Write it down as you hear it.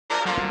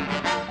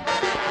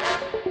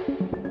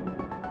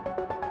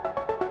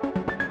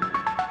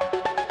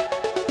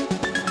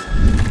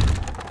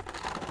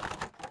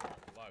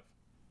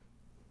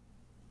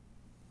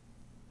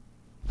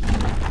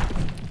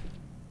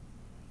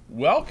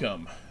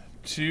Welcome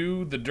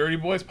to the Dirty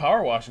Boys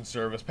Power Washing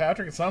Service.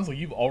 Patrick, it sounds like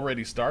you've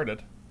already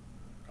started.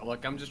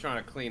 Look, I'm just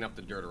trying to clean up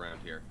the dirt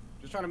around here.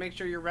 Just trying to make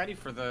sure you're ready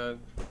for the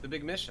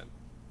big mission.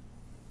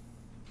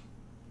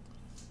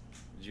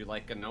 Did you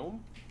like a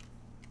gnome?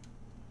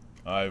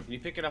 Can you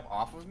pick it up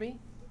off of me?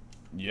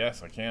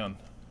 Yes, I can.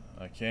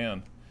 I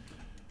can.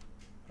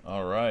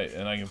 All right,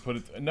 and I can put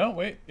it. No,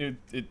 wait.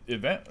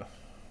 Event.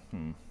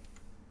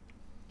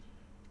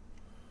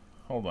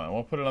 Hold on.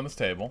 We'll put it on this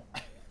table.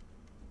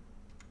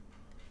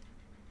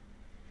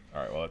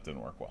 All right. Well, that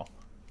didn't work well.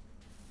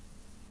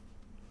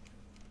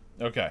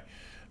 Okay.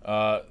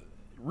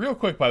 Real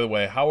quick, by the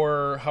way, how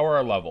are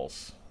our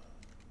levels?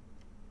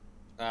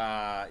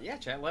 Yeah,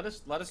 chat. Let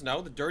us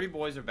know. The Dirty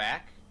Boys are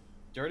back.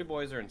 Dirty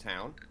Boys are in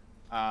town.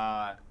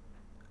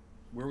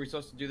 Were we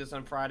supposed to do this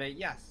on Friday?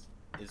 Yes.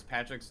 Is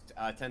Patrick's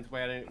 10th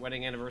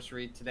wedding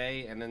anniversary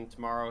today, and then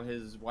tomorrow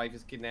his wife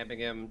is kidnapping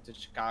him to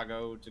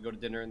Chicago to go to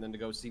dinner and then to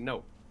go see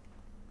Nope.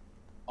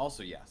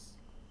 Also, yes.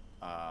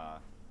 All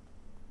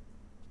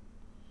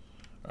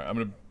right,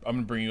 I'm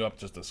gonna bring you up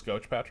just a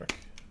scotch, Patrick.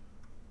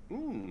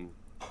 You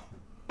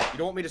don't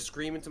want me to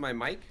scream into my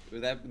mic?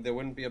 There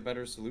wouldn't be a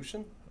better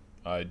solution?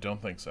 I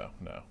don't think so.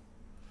 No.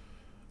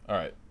 All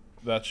right,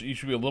 you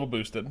should be a little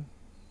boosted.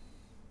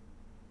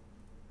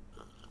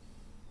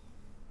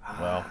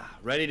 Well,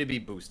 ready to be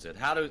boosted.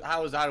 How do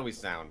we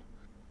sound?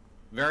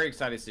 Very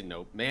excited to see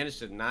Nope. Managed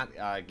to not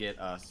get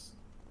us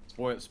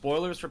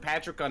spoilers for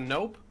Patrick on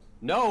Nope.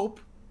 Nope.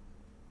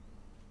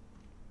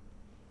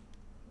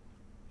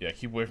 Yeah,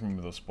 keep away from me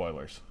with those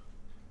spoilers.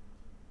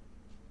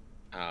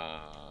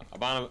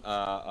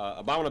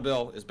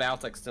 Abominable is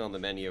Battletech still on the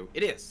menu?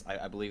 It is.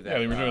 I believe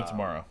that. Yeah, we're doing it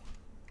tomorrow.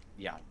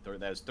 Yeah,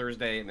 that is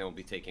Thursday, and then we'll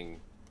be taking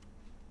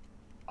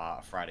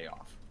Friday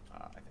off,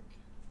 I think.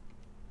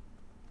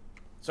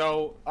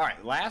 So, all right,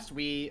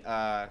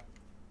 our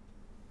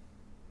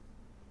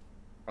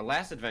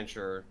last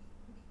adventure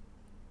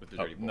with the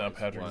Dirty Boys. No,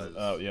 Patrick. Was...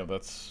 Oh, yeah,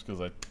 that's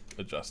because I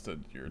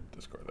adjusted your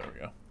Discord. There we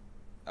go.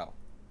 Oh.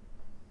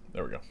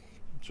 There we go.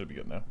 Should be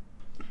good now.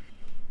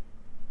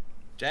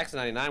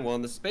 Jackson99. Well,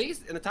 in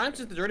the time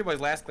since the Dirty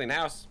Boys last clean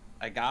house,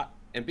 I got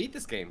and beat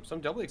this game, so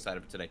I'm doubly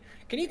excited for today.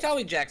 Can you tell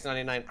me,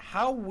 Jackson99,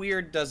 how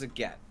weird does it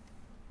get?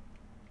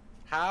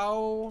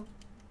 How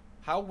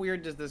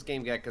weird does this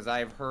game get? Because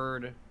I've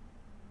heard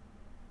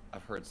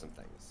some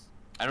things.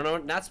 I don't know,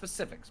 not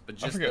specifics, but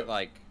just that,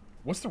 like.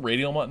 What's the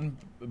radial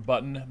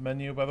button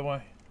menu, by the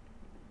way?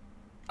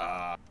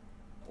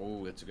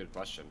 Oh, that's a good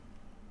question.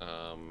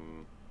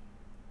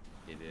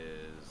 It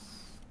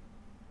is.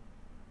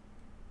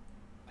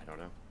 I don't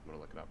know. I'm gonna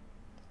look it up.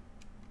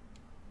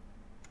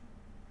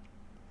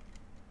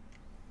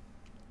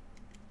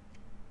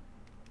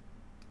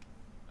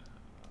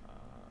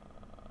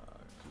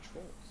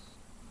 Controls.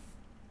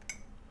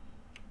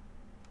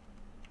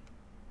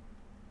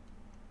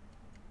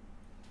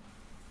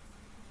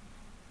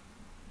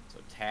 So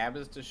tab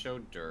is to show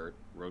dirt.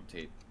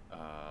 Rotate.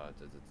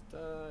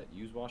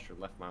 Use washer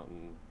left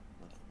mountain.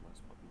 Left mouse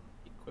button.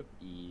 Equip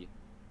E.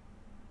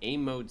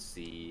 Aim mode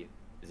C.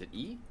 Is it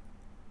E?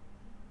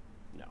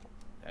 No.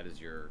 That is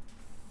your...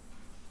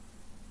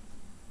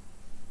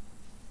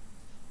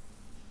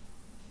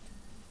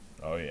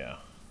 Oh, yeah.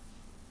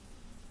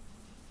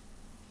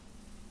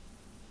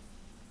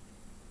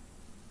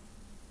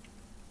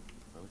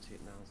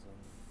 Rotate nozzle.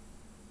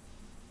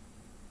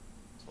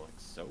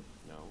 Select soap?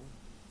 No.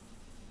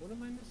 What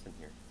am I missing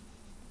here?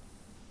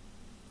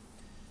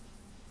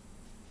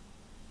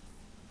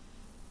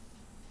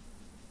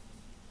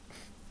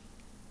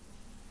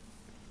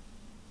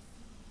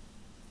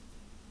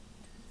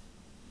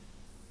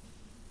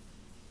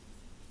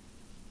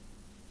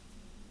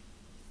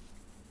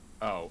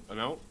 Oh,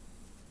 no.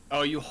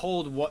 Oh, you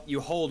hold 1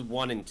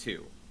 and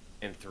 2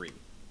 and 3.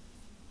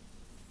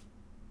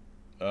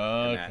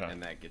 Okay.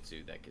 And that gets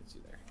you there.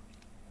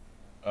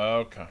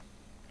 Okay.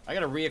 I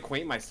gotta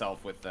reacquaint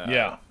myself with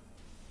the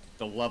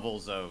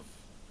levels of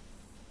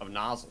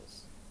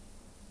nozzles.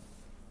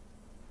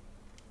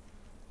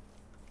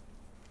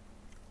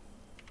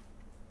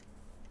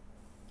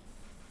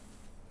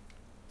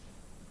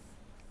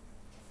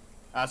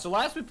 So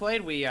last we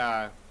played, we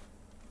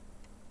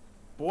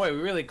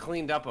really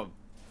cleaned up a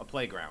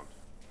playground.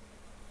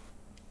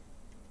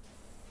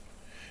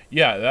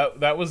 Yeah,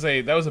 that was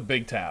a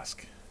big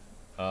task.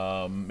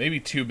 Maybe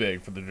too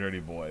big for the Dirty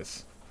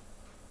Boys.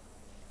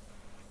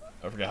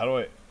 I forget, how do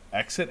I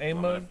exit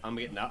aim mode? I'm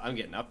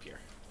getting up here.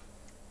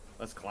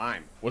 Let's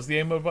climb. What's the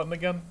aim mode button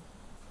again?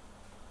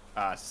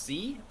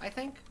 C, I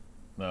think.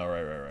 No,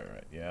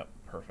 right. Yeah,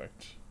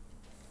 perfect.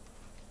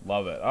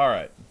 Love it. All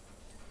right.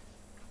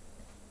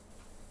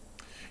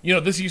 You know,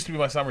 this used to be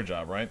my summer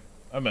job, right?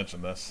 I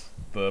mentioned this.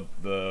 The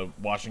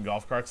washing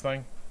golf carts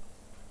thing.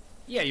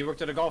 Yeah, you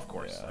worked at a golf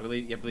course. Yeah. I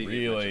believe you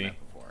really mentioned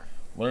that before.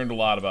 Learned a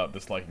lot about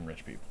disliking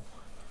rich people.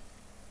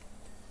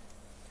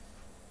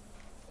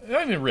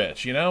 not even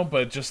rich, you know,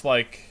 but just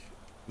like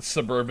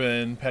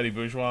suburban petty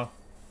bourgeois.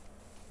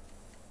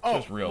 Oh,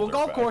 Just real well,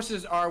 golf dirtbags.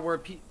 courses are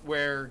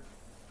where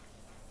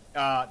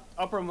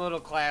upper middle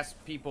class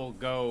people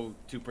go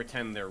to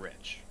pretend they're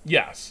rich.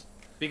 Yes.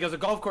 Because a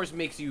golf course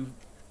makes you,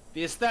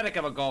 the aesthetic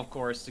of a golf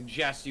course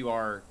suggests you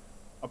are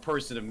a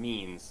person of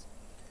means,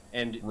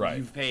 and Right.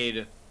 you've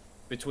paid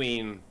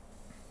between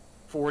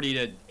 $40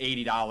 to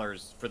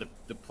 $80 for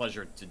the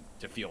pleasure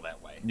to feel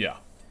that way. Yeah.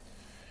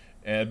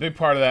 And a big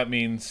part of that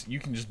means you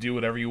can just do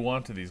whatever you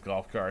want to these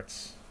golf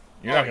carts.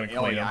 You're not going to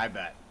clean them. I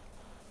bet.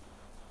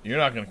 You're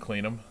not going to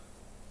clean them.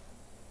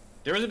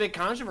 There was a big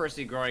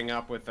controversy growing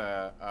up with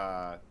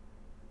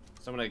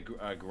someone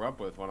I grew up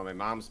with, one of my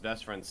mom's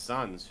best friend's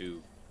sons,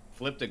 who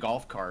flipped a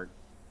golf cart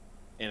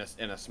in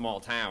a small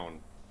town,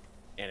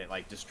 and it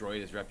like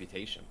destroyed his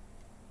reputation.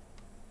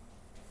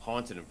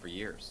 Haunted him for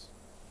years.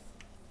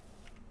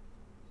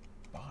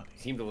 Body.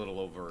 Seemed a little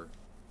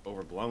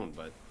overblown,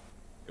 but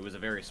it was a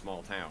very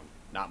small town.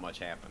 Not much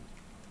happened.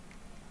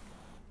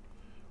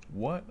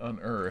 What on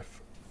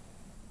earth?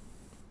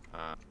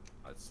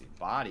 Let's see.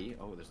 Body.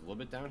 Oh, there's a little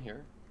bit down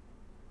here.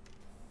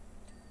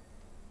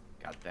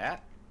 Got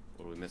that.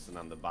 What are we missing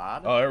on the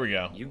bottom? Oh, there we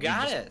go. You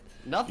got it.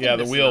 Nothing. Yeah,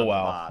 the missing wheel on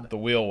well. bod. The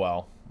wheel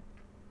well.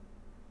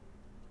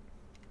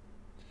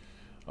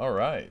 All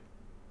right.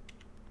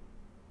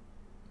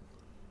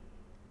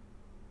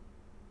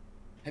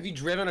 Have you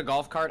driven a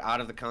golf cart out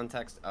of the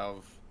context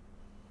of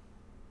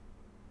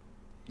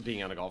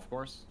being on a golf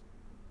course?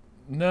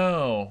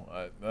 No.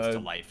 It's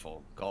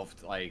delightful. Golf,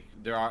 like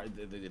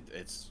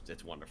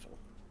it's wonderful.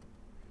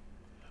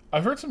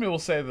 I've heard some people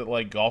say that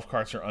like golf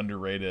carts are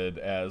underrated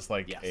as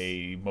like Yes.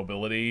 a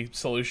mobility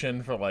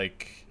solution for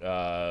like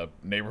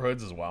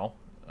neighborhoods as well.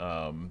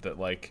 That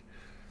like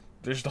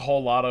there's just a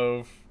whole lot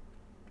of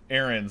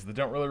errands that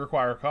don't really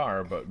require a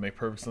car but make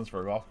perfect sense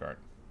for a golf cart.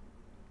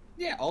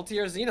 Yeah,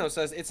 Altier Zeno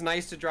says it's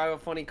nice to drive a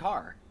funny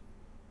car.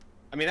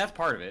 I mean, that's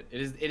part of it.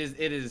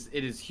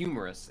 It is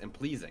humorous and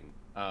pleasing.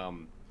 All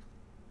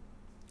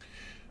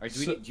right,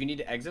 do you need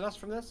to exit us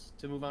from this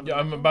to move on? Yeah,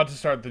 I'm about to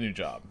start the new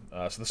job.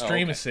 So the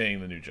stream okay. is seeing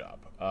the new job.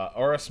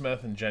 Aura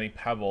Smith and Jenny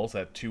Pebbles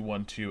at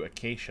 212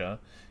 Acacia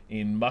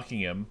in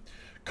Muckingham.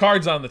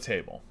 Cards on the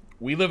table.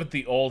 We live at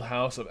the old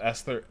house of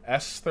Esther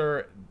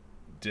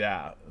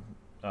Duff.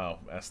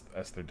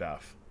 Esther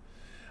Duff.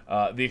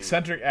 The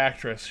eccentric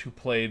actress who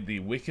played the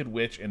Wicked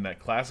Witch in that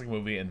classic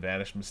movie and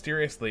vanished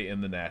mysteriously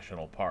in the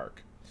national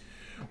park.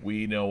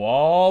 We know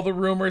all the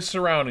rumors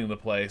surrounding the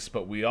place,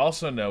 but we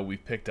also know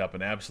we've picked up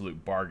an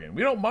absolute bargain.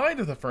 We don't mind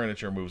if the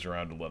furniture moves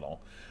around a little.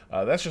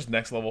 That's just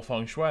next level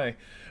feng shui.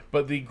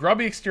 But the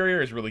grubby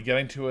exterior is really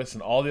getting to us,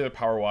 and all the other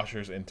power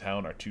washers in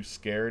town are too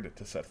scared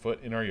to set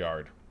foot in our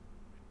yard.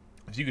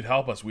 If you could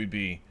help us, we'd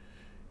be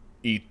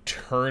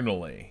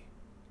eternally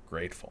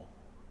grateful.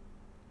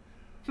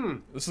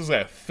 This is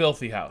a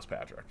filthy house,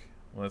 Patrick.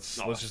 Let's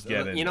just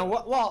get in. You know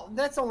what? Well,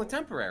 that's only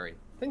temporary.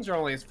 Things are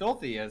only as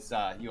filthy as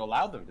you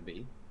allow them to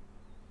be.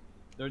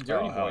 They're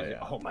dirty boys.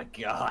 Yeah. Oh my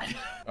god.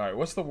 All right,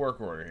 what's the work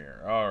order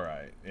here? All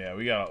right, yeah,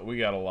 we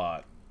got a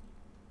lot.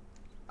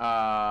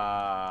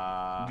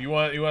 Do you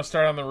want to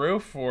start on the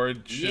roof, or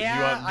should you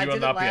want I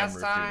did not it be on last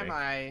roof time.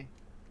 duty?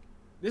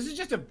 This is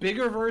just a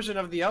bigger version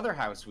of the other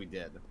house we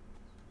did.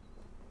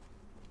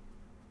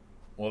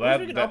 Well,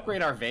 Maybe we can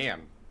upgrade our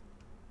van.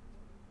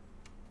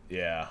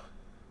 Yeah.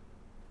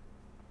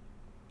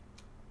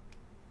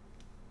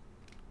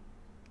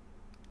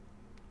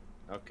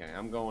 Okay,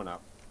 I'm going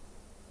up.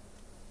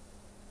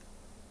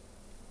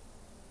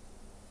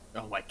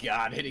 Oh my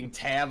god, hitting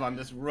tab on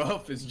this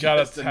roof is Got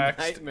just a a text.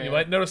 nightmare. You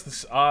might notice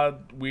this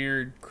odd,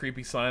 weird,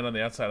 creepy sign on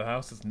the outside of the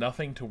house. It's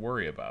nothing to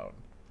worry about.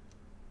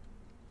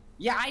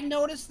 Yeah, I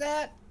noticed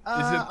that.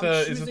 I'm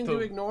choosing to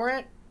ignore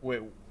it.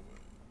 Wait,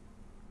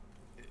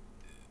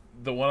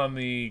 the one on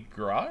the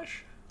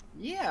garage?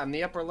 Yeah, in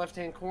the upper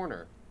left-hand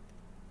corner.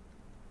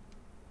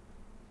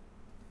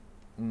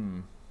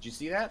 Hmm. Did you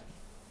see that?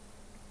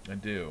 I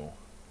do.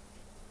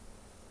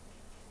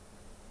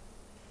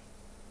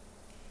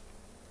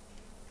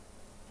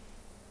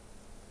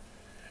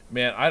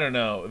 Man, I don't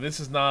know.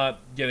 This is not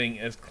getting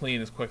as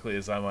clean as quickly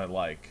as I might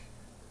like.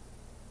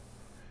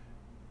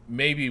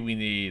 Maybe we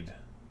need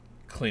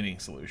cleaning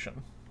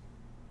solution.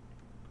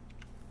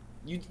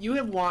 You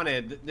have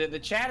wanted the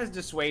chat has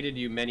dissuaded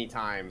you many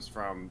times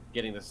from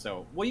getting the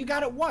soap. Well, you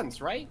got it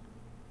once, right?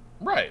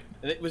 Right.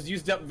 And it was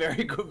used up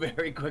very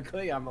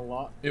quickly on the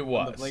lot. It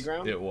was. On the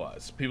playground. It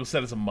was. People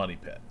said it's a money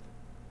pit.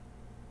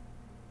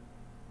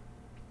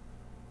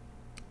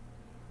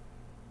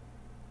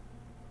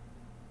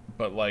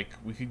 But like,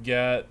 we could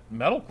get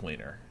metal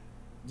cleaner.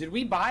 Did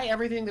we buy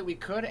everything that we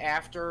could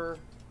after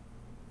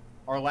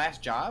our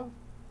last job?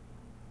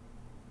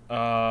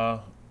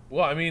 Well,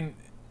 I mean,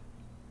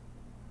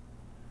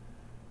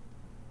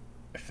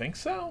 I think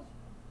so.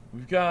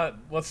 We've got,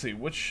 let's see,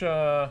 which,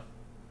 we're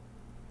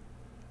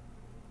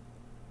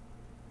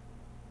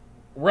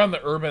on the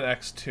Urban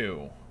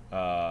X2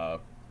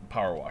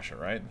 power washer,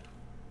 right?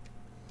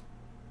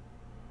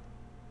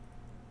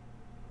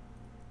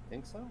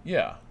 Think so?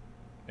 Yeah.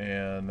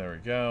 And there we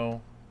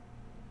go.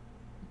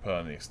 put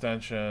on the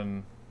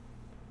extension.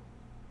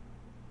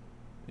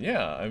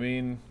 Yeah, I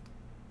mean...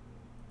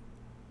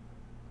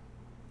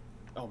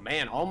 Oh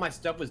man, all my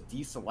stuff was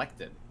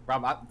deselected.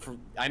 Rob,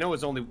 I know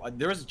it's only...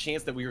 There was a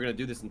chance that we were going to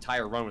do this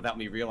entire run without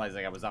me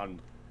realizing I was on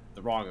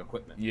the wrong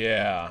equipment.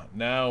 Yeah,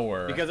 now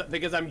we're...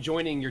 Because I'm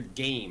joining your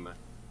game.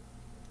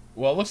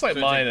 Well, it looks like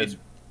So mine it's- is...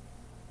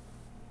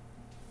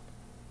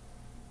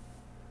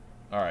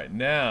 Alright,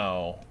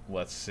 now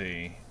let's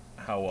see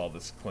how well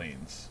this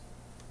cleans.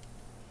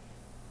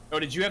 Oh,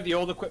 did you have the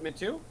old equipment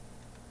too?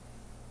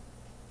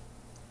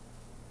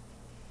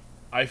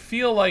 I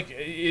feel like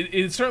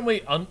it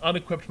certainly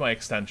unequipped my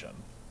extension.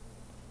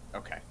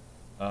 Okay.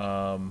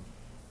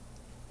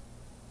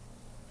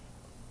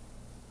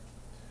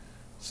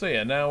 So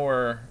yeah, now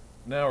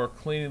we're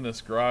cleaning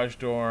this garage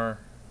door.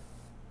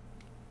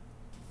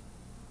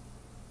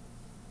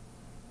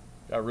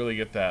 Gotta really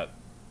get that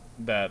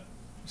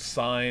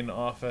sign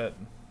off it.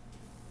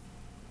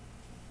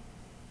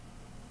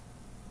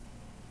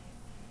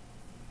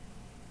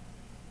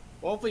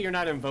 Well, hopefully you're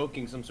not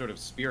invoking some sort of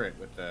spirit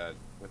with the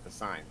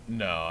sign.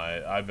 No,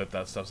 I bet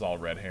that stuff's all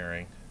red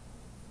herring.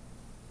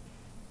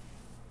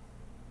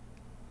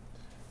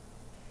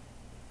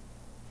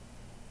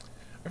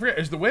 I forget.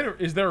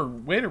 Is there a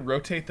way to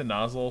rotate the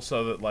nozzle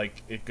so that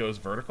like it goes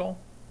vertical?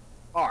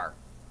 R.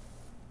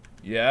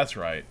 Yeah, that's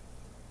right.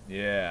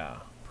 Yeah,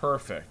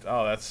 perfect.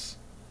 Oh,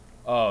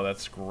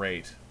 that's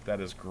great.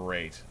 That is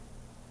great.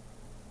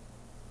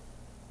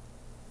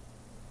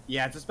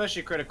 Yeah, it's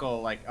especially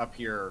critical like up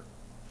here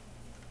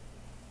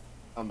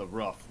on the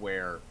roof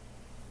where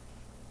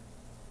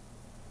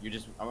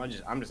I'm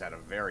just at a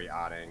very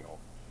odd angle.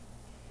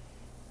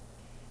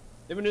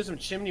 They've been doing some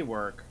chimney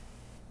work.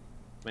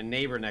 My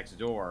neighbor next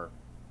door,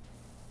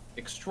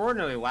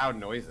 extraordinarily loud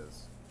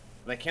noises,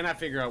 but I cannot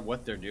figure out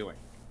what they're doing.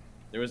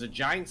 There was a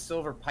giant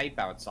silver pipe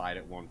outside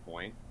at one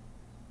point,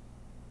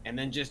 and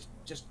then just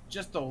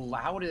the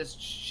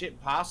loudest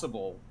shit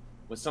possible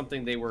was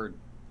something they were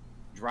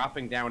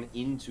dropping down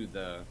into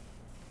the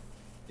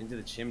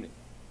chimney.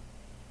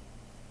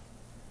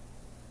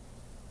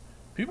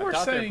 People I are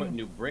thought they were saying, putting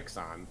new bricks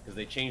on because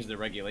they changed the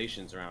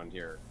regulations around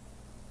here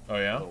 "Oh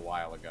a yeah, little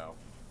while ago,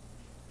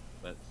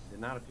 but did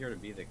not appear to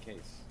be the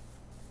case.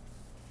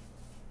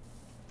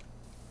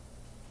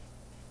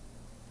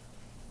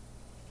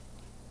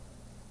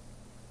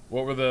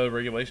 what were the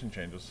regulation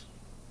changes?"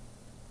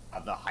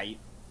 The height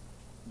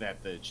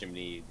that the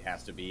chimney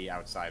has to be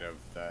outside of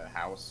the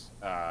house.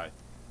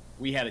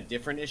 We had a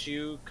different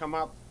issue come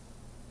up,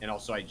 and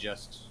also I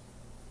just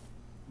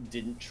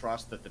didn't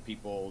trust that the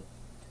people.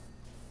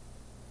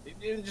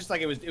 It was just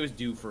like it was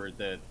due for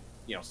the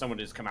someone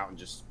to just come out and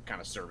just kind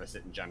of service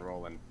it in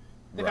general, and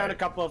they found a Right.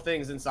 couple of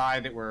things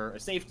inside that were a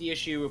safety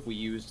issue if we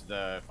used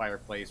the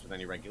fireplace with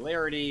any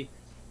regularity,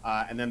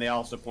 and then they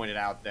also pointed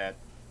out that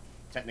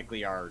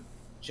technically our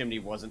chimney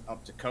wasn't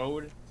up to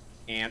code,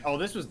 and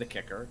this was the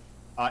kicker.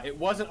 It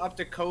wasn't up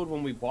to code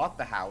when we bought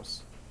the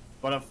house,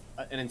 but if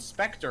an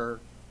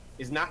inspector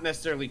is not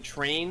necessarily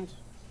trained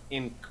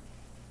in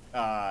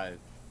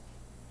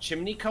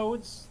chimney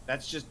codes,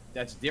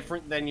 that's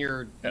different than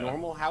your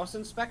normal house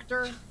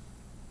inspector,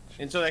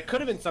 and so that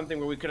could have been something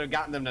where we could have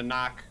gotten them to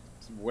knock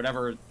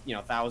whatever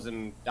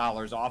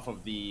 $1,000 off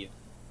of the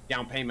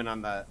down payment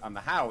on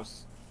the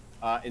house.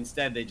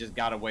 Instead, they just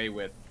got away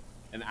with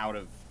an out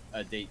of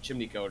date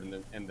chimney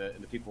code, and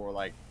the people were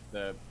like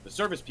the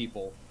service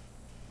people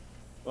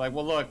were like,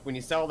 well, look, when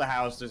you sell the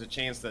house, there's a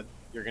chance that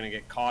you're gonna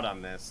get caught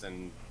on this,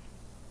 and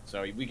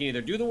so we can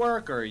either do the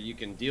work or you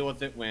can deal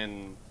with it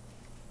when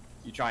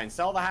you try and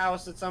sell the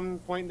house at some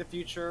point in the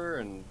future.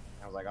 And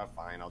I was like, oh,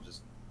 fine, I'll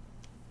just.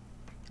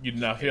 You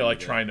did not feel like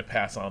trying to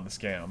pass on the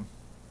scam.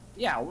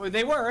 Yeah, well,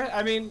 they were.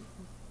 I mean,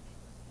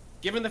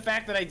 given the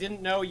fact that I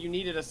didn't know you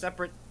needed a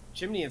separate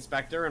chimney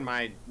inspector, and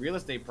my real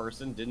estate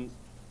person didn't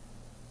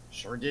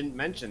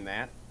mention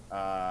that.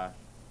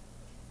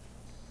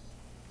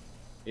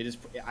 It is.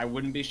 I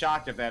wouldn't be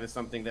shocked if that is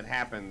something that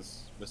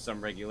happens with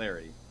some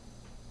regularity.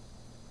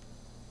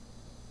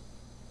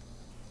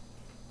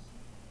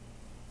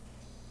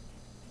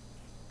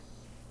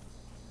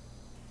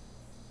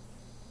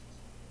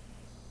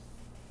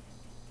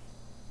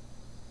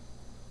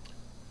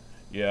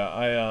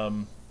 Yeah,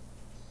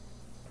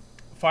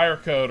 fire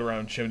code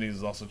around chimneys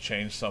has also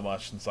changed so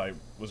much since I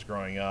was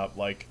growing up.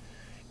 Like,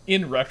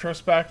 in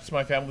retrospect,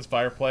 my family's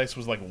fireplace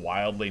was like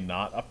wildly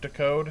not up to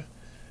code,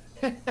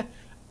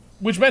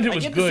 which meant it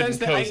was good and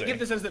cozy. I get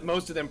the sense that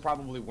most of them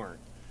probably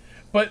weren't.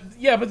 But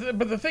yeah,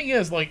 but the thing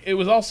is, like, it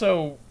was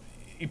also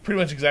pretty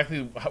much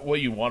exactly what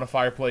you want a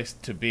fireplace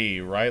to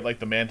be, right? Like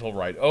the mantle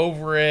right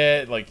over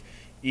it, like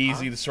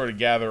easy to sort of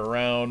gather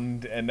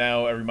around. And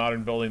now every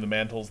modern building, the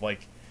mantle's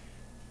like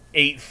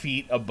 8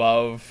 feet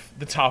above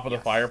the top of the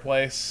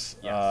fireplace.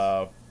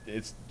 Yes.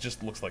 It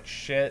just looks like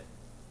shit.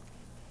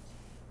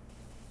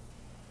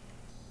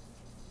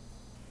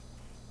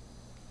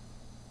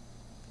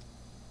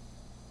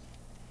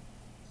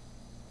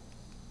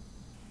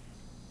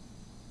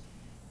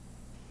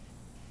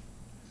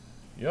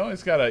 You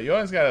always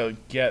gotta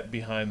get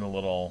behind the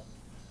little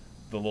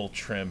the little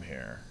trim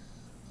here.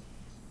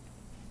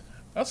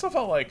 I also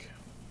felt like,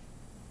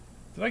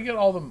 did I get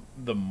all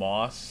the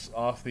moss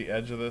off the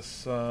edge of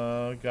this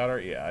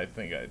gutter? Yeah, I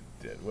think I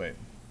did. Wait.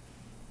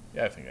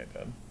 Yeah, I think I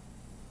did.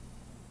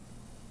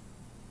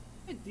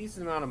 A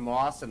decent amount of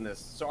moss in this.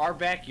 So our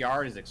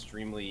backyard is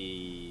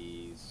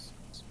extremely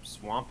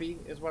swampy,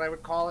 is what I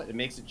would call it. It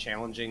makes it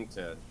challenging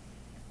to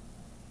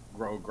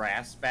grow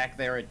grass back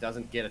there. It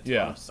doesn't get a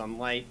ton of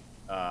sunlight,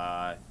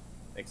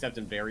 except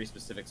in very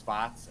specific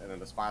spots. And then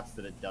the spots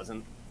that it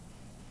doesn't,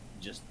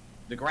 just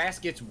the grass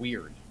gets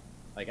weird.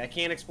 Like, I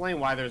can't explain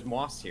why there's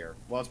moss here.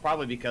 Well, it's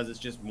probably because it's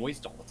just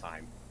moist all the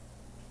time.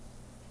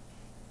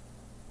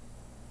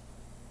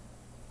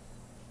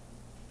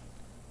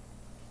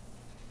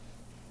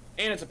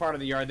 And it's a part of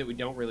the yard that we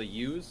don't really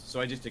use, so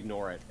I just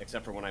ignore it,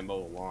 except for when I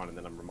mow the lawn, and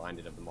then I'm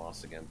reminded of the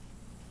moss again.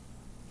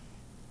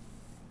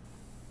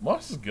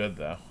 Moss is good,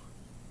 though.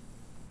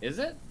 Is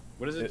it?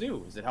 What does it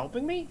do? Is it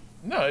helping me?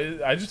 No,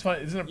 I just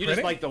find... Isn't it pretty? You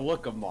just like the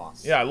look of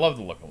moss. Yeah, I love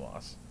the look of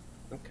moss.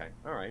 Okay,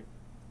 alright.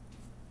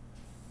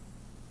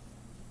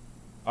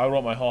 I would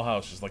want my whole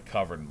house just, like,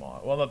 covered in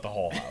moss. Well, not the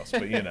whole house,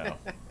 but, you know.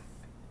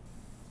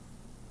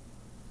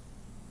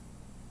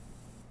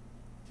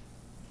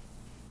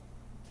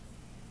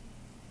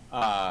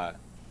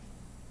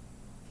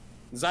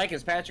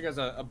 Zykus, Patrick has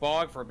a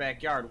bog for a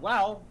backyard.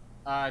 Well,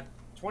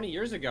 20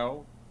 years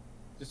ago,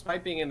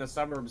 despite being in the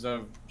suburbs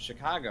of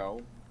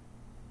Chicago,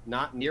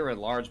 not near a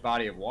large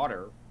body of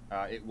water,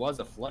 it was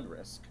a flood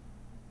risk.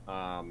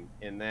 And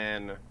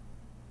then,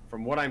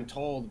 from what I'm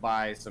told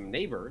by some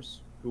neighbors,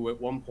 who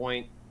at one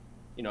point,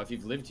 you know, if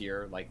you've lived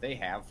here like they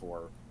have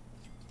for,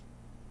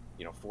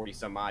 you know, 40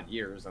 some odd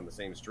years on the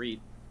same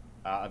street,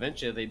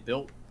 eventually they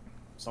built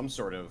some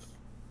sort of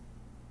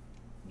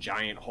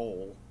giant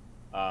hole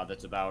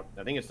that's about,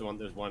 I think it's the one,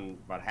 there's one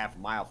about half a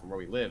mile from where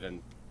we live,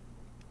 and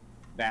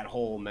that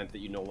hole meant that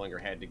you no longer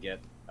had to get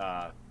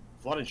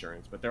flood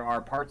insurance. But there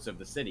are parts of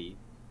the city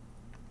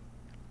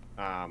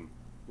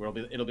where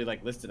it'll be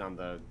like listed on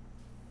the,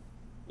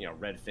 you know,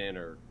 Redfin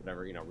or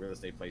whatever, you know, real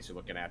estate place you're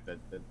looking at, that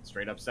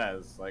straight up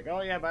says, like,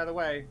 oh yeah, by the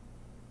way,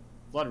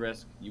 flood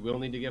risk, you will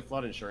need to get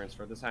flood insurance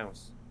for this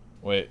house.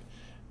 Wait,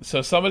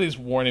 so somebody's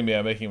warning me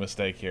I'm making a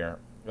mistake here.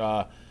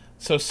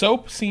 So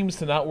soap seems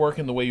to not work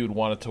in the way you would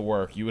want it to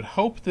work. You would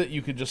hope that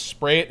you could just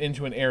spray it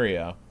into an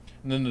area,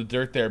 and then the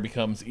dirt there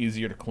becomes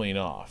easier to clean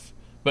off.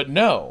 But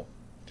no.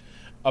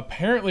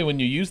 Apparently when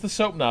you use the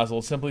soap nozzle,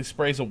 it simply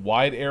sprays a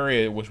wide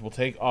area which will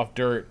take off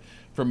dirt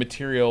from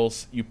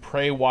materials you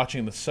pray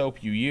watching the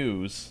soap you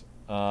use.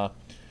 But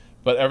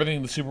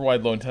everything the super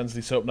wide low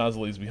intensity soap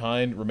nozzle leaves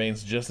behind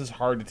remains just as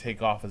hard to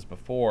take off as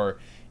before,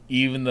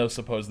 even though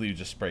supposedly you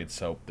just sprayed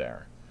soap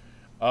there.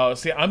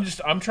 See,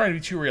 I'm trying to be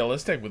too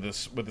realistic with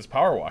this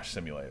PowerWash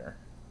simulator.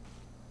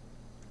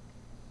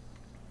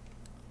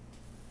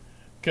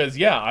 Because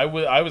yeah,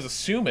 I was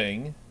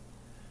assuming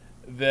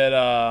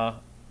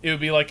that it would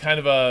be like kind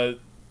of a,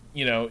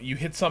 you know, you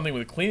hit something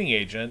with a cleaning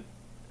agent,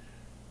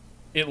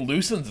 it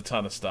loosens a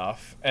ton of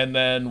stuff, and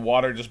then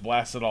water just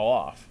blasts it all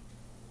off.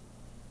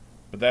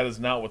 But that is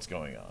not what's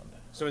going on.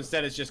 So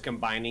instead, it's just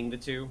combining the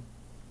two.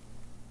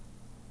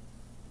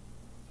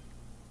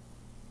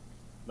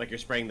 Like you're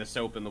spraying the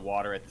soap and the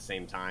water at the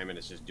same time, and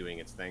it's just doing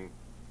its thing.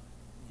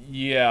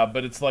 Yeah,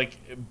 but it's like,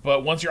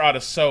 but once you're out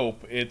of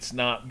soap, it's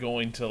not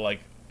going to, like,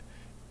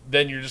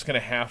 then you're just going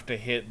to have to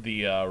hit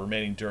the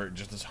remaining dirt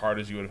just as hard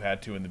as you would have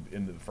had to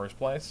in the first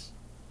place.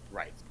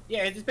 Right.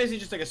 Yeah, it's basically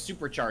just like a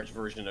supercharged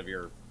version of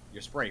your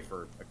spray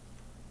for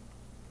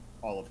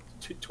all of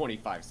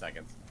 25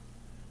 seconds.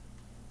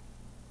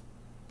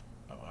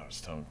 Oh, I was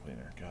stone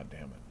cleaner. God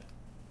damn it.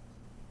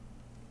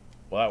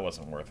 Well, that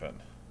wasn't worth it.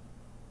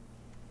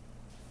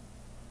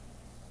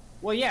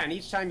 Well, yeah, and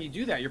each time you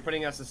do that, you're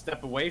putting us a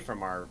step away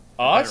from our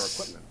better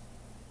equipment.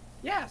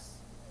 Yes.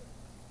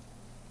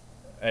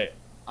 Hey,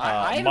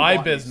 I my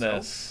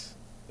business.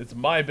 It's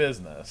my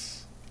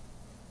business.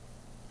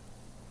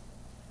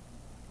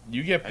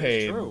 You get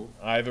paid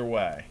either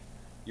way.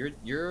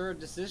 Your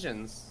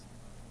decisions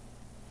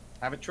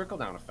have a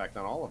trickle-down effect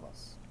on all of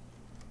us.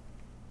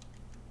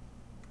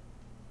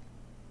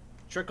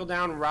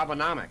 Trickle-down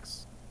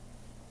Robonomics.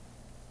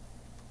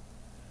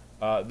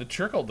 The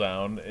trickle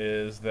down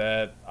is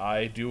that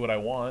I do what I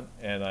want,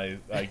 and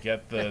I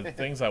get the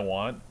things I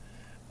want,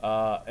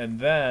 and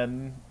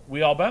then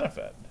we all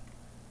benefit.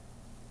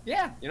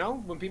 Yeah, you know,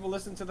 when people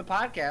listen to the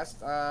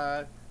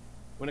podcast,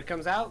 when it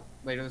comes out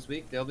later this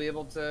week, they'll be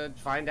able to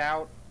find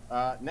out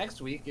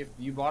next week if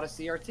you bought a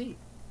CRT.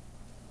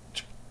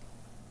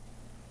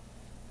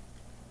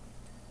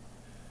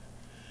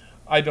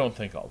 I don't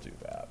think I'll do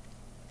that.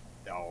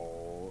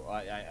 No,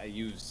 I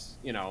use,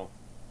 you know,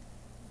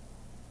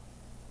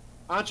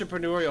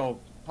 entrepreneurial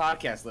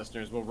podcast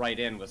listeners will write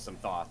in with some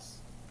thoughts,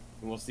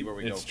 and we'll see where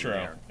we go from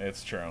there.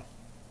 It's true.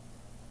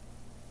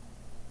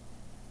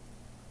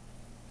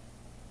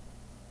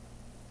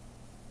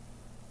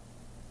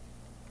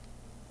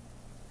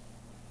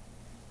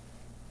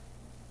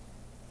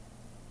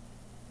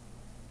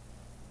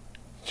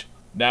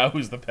 Now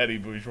who's the petty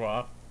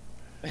bourgeois?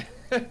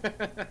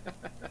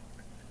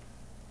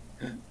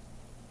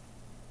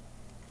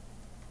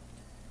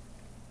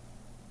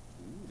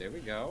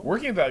 you go.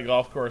 Working at that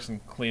golf course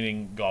and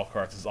cleaning golf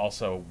carts is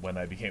also when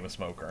I became a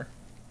smoker.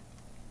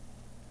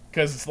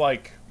 Because it's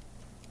like,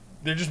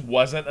 there just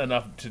wasn't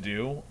enough to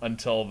do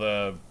until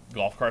the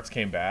golf carts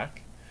came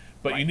back.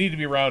 But you need to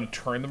be around to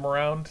turn them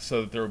around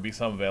so that there would be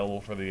some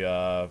available for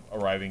the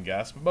arriving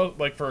guests. But most,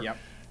 like for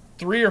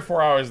 3 or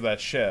 4 hours of that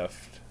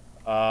shift,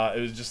 it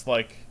was just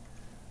like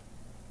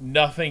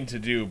nothing to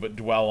do but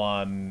dwell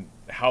on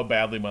how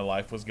badly my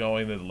life was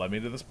going that led me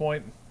to this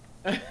point.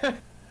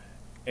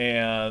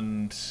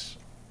 And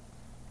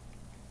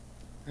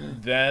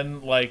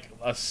then, like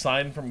a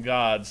sign from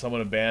God, someone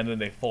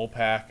abandoned a full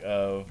pack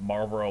of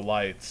Marlboro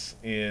Lights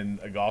in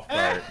a golf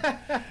cart.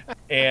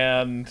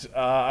 And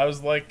I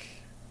was like,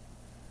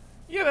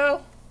 you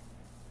know,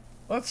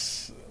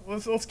 let's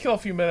kill a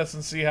few minutes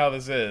and see how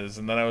this is.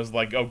 And then I was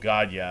like, oh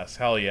God, yes,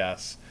 hell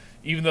yes.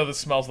 Even though this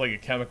smells like a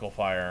chemical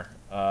fire,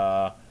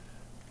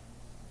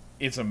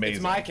 it's amazing.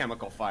 It's my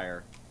chemical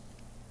fire.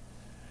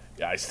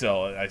 Yeah, I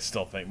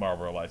still think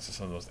Marlboro Lights are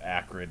some of the most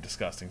acrid,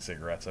 disgusting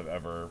cigarettes I've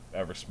ever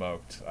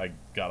smoked. I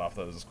got off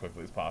those as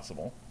quickly as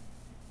possible.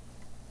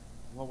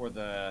 What were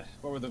the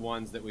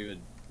ones that we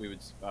would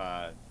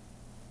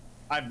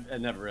I've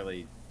never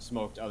really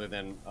smoked other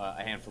than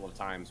a handful of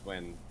times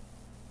when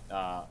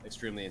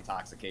extremely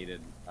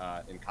intoxicated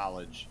in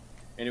college,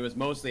 and it was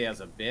mostly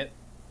as a bit.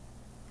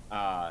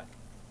 But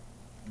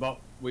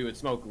we would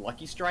smoke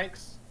Lucky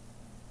Strikes,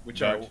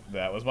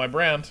 that was my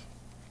brand.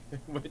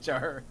 Which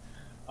are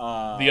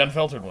the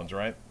unfiltered ones,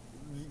 right?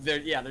 They're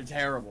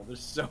terrible. They're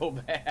so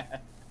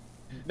bad.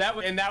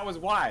 That was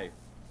why.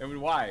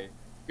 Why?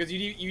 Because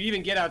you'd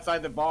even get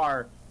outside the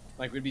bar,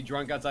 like we'd be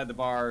drunk outside the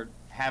bar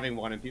having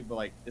one, and people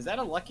were like, "Is that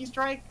a Lucky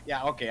Strike?"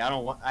 Yeah, okay.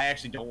 I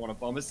actually don't want to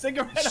bum a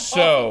cigarette.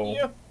 So, off of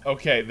you.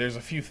 Okay, there's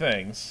a few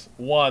things.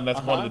 One,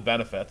 that's one of the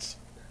benefits.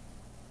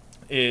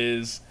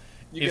 Is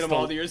you get them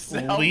all to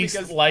yourself.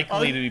 Least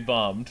likely to be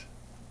bummed.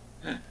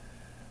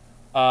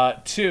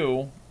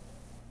 2,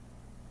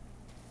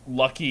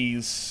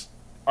 Luckies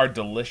are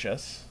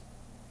delicious.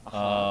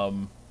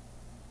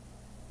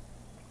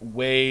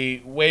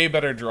 Way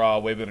better draw,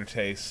 way better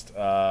taste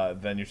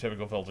than your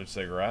typical filtered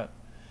cigarette.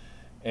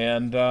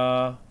 And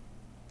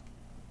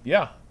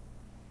yeah,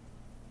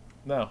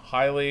 no,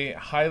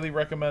 highly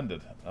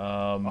recommended.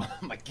 Oh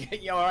my God!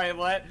 Yo, all right,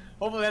 what?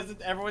 Hopefully that's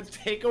everyone's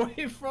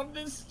takeaway from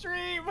this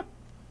stream.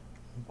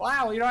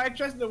 Wow, I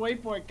trusted the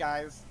Waypoint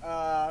guys.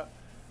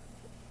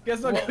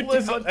 Guess I'll go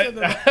listen, down to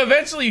the,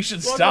 eventually you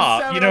should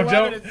stop.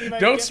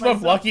 Don't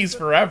smoke Luckies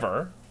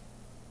forever.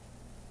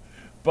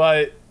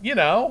 But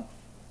Waypoint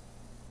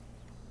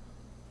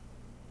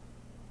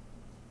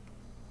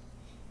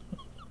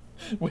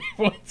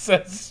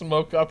says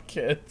smoke up,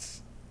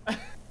 kids.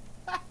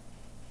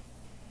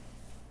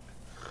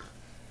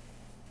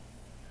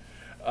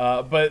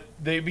 But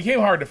they became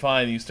hard to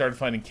find. You started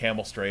finding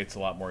Camel Straights a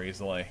lot more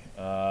easily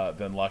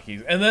than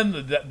Luckies. And then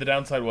the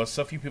downside was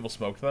so few people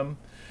smoked them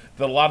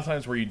that a lot of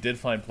times where you did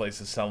find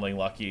places selling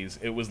Luckies,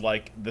 it was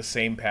like the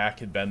same pack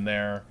had been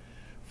there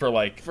for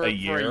like a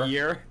year. For a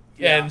year?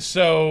 Yeah. And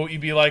so you'd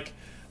be like,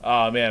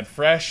 oh man,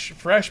 fresh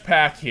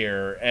pack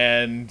here.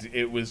 And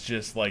it was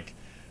just like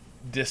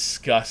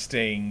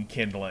disgusting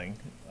kindling.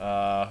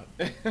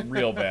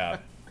 Real bad.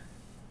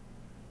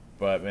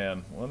 But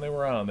man, when they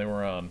were on, they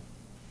were on.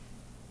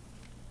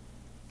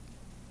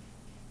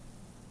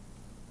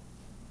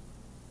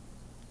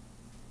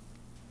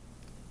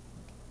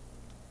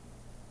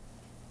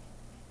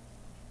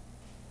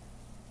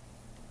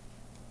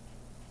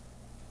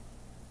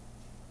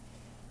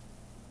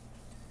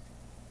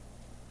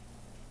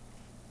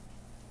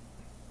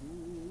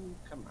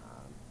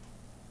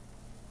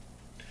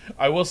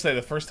 I will say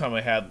the first time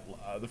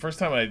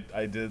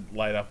I did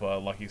light up a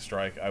Lucky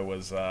Strike, I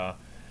was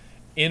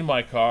in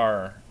my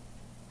car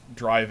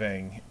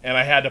driving, and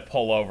I had to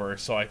pull over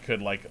so I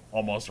could like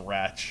almost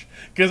retch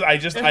because I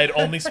had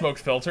only smoked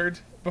filtered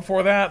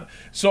before that,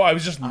 so I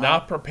was just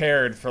not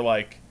prepared for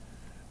like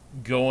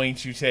going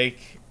to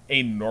take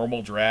a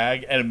normal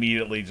drag and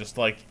immediately just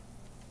like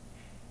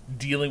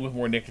dealing with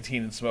more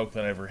nicotine and smoke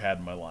than I ever had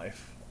in my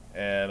life,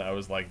 and I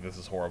was like, this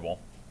is horrible.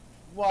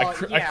 Well,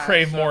 I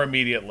crave more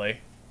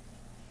immediately.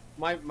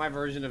 My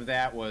version of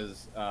that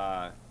was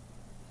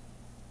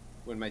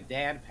when my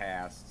dad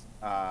passed.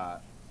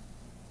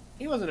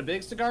 He wasn't a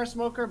big cigar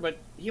smoker, but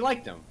he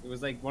liked them. It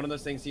was like one of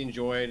those things he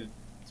enjoyed,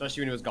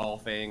 especially when he was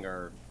golfing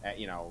or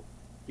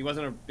he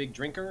wasn't a big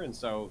drinker, and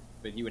so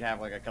but he would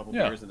have like a couple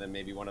beers and then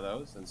maybe one of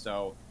those, and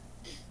so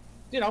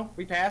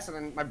we passed, and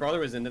then my brother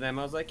was into them.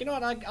 I was like, you know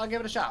what, I'll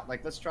give it a shot.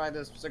 Like, let's try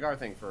this cigar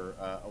thing for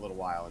a little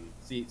while and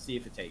see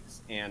if it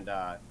takes. And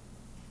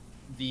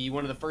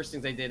one of the first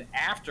things I did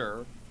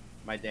after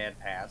my dad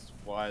passed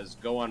was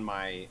go on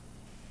my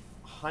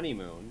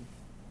honeymoon,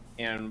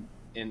 and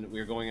we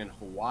were going in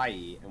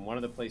Hawaii, and one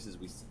of the places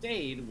we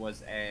stayed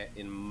was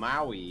in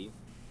Maui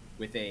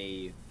with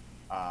a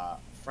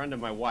friend of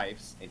my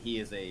wife's, and he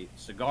is a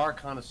cigar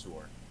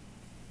connoisseur.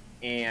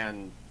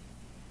 And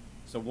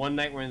so one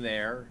night we're in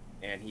there,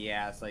 and he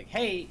asked, like,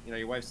 hey,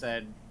 your wife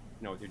said,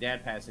 with your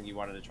dad passing, you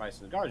wanted to try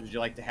some cigars. Would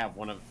you like to have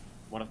one of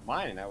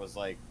mine? And I was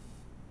like,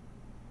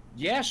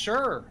 Yeah,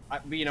 sure.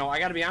 You know, I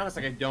got to be honest.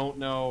 Like, I don't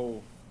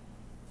know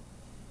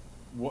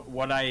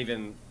what I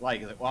even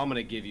like. Like, well, I'm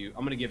gonna give you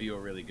a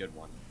really good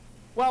one.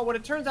 Well, what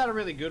it turns out a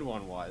really good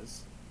one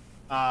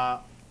uh,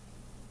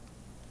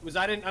 was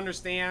I didn't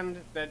understand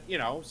that, you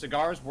know,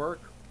 cigars work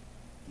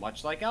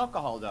much like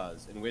alcohol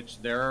does, in which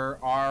there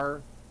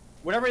are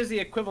whatever is the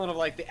equivalent of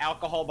like the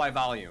alcohol by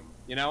volume.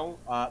 You know,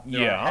 there are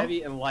Yeah.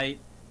 heavy and light,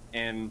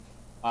 and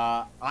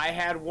I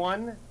had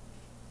one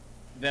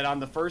that on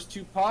the first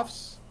 2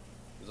 puffs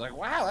was like,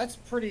 wow, that's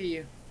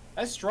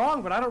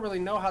strong, but I don't really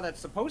know how that's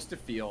supposed to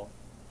feel.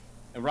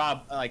 And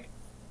Rob, like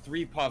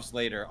 3 puffs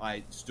later,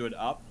 I stood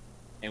up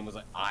and was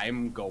like,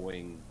 I'm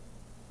going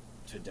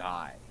to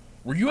die.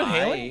 Were you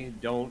inhaling? I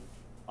don't.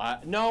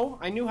 No,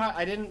 I knew how.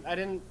 I didn't.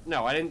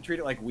 No, I didn't treat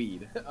it like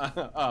weed.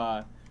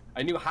 I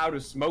knew how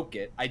to smoke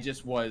it. I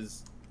just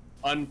was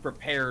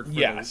unprepared for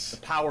Yes. the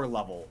power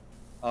level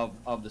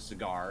of the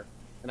cigar,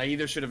 and I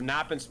either should have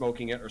not been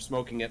smoking it or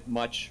smoking it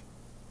much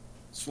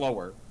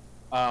slower.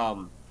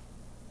 But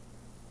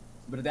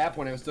at that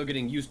point, I was still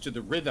getting used to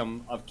the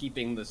rhythm of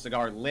keeping the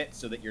cigar lit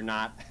so that you're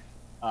not,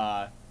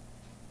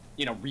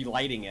 you know,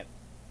 relighting it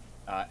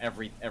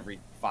every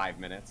 5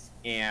 minutes.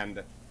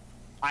 And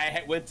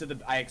I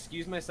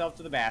excused myself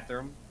to the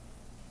bathroom,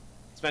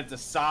 spent a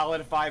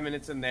solid 5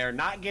 minutes in there,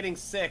 not getting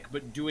sick,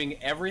 but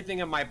doing everything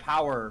in my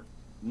power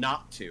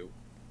not to.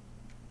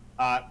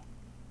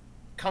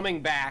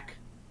 Coming back,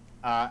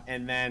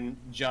 and then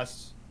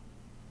just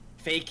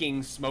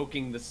faking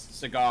smoking the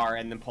cigar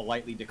and then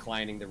politely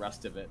declining the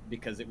rest of it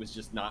because it was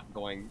just not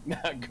going to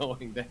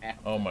happen.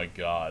 Oh my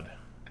god.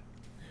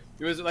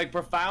 It was like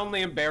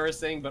profoundly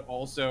embarrassing, but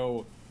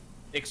also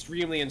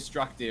extremely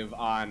instructive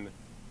on,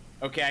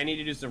 okay, I need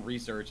to do some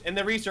research. And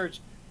the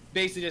research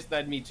basically just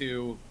led me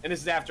to, and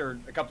this is after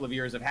a couple of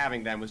years of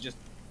having them, was just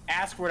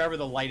ask for whatever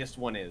the lightest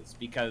one is,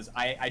 because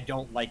I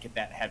don't like it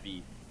that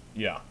heavy.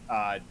 Yeah.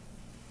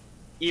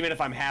 Even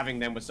if I'm having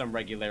them with some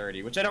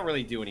regularity, which I don't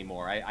really do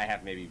anymore. I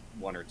have maybe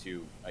 1 or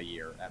 2 a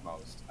year at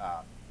most.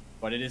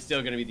 But it is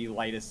still going to be the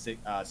lightest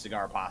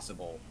cigar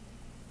possible.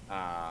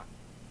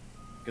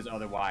 Because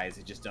otherwise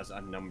it just does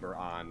a number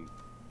on...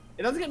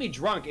 It doesn't get me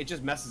drunk, it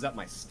just messes up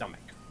my stomach.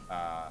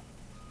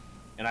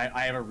 And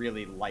I have a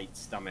really light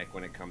stomach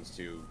when it comes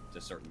to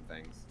certain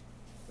things.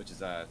 Which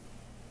is a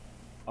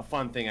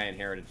fun thing I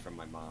inherited from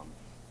my mom.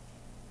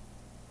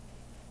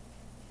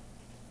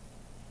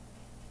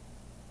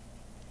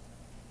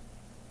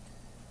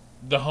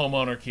 The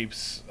homeowner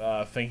keeps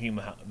thinking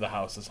the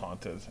house is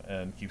haunted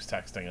and keeps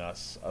texting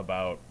us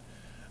about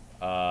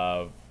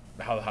how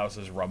the house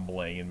is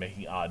rumbling and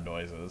making odd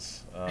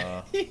noises.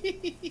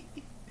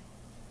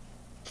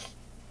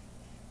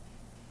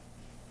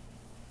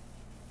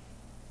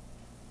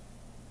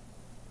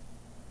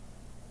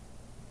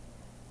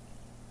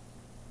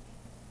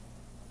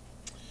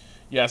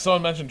 Yeah,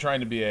 someone mentioned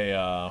trying to be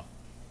a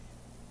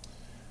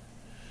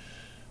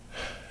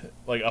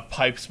like a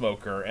pipe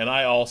smoker, and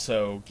I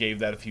also gave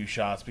that a few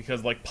shots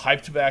because like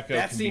pipe tobacco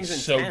That can be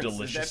seems so intense.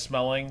 delicious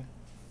smelling,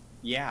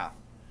 Yeah.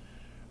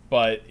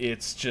 but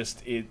it's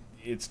just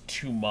it's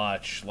too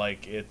much.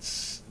 Like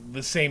it's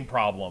the same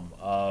problem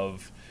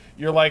of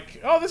you're like,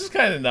 oh, this is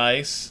kind of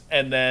nice,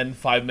 and then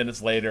 5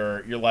 minutes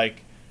later you're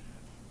like,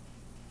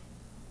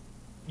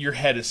 your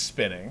head is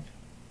spinning.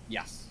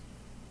 Yes.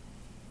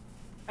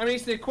 I mean,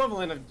 it's the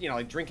equivalent of, you know,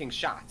 like drinking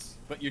shots,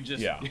 but you're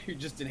just you're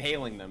just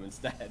inhaling them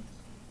instead.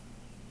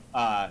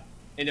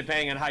 And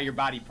depending on how your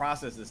body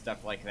processes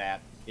stuff like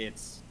that, it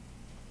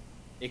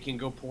can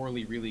go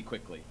poorly really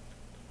quickly.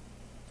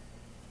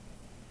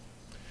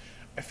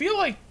 I feel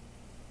like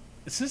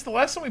since the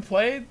last time we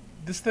played,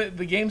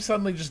 the game's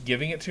suddenly just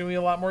giving it to me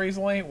a lot more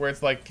easily, where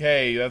it's like,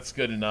 hey, that's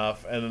good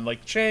enough, and then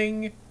like,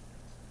 ching.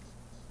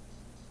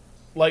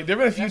 Like, there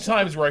have been a few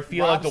times where I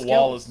feel like the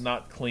wall is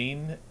not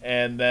clean,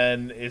 and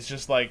then it's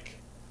just like,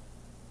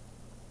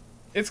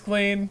 it's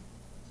clean.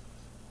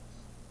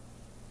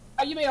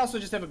 You may also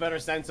just have a better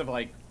sense of,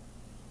 like,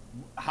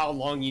 how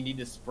long you need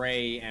to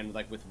spray and,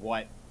 like, with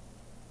what.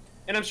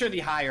 And I'm sure the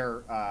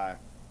higher,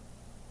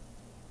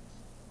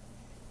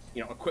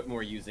 you know, equipment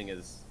we're using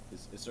is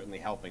certainly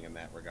helping in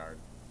that regard.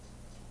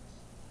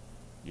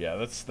 Yeah,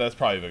 that's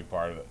probably a big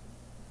part of it.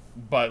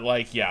 But,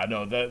 like, yeah,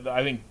 no,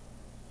 I think,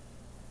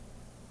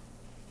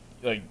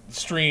 like,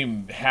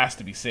 stream has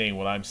to be saying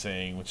what I'm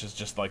saying, which is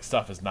just, like,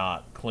 stuff is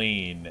not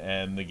clean,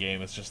 and the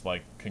game is just,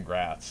 like,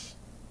 congrats.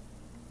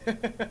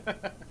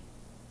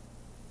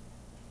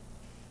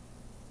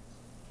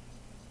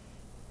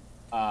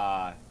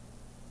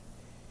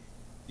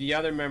 The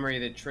other memory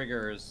that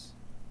triggers,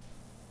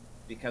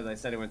 because I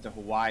said I went to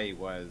Hawaii,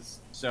 was,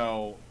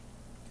 so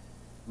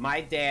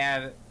my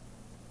dad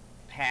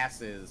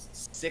passes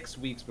 6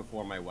 weeks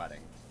before my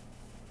wedding.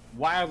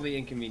 Wildly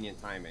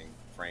inconvenient timing,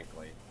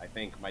 frankly. I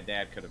think my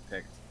dad could have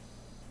picked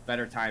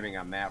better timing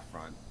on that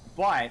front.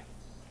 But,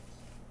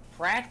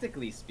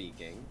 practically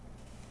speaking,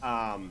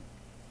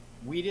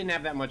 we didn't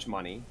have that much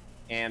money,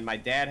 and my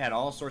dad had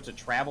all sorts of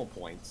travel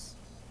points,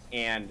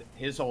 and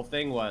his whole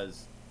thing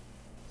was,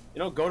 you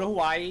know, go to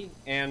Hawaii,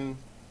 and,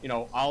 you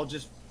know, I'll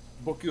just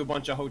book you a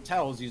bunch of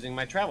hotels using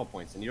my travel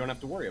points, and you don't have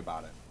to worry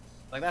about it.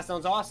 Like, that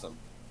sounds awesome.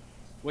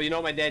 Well, you know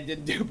what my dad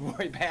didn't do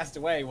before he passed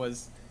away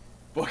was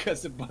book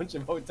us a bunch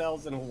of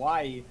hotels in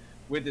Hawaii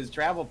with his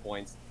travel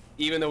points,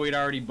 even though we'd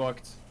already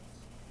booked,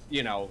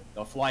 you know,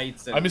 the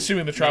flights. And I'm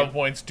assuming the travel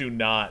points do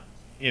not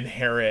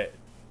inherit.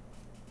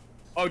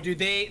 Oh, do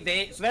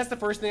they? So that's the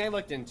first thing I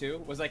looked into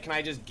was like, can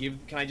I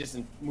just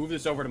move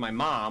this over to my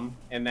mom,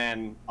 and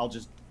then I'll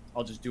just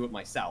do it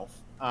myself.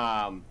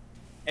 And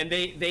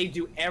they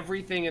do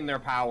everything in their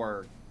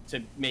power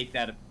to make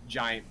that a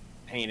giant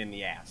pain in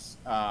the ass.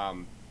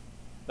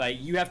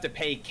 Like, you have to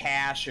pay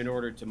cash in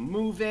order to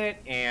move it,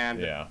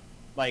 and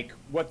like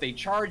what they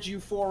charge you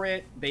for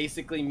it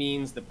basically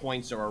means the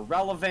points are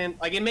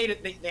irrelevant. Like, it made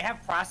it. They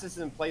have processes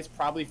in place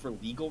probably for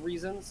legal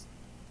reasons,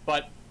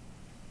 but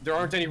there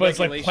aren't any. But it's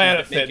regulations like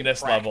Planet that make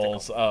Fitness it practical.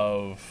 levels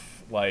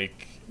of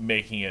like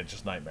making it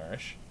just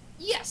nightmarish.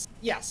 Yes.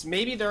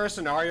 Maybe there are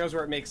scenarios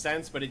where it makes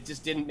sense, but it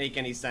just didn't make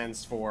any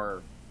sense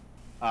for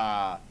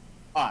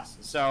us.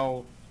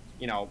 So,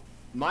 you know,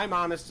 my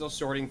mom is still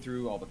sorting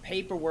through all the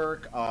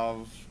paperwork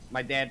of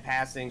my dad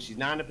passing. She's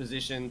not in a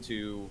position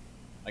to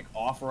like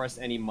offer us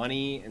any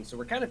money, and so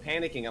we're kind of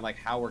panicking on like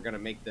how we're gonna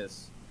make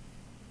this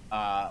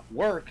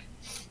work.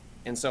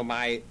 And so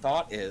my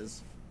thought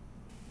is,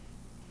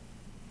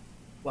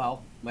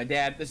 well, my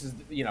dad, this is,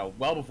 you know,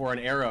 well before an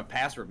era of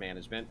password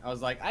management. I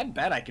was like, I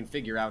bet I can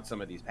figure out some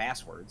of these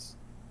passwords.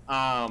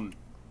 And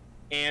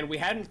we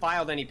hadn't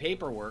filed any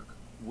paperwork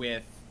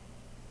with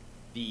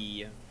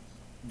the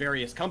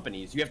various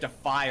companies. You have to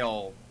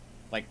file,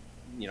 like,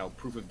 you know,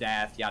 proof of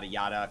death, yada,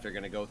 yada, if you're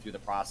going to go through the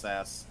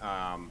process.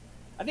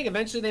 I think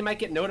eventually they might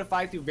get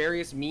notified through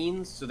various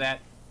means so that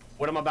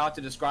what I'm about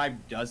to describe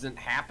doesn't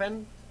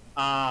happen.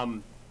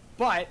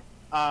 But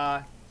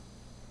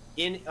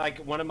in like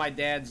one of my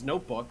dad's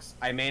notebooks,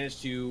 I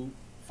managed to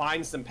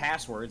find some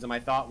passwords, and my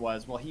thought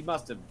was, well, he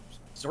must have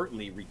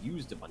certainly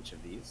reused a bunch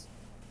of these.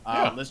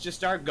 Let's just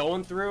start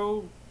going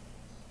through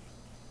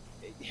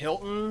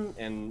Hilton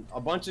and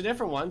a bunch of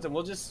different ones, and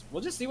we'll just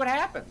see what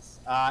happens.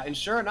 And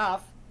sure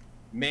enough,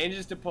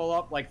 manages to pull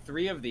up like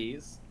 3 of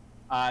these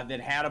that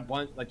had a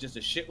bunch, like just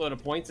a shitload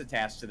of points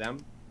attached to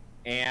them,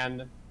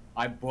 and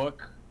I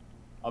book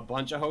a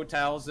bunch of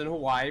hotels in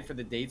Hawaii for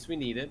the dates we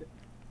needed.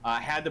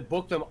 Had to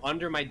book them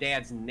under my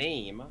dad's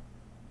name,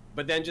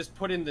 but then just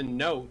put in the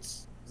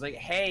notes. It's like,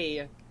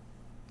 hey,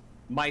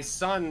 my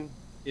son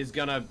is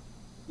gonna,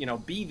 you know,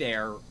 be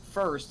there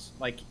first.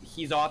 Like,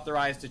 he's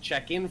authorized to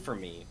check in for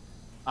me.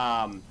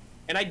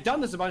 And I'd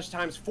done this a bunch of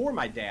times for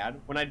my dad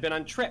when I'd been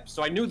on trips,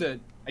 so I knew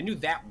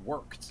that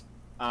worked.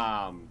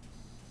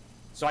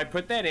 So I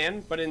put that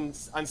in, but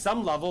on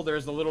some level,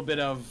 there's a little bit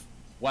of,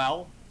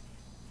 well,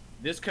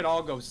 this could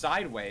all go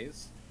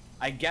sideways.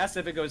 I guess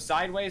if it goes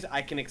sideways,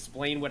 I can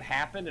explain what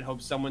happened and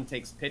hope someone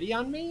takes pity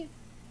on me.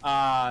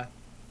 But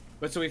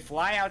so we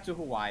fly out to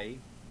Hawaii,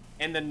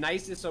 and the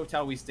nicest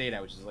hotel we stayed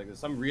at, which is like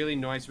some really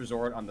nice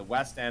resort on the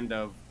west end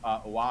of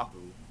Oahu.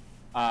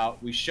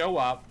 We show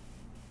up,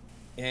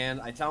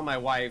 and I tell my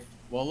wife,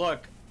 well,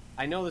 look,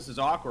 I know this is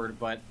awkward,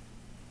 but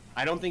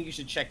I don't think you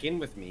should check in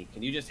with me.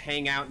 Can you just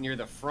hang out near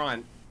the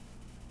front?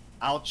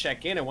 I'll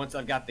check in, and once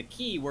I've got the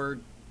key, we're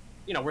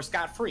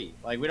scot-free.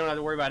 Like, we don't have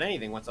to worry about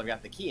anything once I've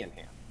got the key in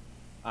hand.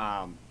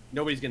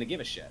 Nobody's gonna give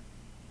a shit.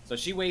 So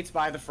she waits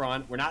by the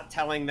front. We're not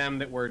telling them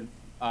that we're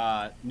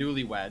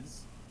newlyweds,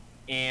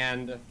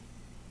 and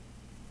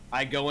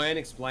I go in,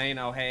 explain,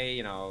 oh, hey,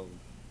 you know,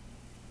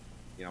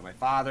 my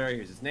father,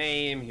 here's his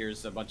name,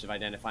 here's a bunch of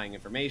identifying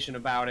information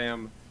about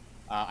him.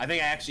 I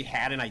think I actually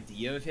had an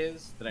idea of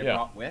his that I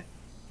brought with.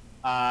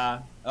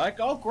 Like,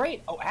 oh,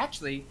 great. Oh,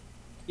 actually,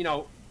 you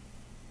know,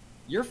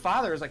 your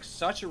father is like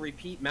such a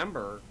repeat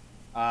member.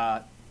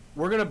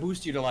 We're gonna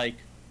boost you to like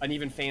an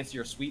even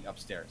fancier suite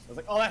upstairs. I was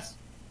like, oh,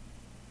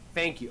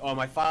 thank you. Oh,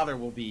 my father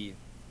will be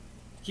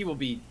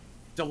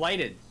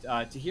delighted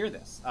to hear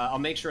this. I'll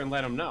make sure and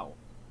let him know.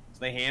 So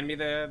they hand me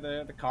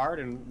the card,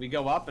 and we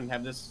go up and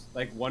have this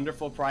like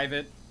wonderful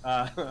private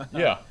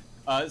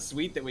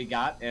suite that we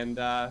got, and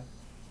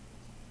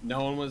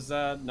no one was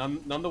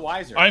none the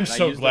wiser. I'm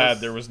so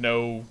glad there was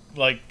no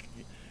like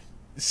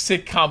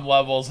sitcom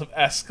levels of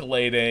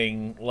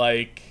escalating,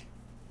 like.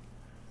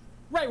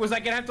 Right, was I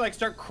gonna have to like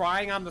start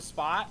crying on the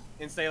spot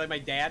and say like my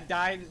dad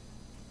died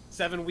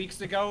 7 weeks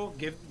ago?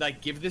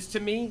 Give this to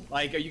me.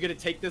 Like, are you gonna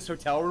take this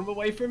hotel room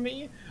away from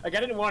me? Like, I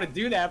didn't want to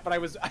do that, but I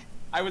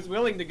was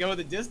willing to go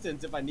the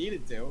distance if I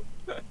needed to.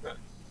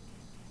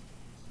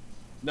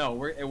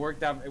 No, it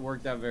worked out. It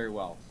worked out very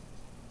well.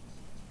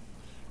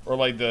 Or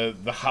like the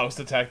house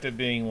detective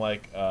being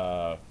like,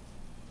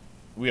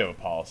 we have a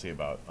policy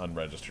about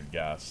unregistered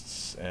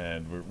guests,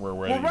 and we're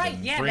bringing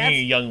a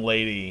young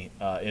lady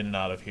in and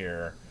out of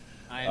here.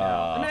 I know.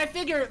 I mean, I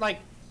figure, like,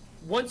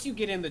 once you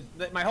get in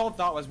my whole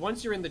thought was,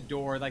 once you're in the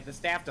door, like, the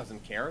staff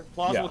doesn't care.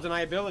 Plausible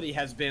deniability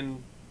has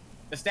been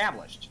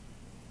established,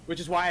 which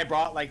is why I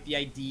brought, like, the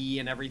ID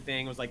and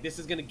everything. It was like, this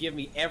is going to give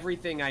me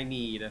everything I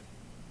need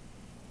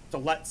to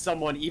let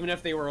someone, even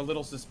if they were a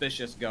little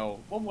suspicious, go,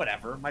 well,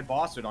 whatever. My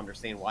boss would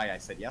understand why I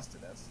said yes to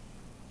this.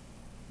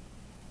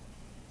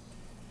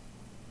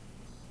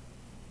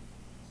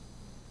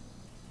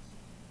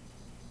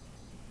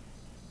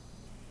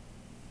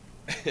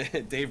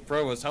 Dave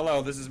Provost,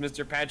 hello, this is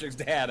Mr. Patrick's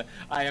dad.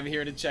 I am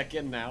here to check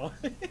in now.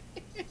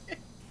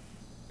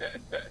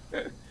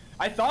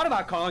 I thought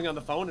about calling on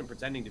the phone and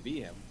pretending to be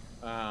him.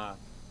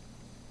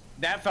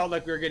 That felt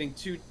like we were getting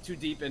too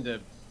deep into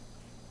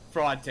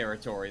fraud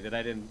territory that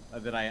I didn't.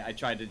 I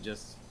tried to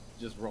just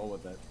roll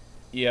with it.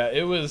 Yeah,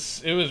 it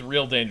was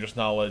real dangerous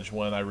knowledge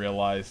when I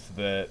realized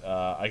that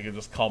I could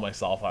just call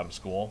myself out of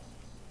school.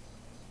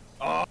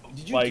 Oh,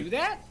 did you do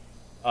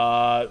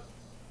that?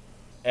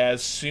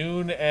 As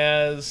soon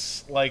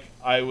as like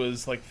I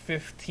was like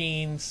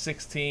 15,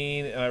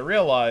 16, and I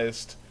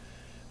realized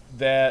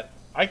that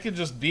I could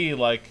just be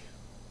like,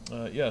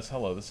 yes,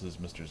 hello, this is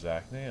Mr.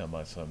 Zachney.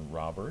 My son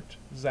Robert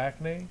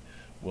Zachney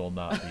will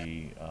not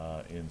be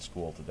in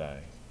school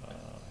today.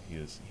 He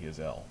is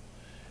ill,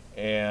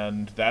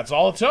 and that's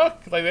all it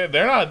took. Like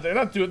they're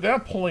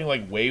not pulling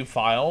like WAV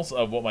files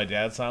of what my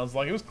dad sounds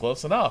like. It was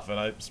close enough, and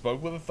I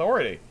spoke with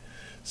authority.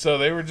 So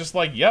they were just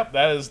like, "Yep,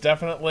 that is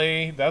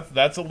definitely that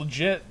is a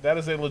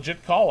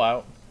legit call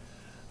out."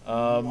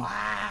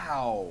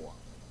 Wow.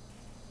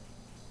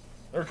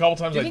 There were a couple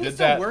times I did that. Do you think it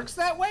still works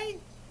that way?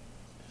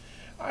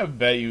 I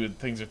bet you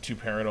things are too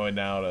paranoid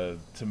now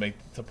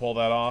to pull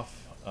that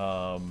off.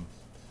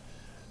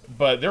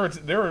 But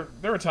there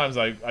were times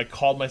I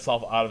called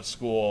myself out of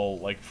school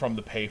like from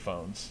the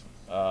payphones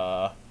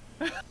by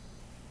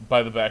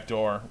the back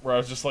door where I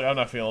was just like, I'm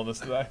not feeling this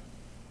today.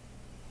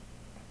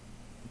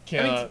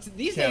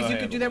 These days you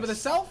could do that with a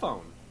cell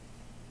phone,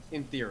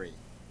 in theory.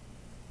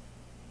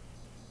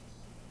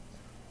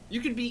 You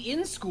could be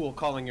in school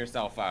calling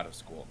yourself out of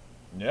school.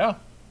 Yeah.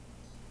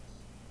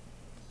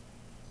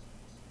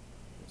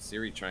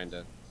 Siri trying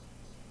to...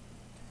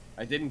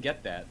 I didn't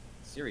get that.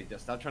 Siri,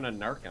 stop trying to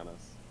narc on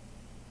us.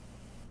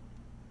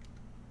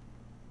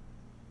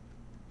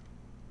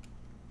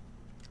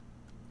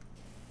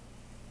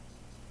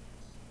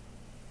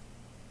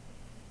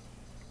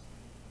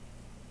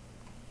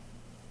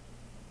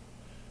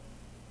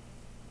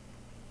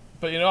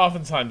 But,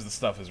 oftentimes the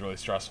stuff is really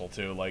stressful,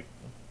 too. Like,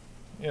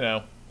 you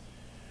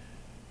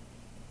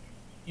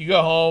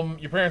go home,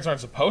 your parents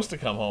aren't supposed to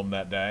come home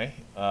that day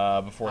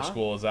before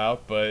school is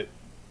out, but,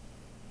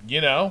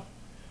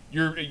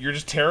 you're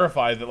just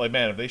terrified that, like,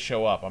 man, if they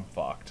show up, I'm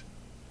fucked.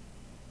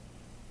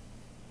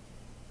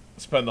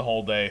 Spend the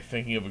whole day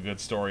thinking of a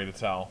good story to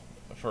tell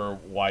for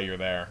why you're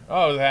there.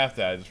 Oh, it was a half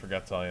day, I just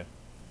forgot to tell you.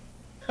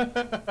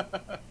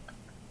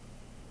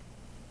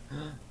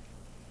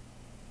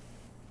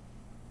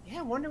 Yeah,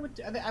 I wonder what...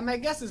 my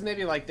guess is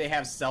maybe, like, they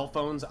have cell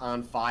phones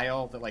on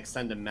file that, like,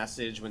 send a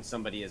message when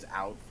somebody is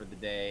out for the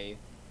day.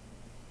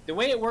 The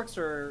way it works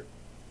for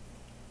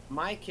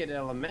my kid at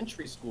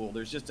elementary school,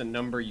 there's just a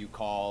number you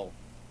call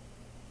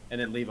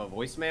and then leave a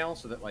voicemail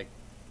so that, like,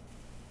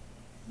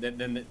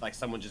 then like,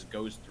 someone just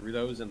goes through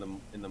those in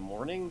the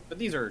morning. But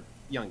these are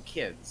young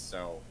kids,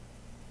 so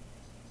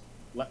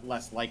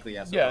less likely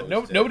as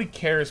nobody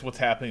cares what's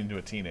happening to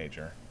a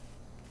teenager.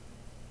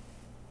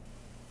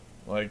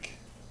 Like...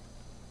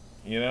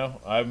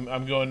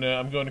 I'm going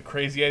to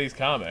Crazy Eddie's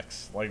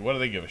comics. Like, what do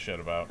they give a shit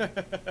about?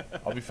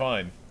 I'll be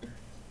fine.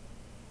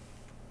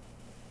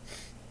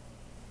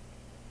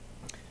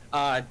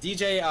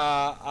 DJ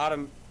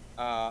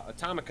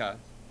Atomica,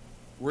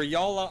 were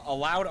y'all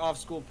allowed off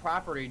school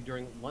property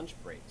during lunch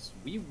breaks?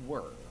 We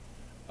were.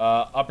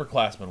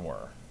 Upperclassmen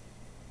were.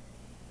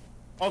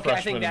 Okay, Freshmen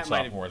I think that and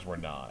might sophomores were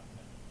not.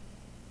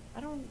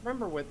 I don't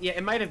remember what. Yeah,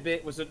 it might have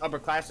been. Was it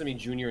upperclassmen? I mean,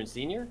 junior and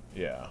senior.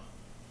 Yeah.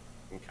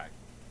 Okay.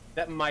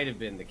 That might have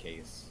been the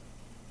case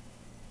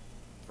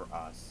for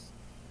us.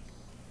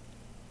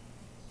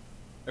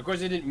 Of course,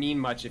 it didn't mean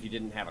much if you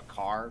didn't have a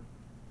car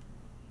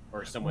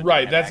or someone.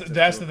 Right. That's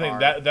the thing.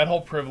 That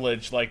whole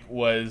privilege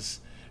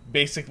was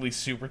basically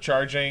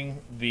supercharging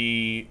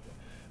the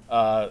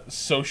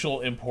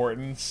social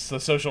importance, the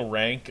social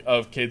rank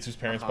of kids whose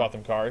parents bought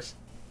them cars.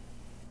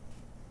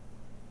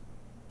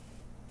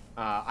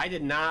 I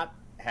did not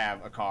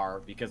have a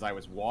car because I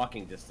was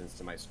walking distance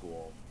to my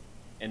school.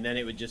 And then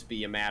it would just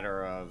be a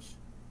matter of,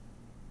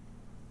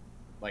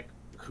 like,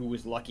 who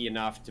was lucky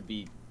enough to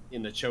be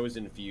in the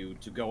chosen few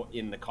to go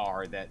in the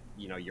car that,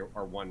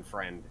 our one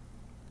friend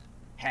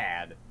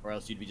had, or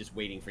else you'd be just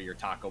waiting for your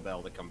Taco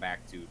Bell to come back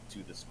to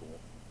the school.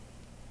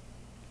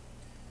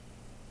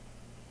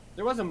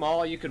 There was a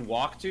mall you could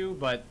walk to,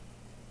 but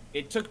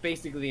it took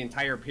basically the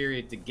entire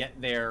period to get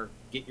there,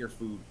 get your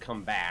food,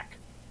 come back,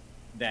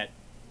 that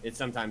it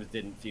sometimes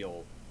didn't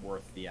feel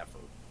worth the effort.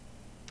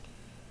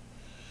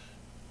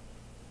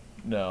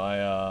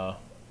 No,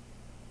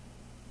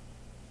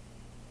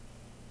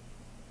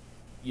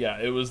 yeah,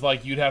 it was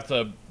like you'd have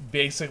to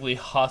basically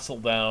hustle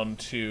down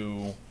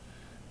to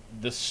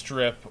the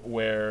strip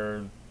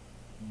where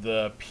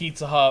the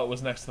Pizza Hut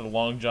was next to the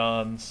Long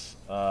John's,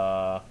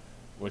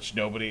 which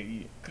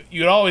you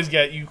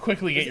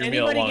quickly get your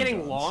meal at Long John's. Is anybody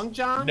getting Long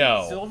John's?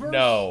 No, Silvers?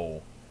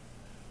 no.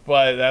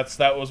 But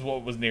that was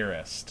what was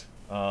nearest.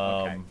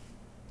 Okay.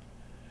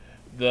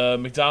 The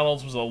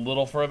McDonald's was a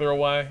little further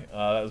away.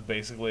 That was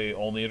basically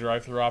only a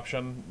drive-thru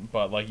option,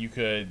 but like you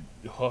could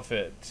hoof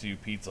it to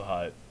Pizza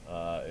Hut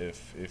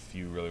if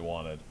you really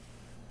wanted.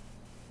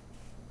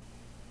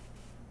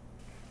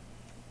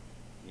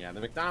 Yeah, the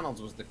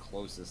McDonald's was the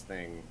closest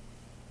thing.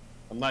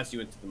 Unless you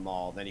went to the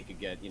mall, then you could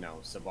get,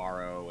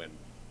 Sbarro and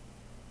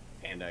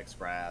Panda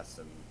Express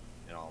and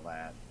all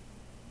that.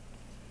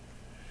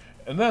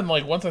 And then,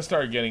 like, once I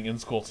started getting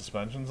in-school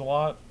suspensions a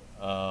lot,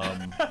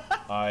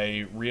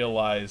 I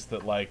realized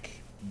that,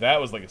 like,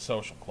 that was like a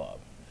social club.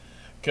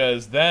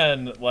 Because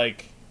then,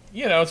 like,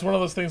 it's one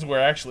of those things where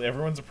actually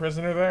everyone's a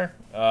prisoner there,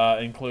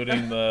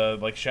 including the,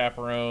 like,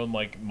 chaperone,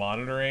 like,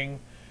 monitoring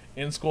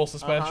in-school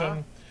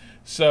suspension.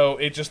 So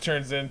it just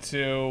turns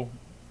into,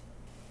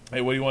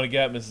 hey, what do you want to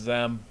get, Mrs.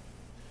 M?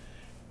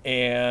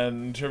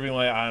 And her being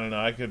like, I don't know,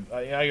 I could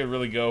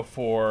really go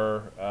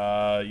for,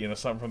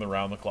 something from the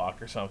round the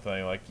clock or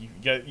something. Like,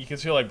 you can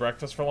feel like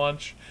breakfast for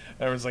lunch.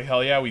 And everyone's like,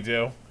 hell yeah, we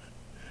do.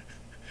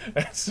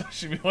 And so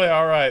she'd be like,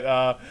 all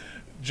right,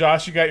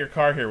 Josh, you got your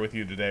car here with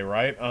you today,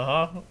 right?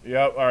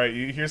 Yep. All right.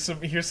 Here's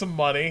some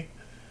money.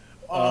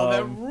 Oh,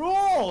 that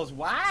rules!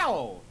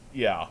 Wow.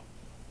 Yeah.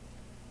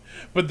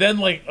 But then,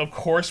 like, of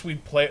course,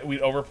 we'd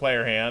overplay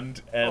her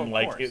hand, and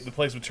the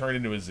place would turn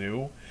into a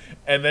zoo.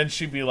 And then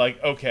she'd be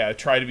like, "Okay, I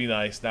tried to be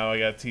nice. Now I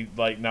got to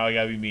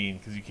be mean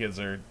because you kids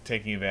are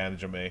taking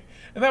advantage of me."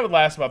 And that would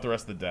last about the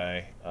rest of the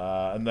day.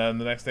 And then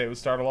the next day it would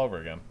start all over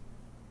again.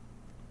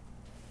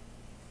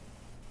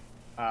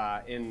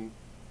 In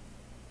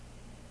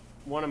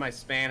one of my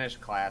Spanish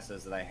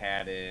classes that I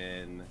had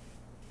in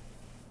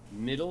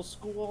middle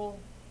school,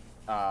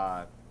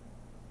 as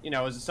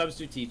a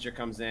substitute teacher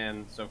comes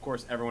in, so of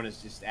course everyone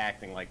is just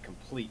acting like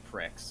complete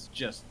pricks.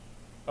 Just,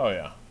 oh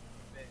yeah,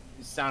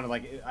 it sounded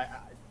like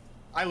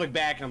I look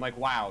back and I'm like,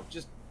 wow,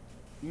 just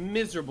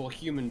miserable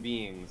human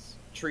beings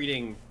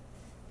treating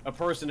a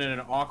person in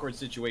an awkward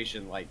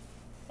situation like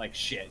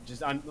shit,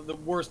 just on the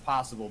worst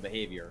possible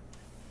behavior.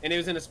 And it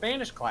was in a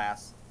Spanish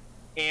class,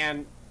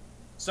 and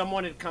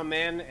someone had come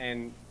in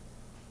and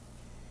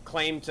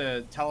claimed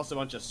to tell us a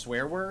bunch of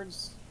swear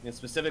words, and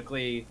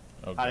specifically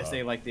how to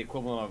say like the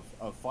equivalent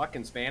of fuck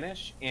in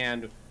Spanish,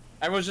 and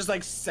everyone's just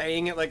like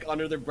saying it like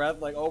under their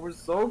breath, like, oh, we're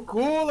so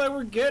cool that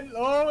we're getting,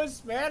 oh, it's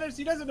Spanish,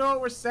 he doesn't know what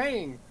we're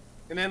saying.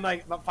 And then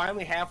like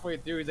finally halfway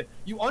through, he's like,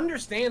 you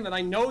understand that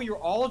I know you're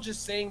all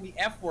just saying the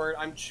F word,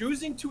 I'm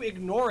choosing to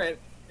ignore it,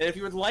 and if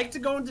you would like to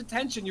go in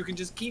detention, you can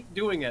just keep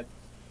doing it.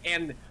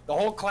 And the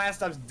whole class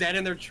stops dead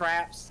in their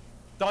tracks,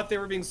 thought they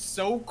were being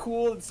so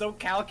cool and so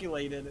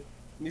calculated,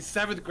 and these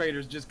 7th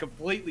graders just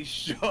completely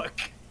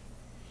shook.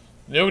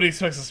 Nobody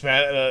expects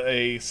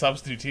a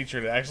substitute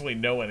teacher to actually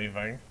know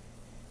anything.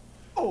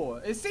 Oh,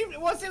 it seemed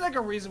like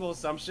a reasonable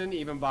assumption,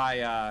 even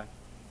by,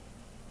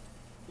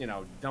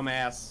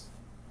 dumbass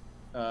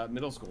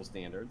middle school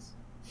standards.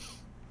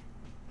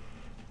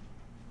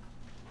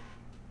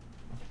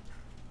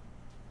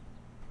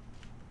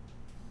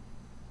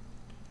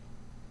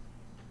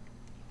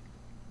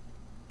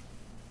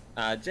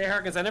 Jay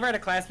Harkins, I never had a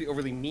class be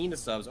overly mean to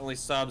subs, only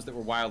subs that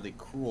were wildly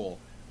cruel.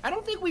 I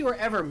don't think we were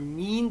ever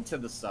mean to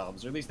the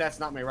subs, or at least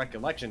that's not my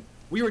recollection.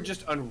 We were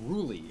just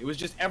unruly. It was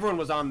just everyone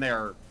was on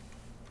their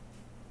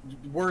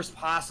worst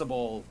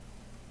possible,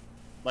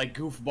 like,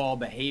 goofball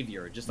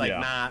behavior, just like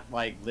not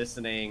like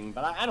listening.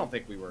 But I don't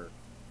think we were.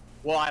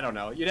 Well, I don't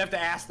know. You'd have to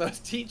ask those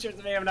teachers.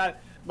 I mean, I'm not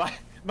my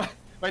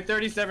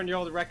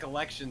 37-year-old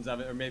recollections of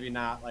it are maybe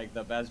not like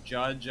the best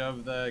judge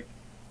of the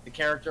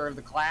character of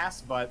the class,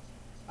 but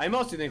I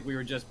mostly think we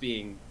were just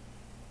being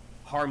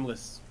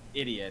harmless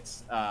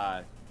idiots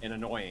and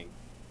annoying.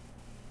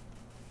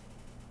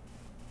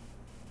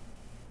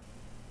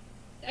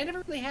 I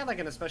never really had like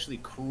an especially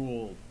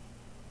cruel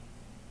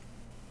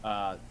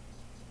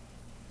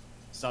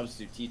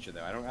substitute teacher,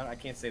 though. I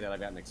can't say that I've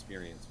got an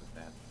experience with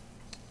that.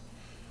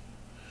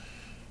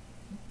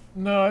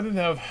 No, I didn't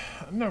have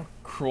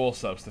cruel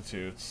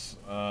substitutes.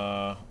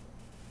 I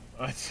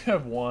did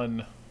have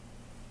one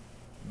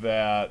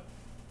that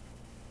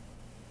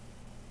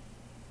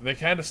they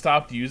kind of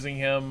stopped using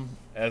him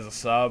as a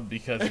sub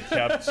because he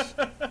kept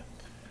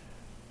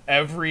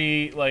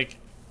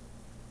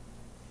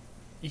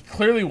he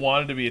clearly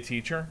wanted to be a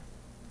teacher,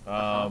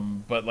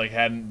 but like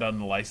hadn't done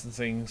the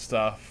licensing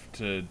stuff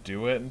to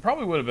do it, and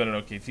probably would have been an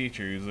okay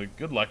teacher. He was a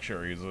good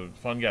lecturer. He was a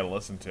fun guy to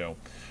listen to.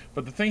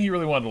 But the thing he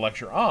really wanted to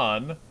lecture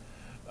on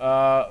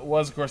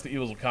was, of course, the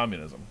evils of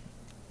communism.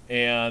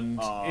 And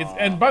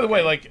by the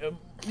way, like,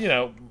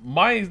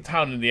 my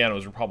town in Indiana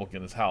was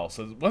Republican as hell,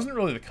 so it wasn't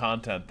really the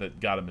content that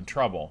got him in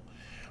trouble.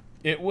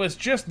 It was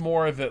just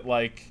more that,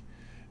 like,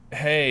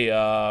 hey,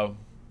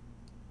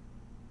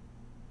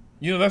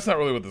 that's not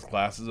really what this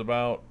class is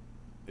about.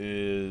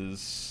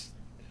 Is,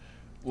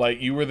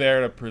 like, you were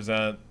there to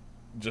present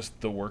just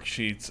the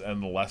worksheets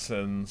and the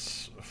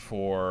lessons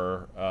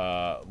for,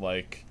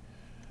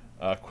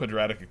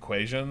 quadratic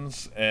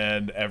equations,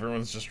 and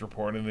everyone's just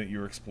reporting that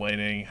you're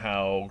explaining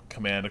how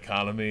command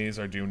economies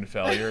are doomed to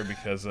failure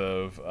because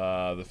of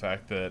the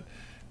fact that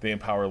they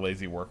empower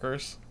lazy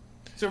workers.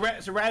 So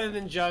rather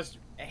than just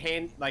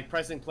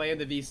pressing play in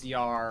the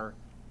VCR,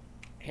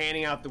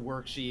 handing out the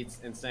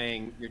worksheets and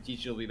saying your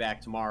teacher will be back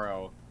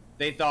tomorrow,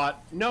 they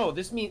thought, no,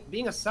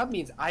 being a sub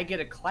means I get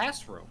a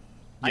classroom.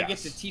 Yes. I get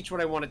to teach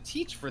what I want to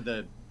teach for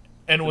the.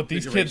 And what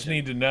these kids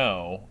need to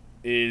know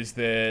is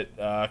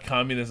that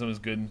communism is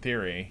good in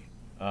theory,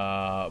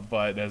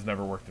 but has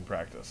never worked in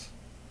practice.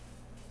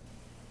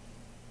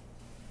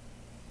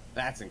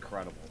 That's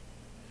incredible.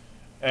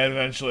 And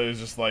eventually it was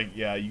just like,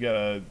 yeah, you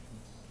gotta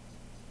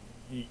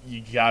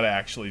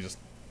actually just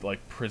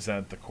like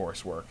present the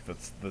coursework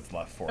that's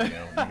left for you.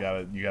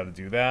 You gotta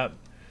do that.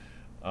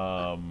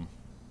 God,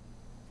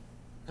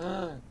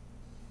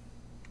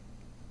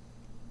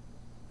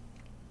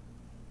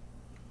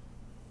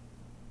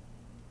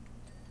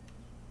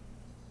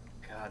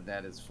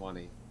 that is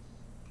funny.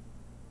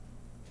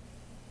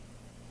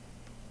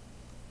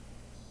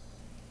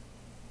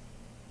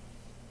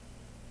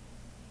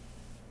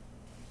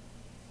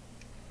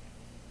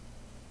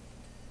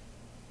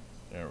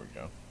 There we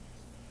go.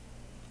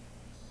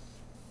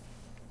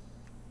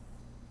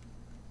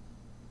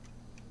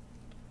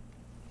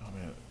 Oh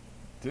man,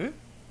 did it?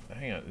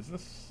 Hang on, is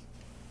this?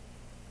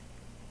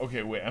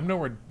 Okay, wait. I'm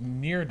nowhere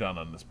near done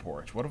on this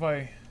porch. What have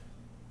I?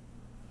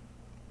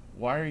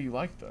 Why are you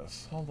like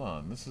this? Hold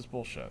on, this is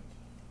bullshit.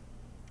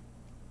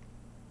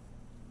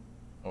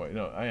 Oh wait,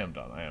 no, I am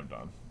done. I am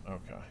done.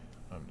 Okay,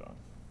 I'm done.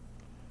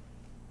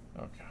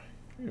 Okay.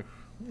 Phew,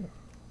 phew.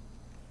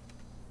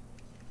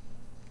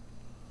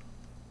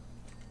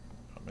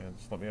 Oh man,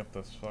 just let me up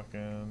this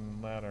fucking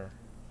ladder.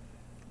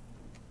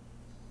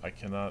 I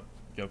cannot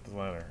get up the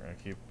ladder. I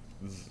keep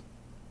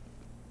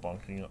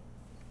bonking up.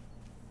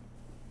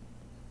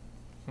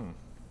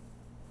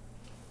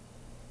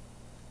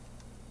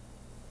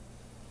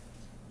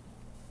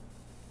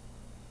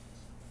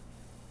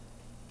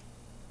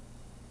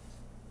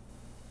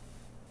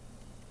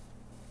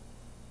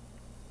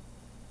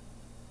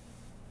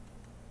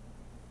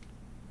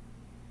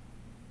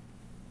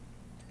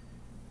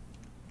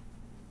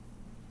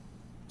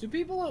 Do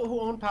people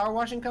who own power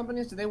washing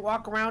companies, do they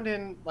walk around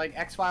in like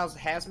X-Files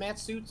hazmat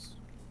suits?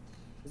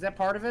 Is that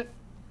part of it?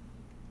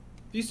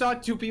 If you saw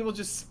two people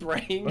just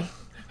spraying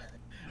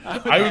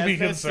I would be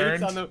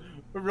concerned on the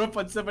roof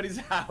on somebody's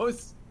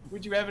house,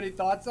 would you have any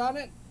thoughts on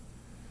it?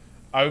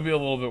 I would be a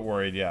little bit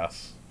worried,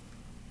 yes.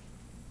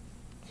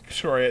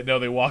 Sure, no,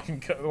 they walk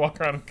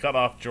around and cut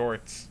off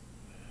jorts.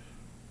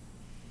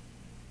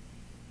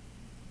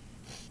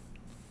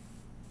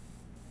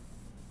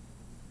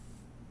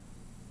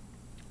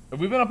 Have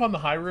we been up on the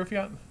high roof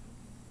yet?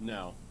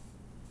 No.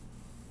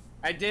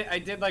 I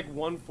did like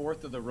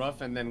 1/4 of the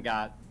roof and then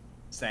got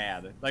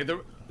sad. Like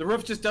the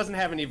roof just doesn't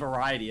have any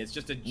variety. It's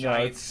just a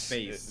giant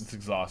space. It's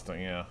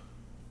exhausting, yeah.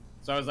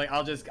 So I was like,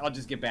 I'll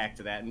just get back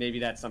to that, and maybe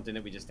that's something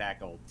that we just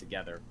tackle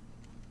together.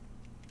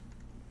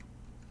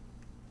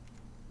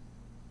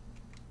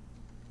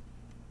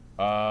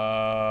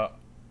 How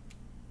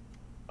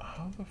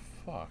the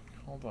fuck?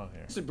 Hold on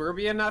here.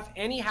 Suburbia enough,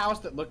 any house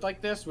that looked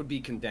like this would be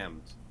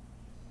condemned.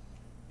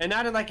 And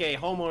not in like a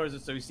homeowners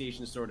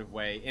association sort of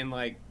way. In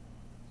like,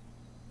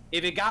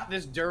 if it got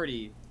this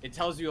dirty, it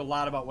tells you a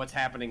lot about what's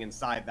happening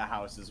inside the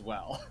house as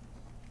well.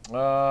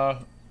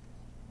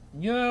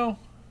 You know,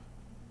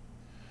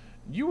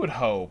 you would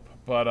hope,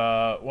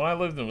 but when I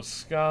lived in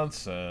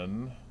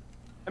Wisconsin,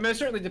 I mean, it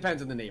certainly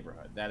depends on the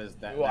neighborhood.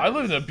 Well, I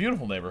lived in a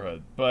beautiful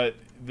neighborhood, but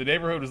the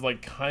neighborhood was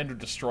like kind of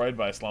destroyed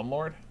by a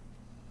slumlord.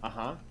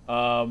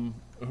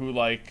 Who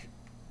like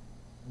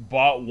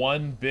bought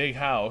one big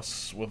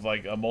house with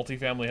like a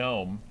multifamily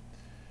home,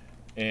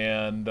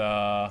 and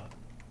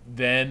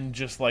then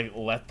just like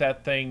let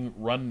that thing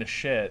run to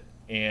shit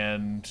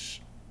and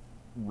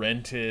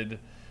rented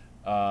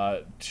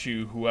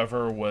to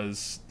whoever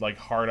was like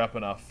hard up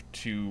enough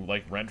to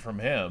like rent from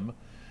him.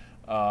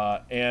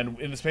 And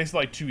in the space of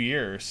like 2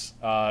 years,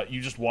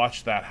 you just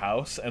watched that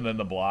house and then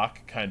the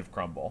block kind of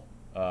crumble,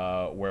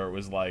 where it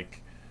was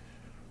like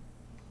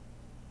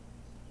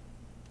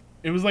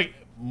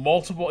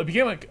multiple. It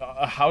became like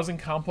a housing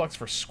complex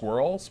for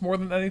squirrels more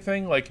than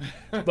anything. Like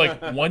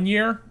 1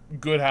 year,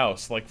 good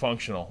house, like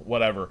functional,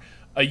 whatever.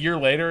 A year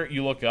later,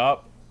 you look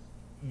up,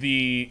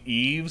 the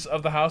eaves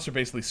of the house are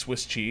basically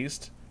Swiss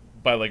cheesed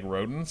by like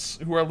rodents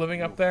who are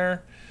living up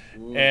there.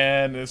 Ooh.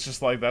 And it's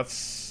just like that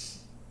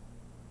seems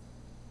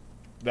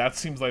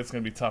like it's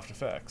gonna be tough to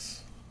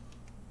fix.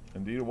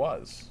 Indeed, it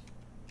was.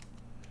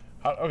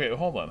 Okay,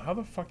 hold on. How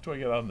the fuck do I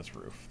get on this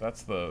roof?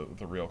 That's the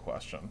real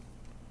question.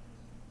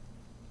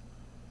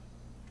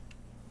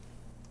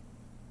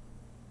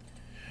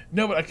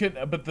 No, but I could.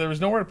 But there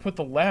was nowhere to put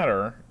the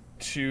ladder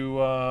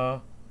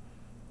to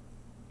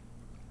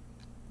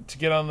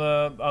get on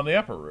the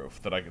upper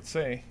roof that I could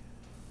see.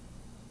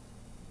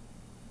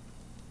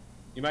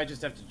 You might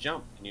just have to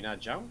jump. Can you not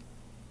jump?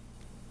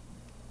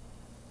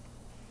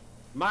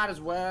 Might as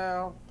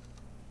well.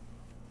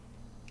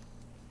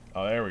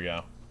 Oh, there we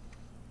go.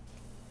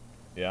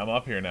 Yeah, I'm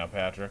up here now,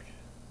 Patrick.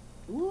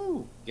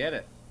 Woo! Get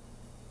it.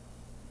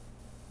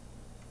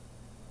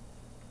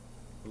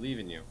 Believe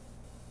in you.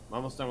 I'm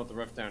almost done with the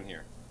roof down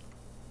here.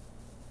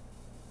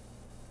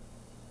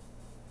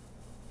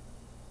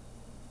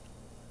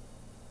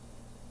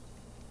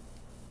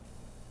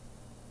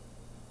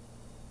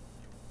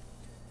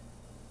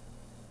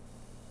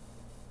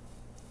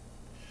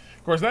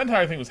 Of course, that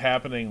entire thing was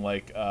happening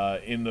like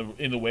in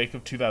the wake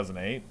of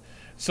 2008.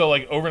 So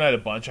like overnight, a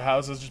bunch of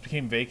houses just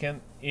became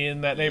vacant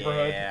in that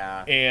neighborhood,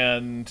 Yeah.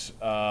 and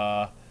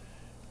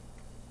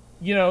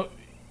you know,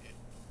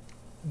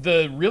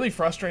 the really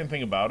frustrating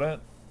thing about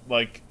it,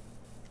 like,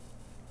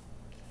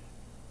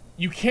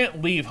 you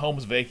can't leave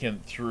homes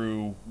vacant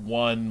through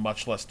one,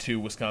 much less two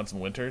Wisconsin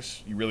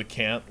winters. You really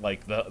can't.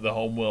 Like the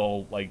home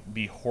will like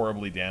be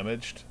horribly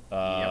damaged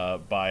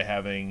by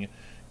having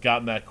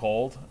gotten that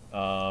cold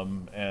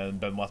and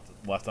been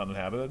left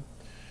uninhabited.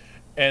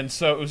 And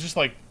so it was just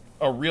like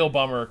a real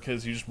bummer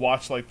because you just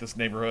watch like this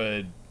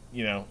neighborhood,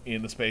 you know,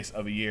 in the space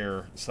of a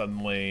year,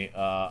 suddenly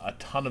a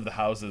ton of the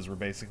houses were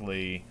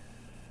basically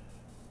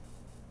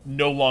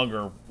no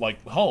longer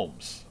like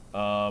homes.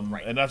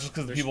 Right. And not just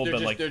because the people have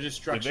been like they're just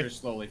structures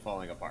slowly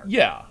falling apart.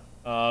 yeah.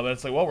 And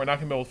it's like, well, we're not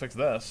gonna be able to fix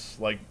this.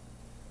 Like,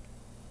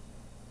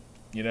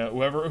 you know,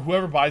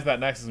 whoever buys that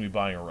next is gonna be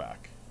buying a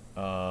wreck.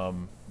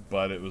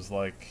 But it was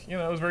like, you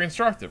know, it was very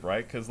instructive,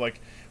 right? Because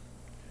like,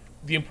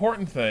 the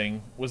important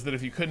thing was that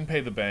if you couldn't pay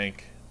the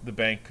bank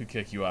could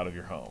kick you out of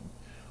your home.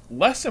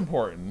 Less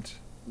important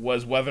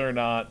was whether or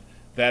not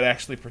that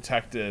actually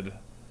protected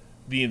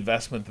the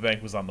investment the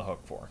bank was on the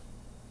hook for.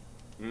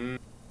 Mm.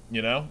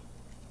 You know,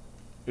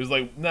 it was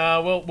like, nah,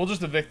 we'll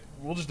just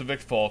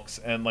evict folks,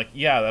 and like,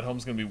 yeah, that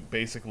home's gonna be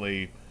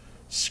basically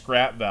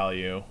scrap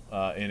value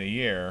in a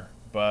year,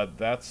 but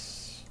that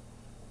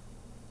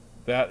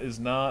is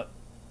not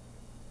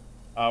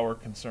our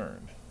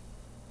concern.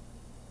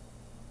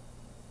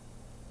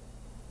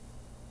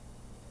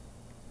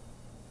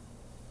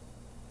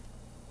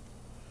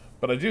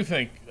 But I do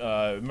think,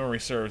 if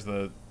memory serves,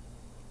 that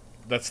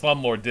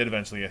slumlord did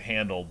eventually get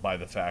handled by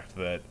the fact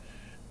that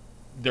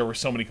there were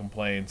so many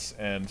complaints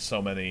and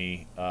so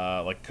many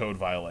like code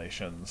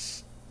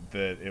violations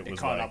that it was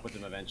caught like, up with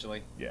them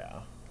eventually.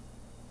 Yeah.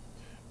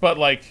 But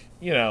like,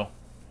 you know,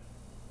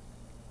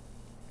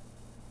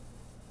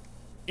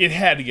 it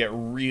had to get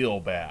real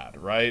bad,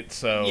 right?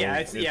 So yeah,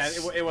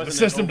 it wasn't the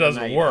system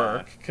doesn't overnight,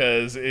 work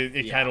because it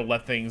yeah. kind of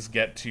let things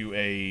get to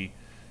a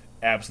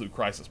absolute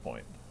crisis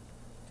point.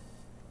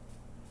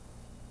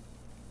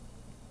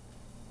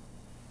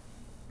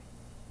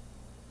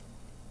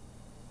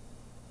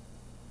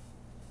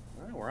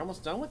 All right, we're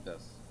almost done with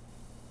this.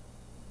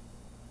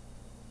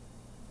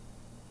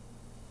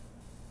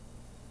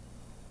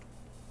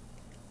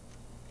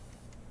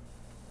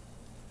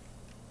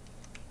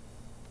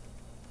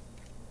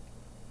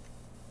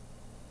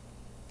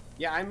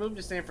 Yeah, I moved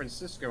to San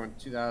Francisco in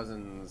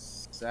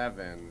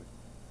 2007,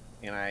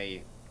 and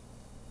I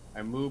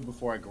moved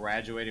before I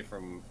graduated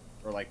from,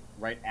 or like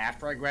right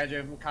after I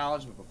graduated from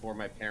college, but before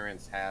my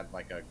parents had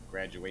like a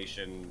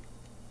graduation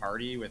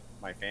party with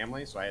my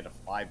family, so I had to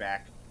fly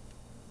back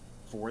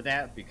for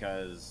that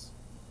because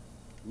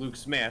Luke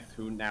Smith,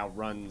 who now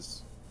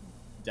runs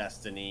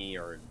Destiny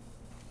or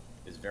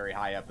is very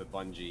high up at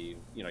Bungie,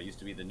 you know, used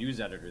to be the news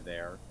editor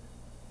there,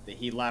 that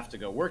he left to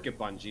go work at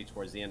Bungie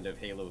towards the end of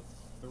Halo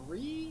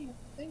 3,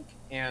 I think,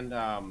 and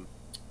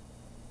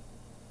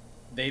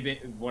they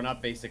went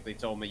up, basically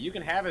told me, you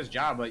can have his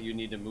job, but you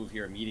need to move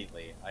here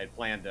immediately. I had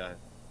planned to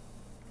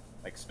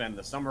like spend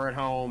the summer at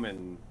home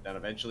and then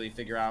eventually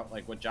figure out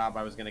like what job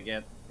I was going to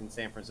get in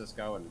San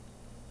Francisco, and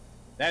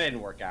that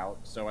didn't work out.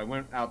 So I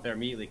went out there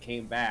immediately,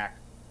 came back,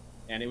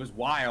 and it was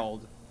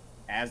wild.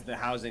 As the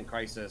housing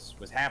crisis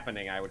was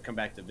happening, I would come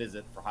back to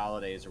visit for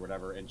holidays or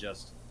whatever, and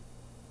just,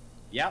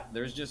 yeah,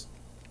 there's just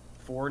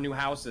 4 new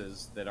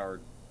houses that are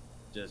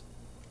just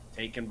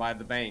taken by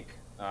the bank.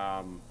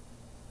 I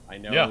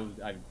know, yeah.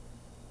 I've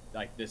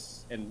like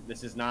this, and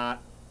this is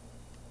not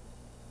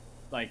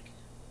like,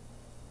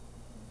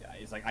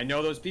 it's like, I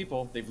know those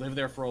people, they've lived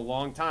there for a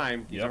long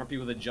time. These aren't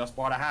people that just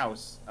bought a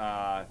house,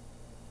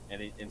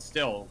 and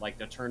still, like,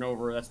 the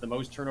turnover, that's the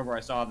most turnover I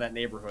saw of that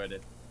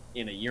neighborhood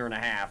in a year and a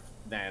half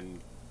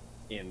than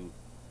in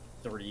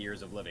 30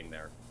 years of living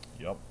there.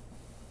 Yep.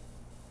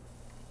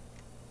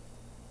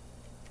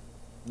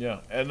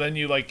 Yeah, and then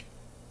you, like,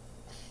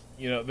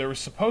 you know, there was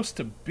supposed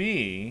to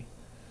be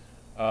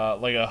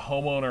like a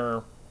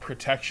homeowner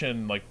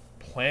protection like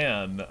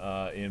plan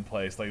in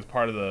place, like as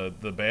part of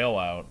the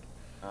bailout.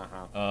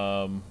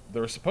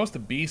 There was supposed to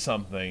be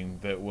something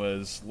that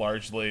was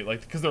largely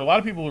like, because there were a lot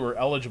of people who were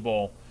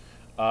eligible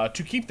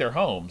to keep their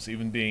homes,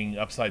 even being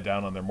upside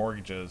down on their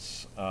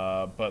mortgages.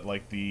 But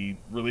like the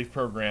relief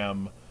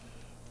program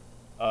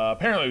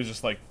apparently was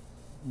just like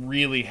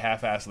really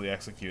half-assedly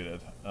executed,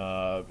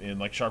 in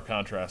like sharp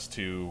contrast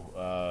to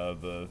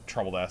the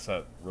troubled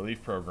asset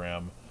relief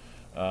program,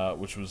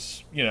 which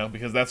was, you know,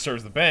 because that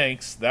serves the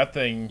banks, that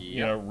thing,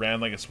 you know, ran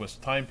like a Swiss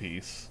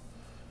timepiece.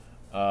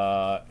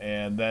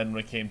 And then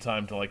when it came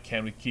time to like,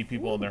 can we keep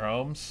people in their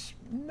homes?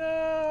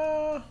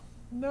 No.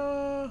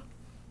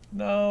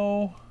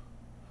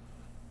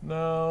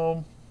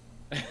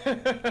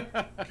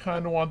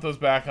 Kind of want those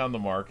back on the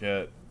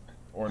market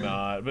or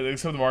not, but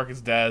except the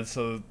market's dead,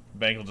 so the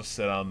bank will just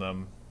sit on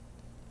them.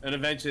 And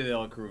eventually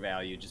they'll accrue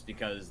value just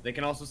because they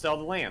can also sell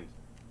the land.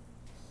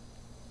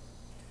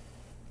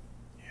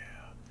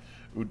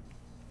 Yeah. Ooh.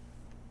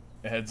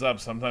 Heads up,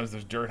 sometimes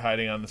there's dirt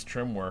hiding on this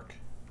trim work.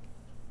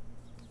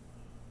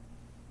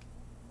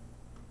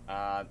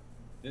 Uh,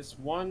 this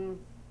one,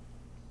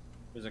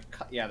 there's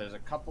there's a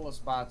couple of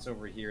spots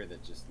over here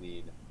that just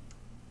need.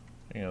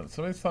 Hang on,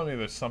 somebody's telling me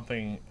there's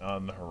something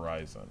on the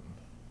horizon.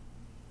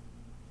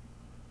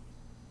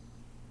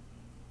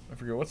 I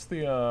forget what's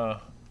the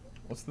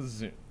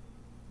zoom?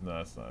 No,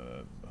 that's not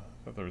it. I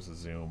thought there was a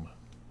zoom.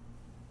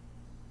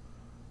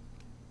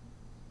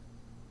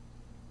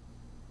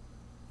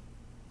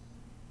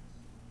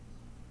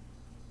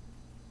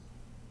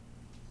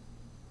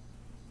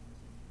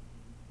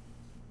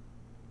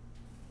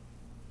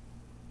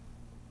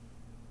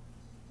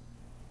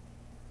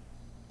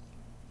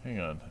 Hang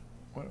on.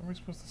 What are we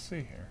supposed to see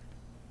here?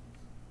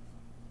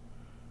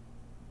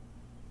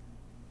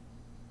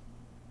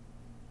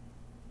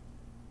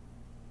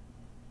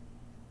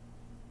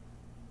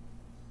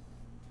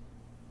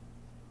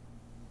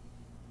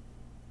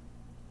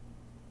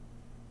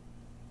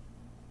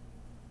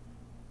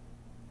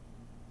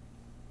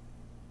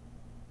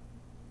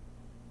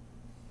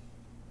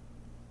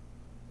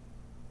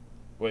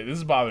 Wait, this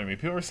is bothering me.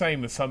 People are saying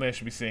there's something I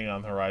should be seeing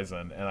on the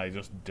horizon, and I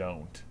just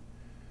don't.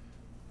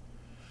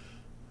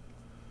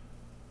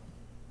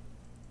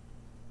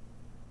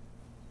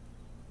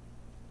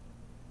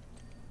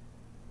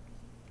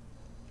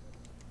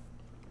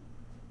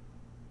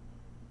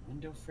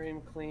 Window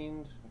frame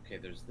cleaned. Okay,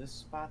 there's this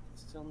spot that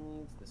still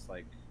needs this,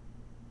 like,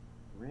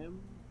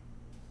 rim.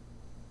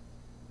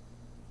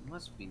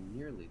 Must be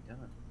nearly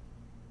done.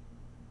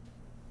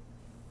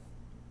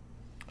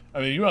 I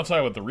mean, you want to talk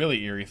about the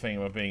really eerie thing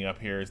about being up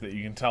here is that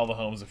you can tell the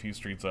homes a few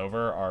streets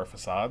over are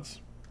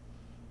facades.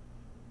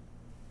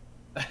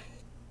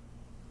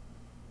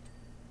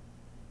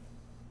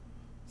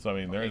 So, I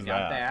mean, there's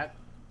got that. that.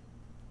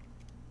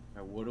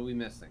 Now, what are we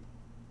missing?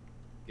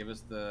 Give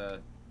us the...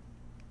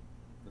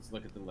 Let's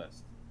look at the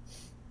list.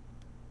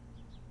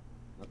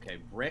 Okay,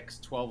 bricks,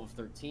 12 of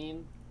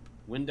 13.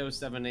 Windows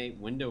 7-8.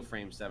 Window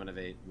frame, 7 of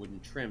 8.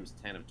 Wooden trims,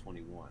 10 of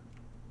 21.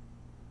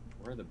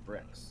 Where are the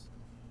bricks?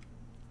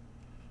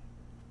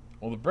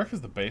 Well, the brick is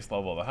the base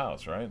level of the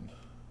house, right?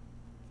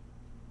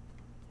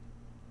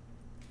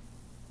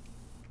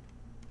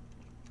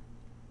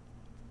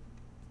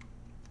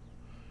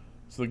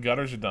 So the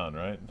gutters are done,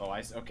 right? Oh,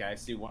 okay. I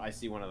see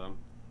one of them.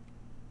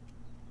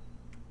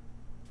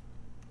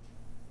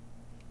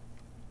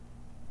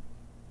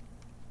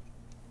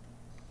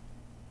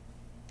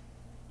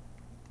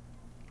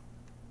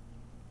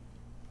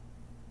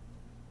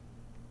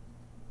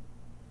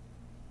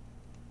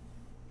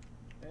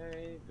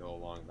 Okay, go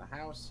along the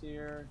house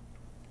here.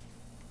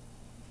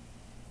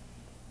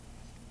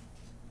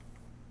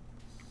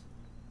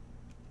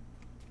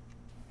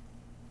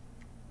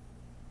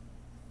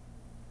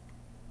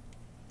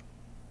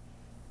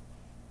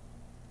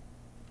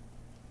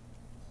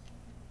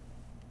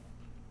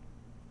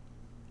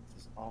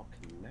 All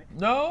connected.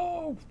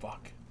 No!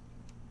 Fuck.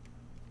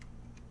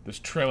 There's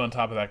trim on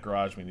top of that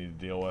garage we need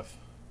to deal with.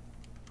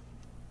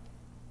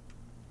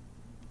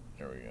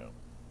 There we go.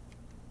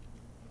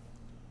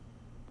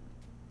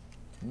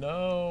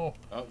 No!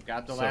 Oh,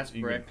 got the last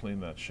brick. Clean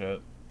that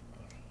shit.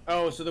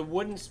 Oh, so the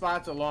wooden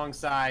spots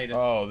alongside...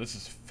 Oh, this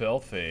is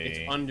filthy.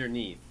 It's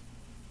underneath.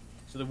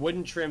 So the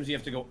wooden trims, you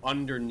have to go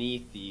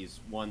underneath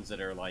these ones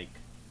that are like...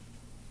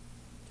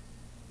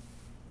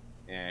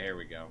 Yeah, here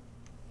we go.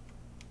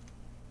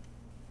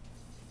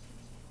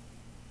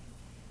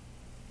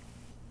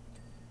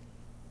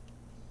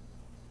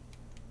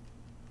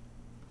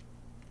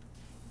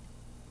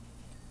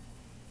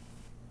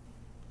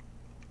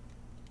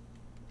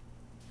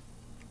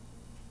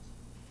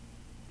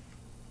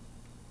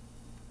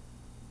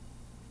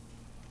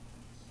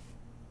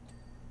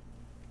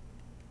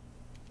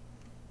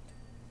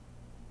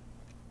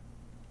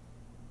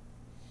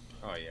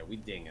 Oh yeah, we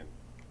dinging.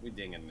 We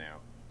dinging now.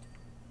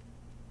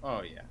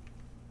 Oh yeah.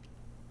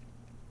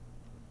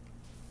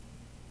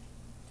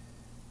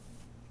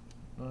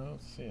 I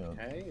don't see it.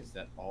 Okay, is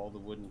that all the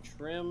wooden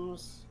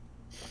trims?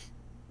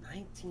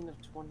 19 of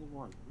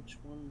 21. Which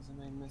ones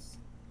am I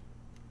missing?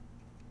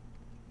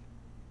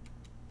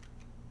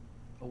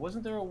 Oh,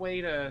 wasn't there a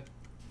way to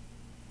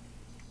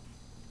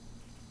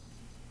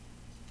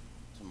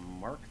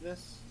mark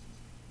this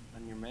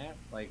on your map?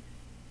 Like,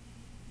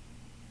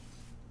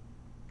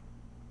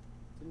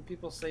 didn't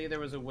people say there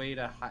was a way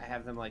to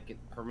have them like get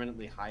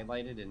permanently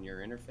highlighted in your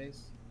interface?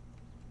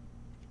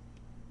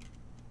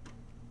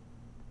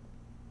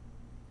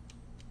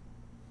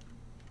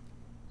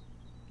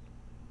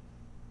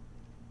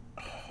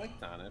 I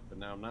clicked on it, but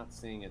now I'm not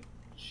seeing it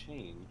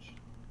change.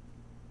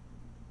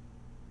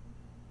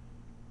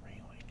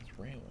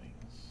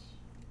 Railings.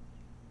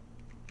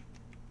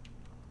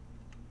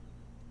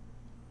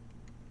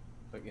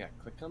 But yeah,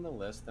 click on the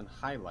list and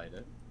highlight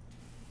it.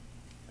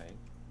 Okay.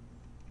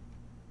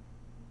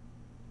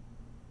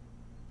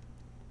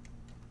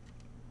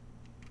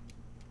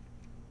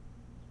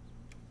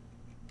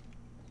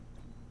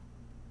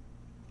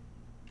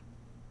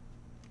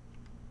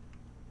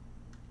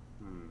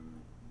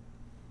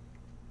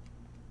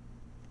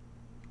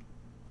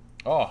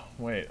 Oh,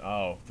 wait.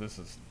 Oh, this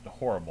is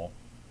horrible.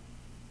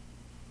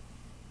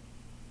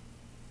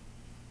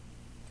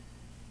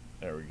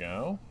 There we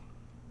go.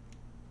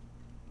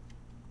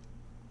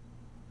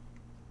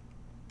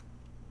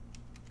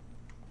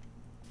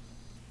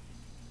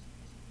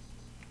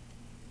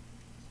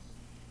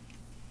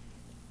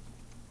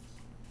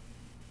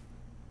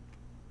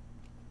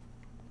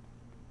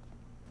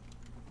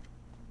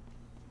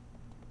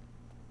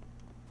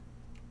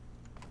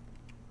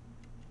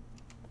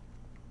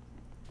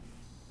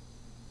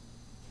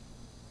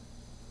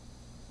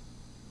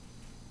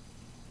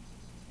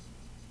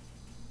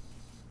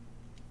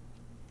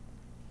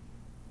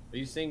 Are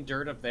you seeing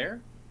dirt up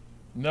there?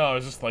 No, I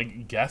was just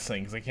like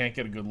guessing because I can't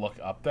get a good look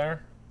up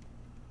there.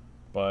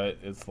 But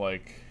it's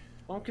like,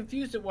 Well, I'm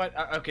confused at what.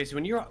 Okay, so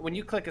when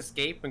you click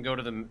escape and go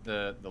to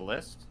the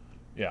list.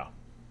 yeah.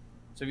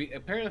 So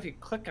apparently, if you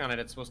click on it,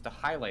 it's supposed to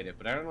highlight it,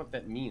 but I don't know what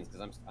that means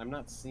because I'm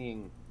not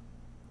seeing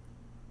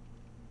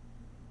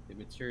it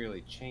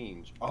materially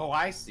change. Oh,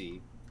 I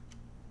see.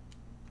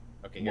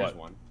 Okay, here's What?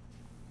 one.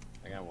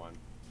 I got one.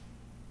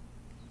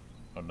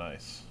 Oh,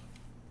 nice.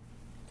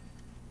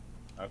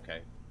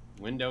 Okay,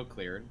 window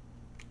cleared.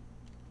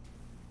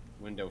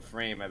 Window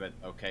frame. I bet.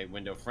 Okay,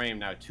 window frame.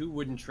 Now 2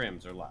 wooden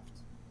trims are left.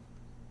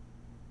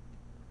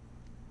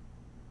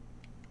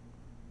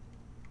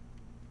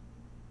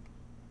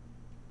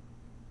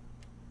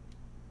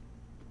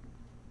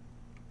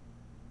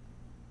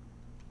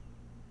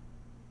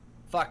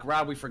 Fuck,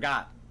 Rob, we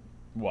forgot.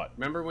 What?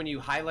 Remember when you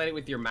highlight it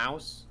with your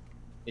mouse,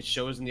 it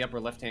shows in the upper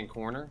left-hand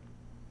corner?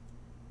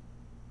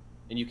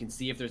 And you can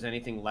see if there's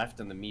anything left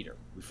on the meter.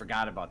 We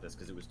forgot about this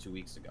because it was 2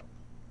 weeks ago.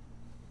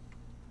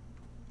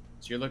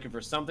 So you're looking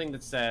for something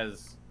that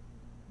says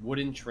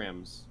wooden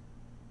trims.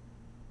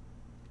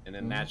 And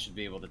then that should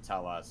be able to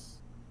tell us.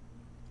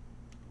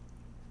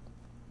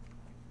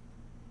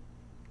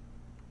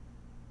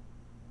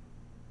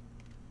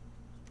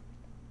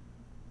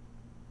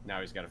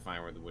 Now he's got to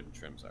find where the wooden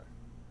trims are.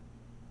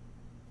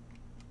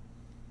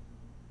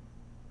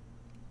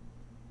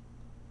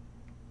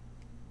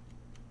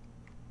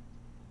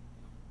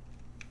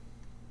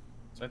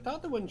 So I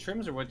thought the wooden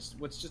trims are what's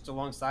just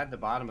alongside the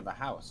bottom of the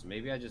house.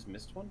 Maybe I just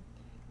missed one?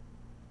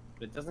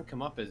 But it doesn't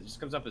come up as... It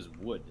just comes up as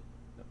wood.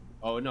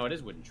 Oh, no, it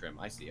is wooden trim.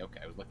 I see. Okay,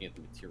 I was looking at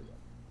the material.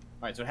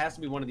 Alright, so it has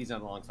to be one of these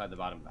on alongside the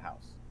bottom of the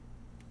house.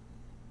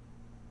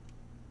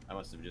 I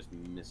must have just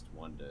missed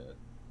one to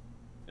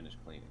finish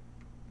cleaning.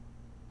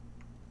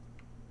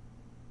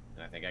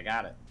 And I think I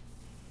got it.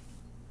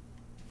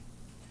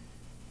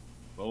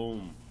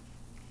 Boom.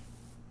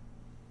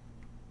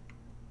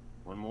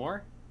 One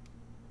more.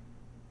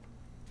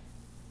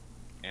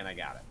 And I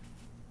got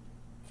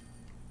it.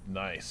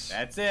 Nice.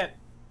 That's it.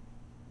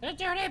 The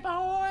dirty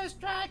boys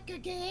strike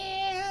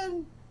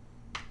again.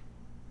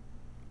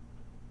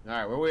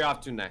 Alright, where are we off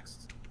to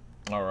next?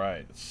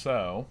 Alright,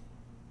 so...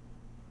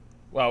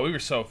 Wow, we were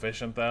so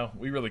efficient, though.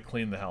 We really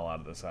cleaned the hell out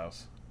of this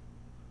house.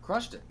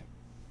 Crushed it.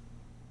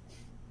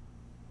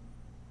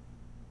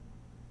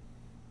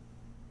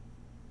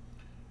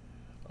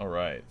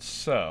 Alright,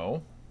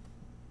 so...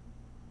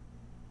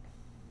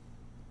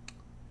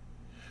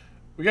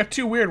 We got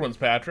 2 weird ones,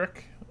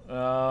 Patrick.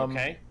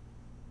 Okay.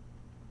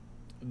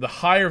 The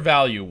higher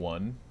value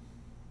one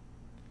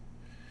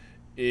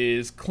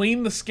is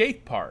clean the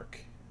skate park,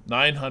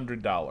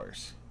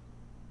 $900.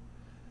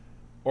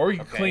 Or you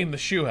can clean the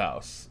shoe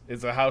house.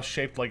 It's a house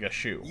shaped like a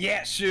shoe.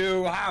 Yeah,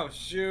 shoe house,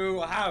 shoe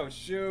house,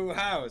 shoe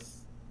house.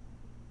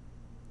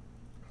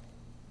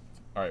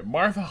 All right,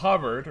 Martha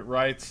Hubbard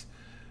writes,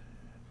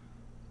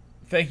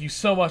 "Thank you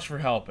so much for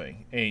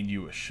helping. Ain't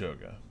you a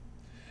sugar?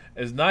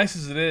 As nice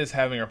as it is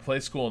having our play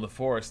school in the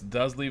forest, it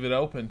does leave it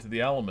open to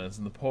the elements,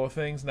 and the poor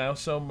thing's now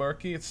so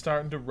murky it's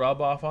starting to rub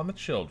off on the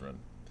children.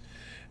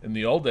 In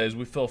the old days,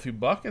 we fill a few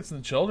buckets and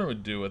the children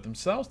would do it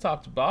themselves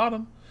top to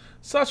bottom.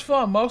 Such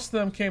fun, most of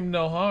them came to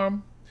no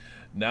harm.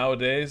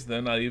 Nowadays,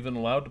 they're not even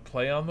allowed to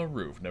play on the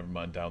roof, never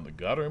mind down the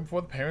gutter, and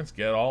before the parents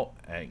get all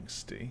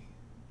angsty.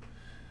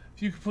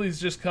 If you could please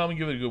just come and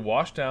give it a good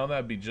wash down,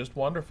 that'd be just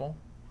wonderful."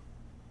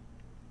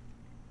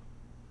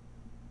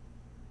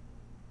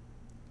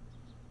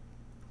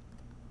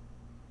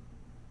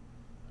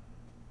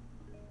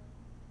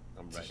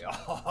 I'm ready.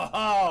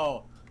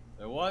 Oh,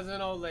 there was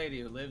an old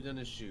lady who lived in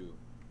a shoe.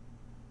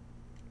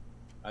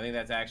 I think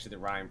that's actually the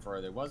rhyme for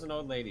there was an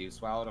old lady who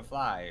swallowed a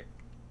fly.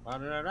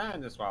 Running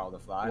around to swallow the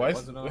fly. Why There is-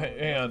 was an old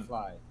hang on.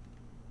 fly.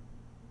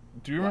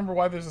 Do you remember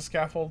why there's a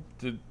scaffold?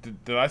 Did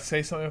I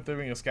say something about there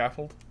being a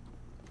scaffold?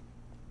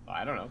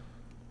 I don't know.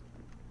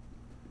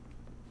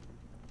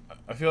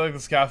 I feel like the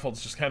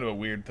scaffold's just kind of a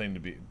weird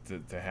thing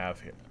to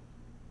have here.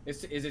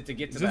 Is it to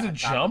get to Is this the a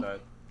top jump? of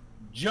the...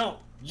 Jump,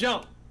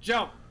 jump,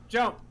 jump,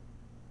 jump.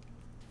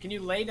 Can you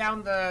lay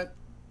down the...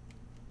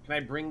 Can I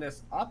bring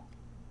this up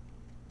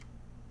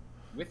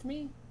with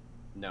me?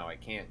 No, I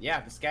can't.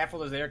 Yeah, the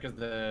scaffold is there because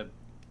the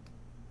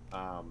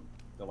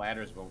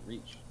ladders won't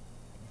reach.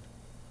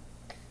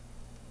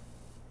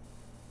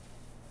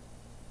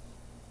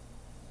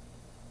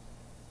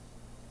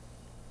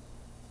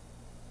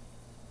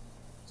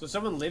 So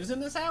someone lives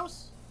in this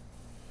house?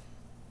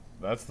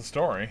 That's the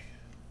story.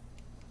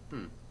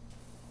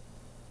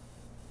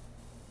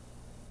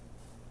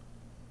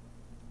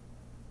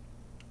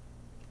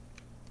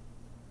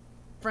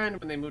 friend,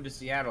 when they moved to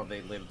Seattle,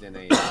 they lived in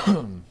a.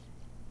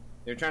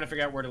 They were trying to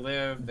figure out where to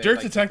live. They, Dirt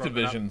like, Detective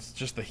Vision's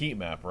just the heat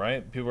map,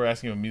 right? People are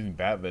asking if I'm using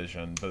Bat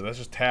Vision, but that's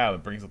just tab.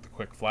 It brings up the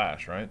quick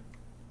flash, right?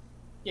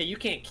 Yeah, you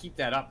can't keep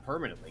that up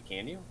permanently,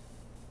 can you?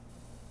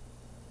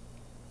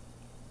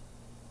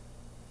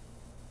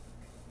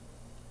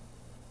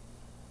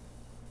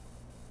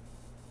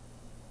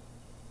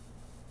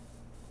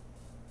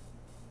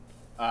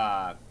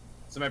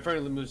 So my friend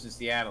who moves to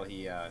Seattle,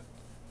 he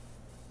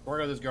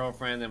worked with his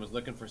girlfriend and was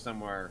looking for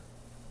somewhere.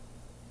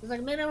 He's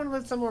like, maybe I want to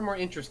live somewhere more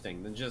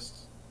interesting than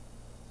just.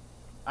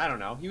 I don't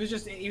know. He was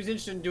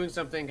interested in doing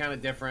something kind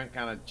of different,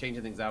 kind of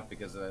changing things up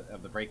because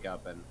of the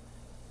breakup, and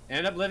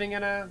ended up living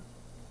in a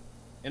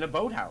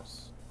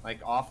boathouse, like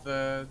off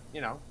the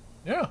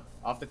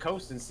off the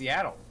coast in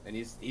Seattle. And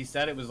he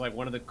said it was like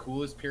one of the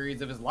coolest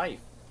periods of his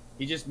life.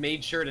 He just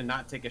made sure to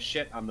not take a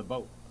shit on the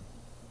boat.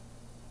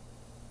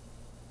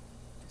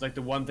 It's like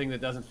the one thing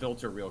that doesn't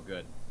filter real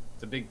good.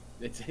 It's a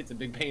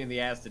big pain in the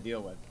ass to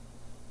deal with.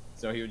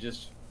 So he would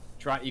just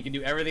try. You can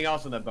do everything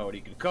else on the boat. He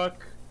could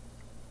cook.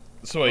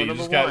 So wait, you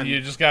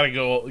just gotta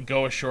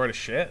go ashore to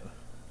shit.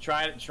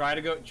 Try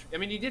to go. I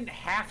mean, you didn't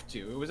have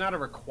to. It was not a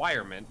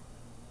requirement.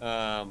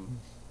 But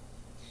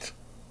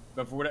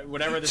for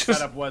whatever the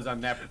setup was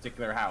on that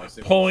particular house,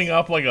 Pulling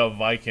up like a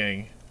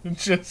Viking.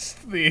 Just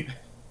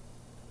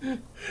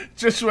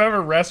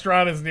whatever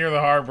restaurant is near the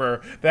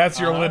harbor. That's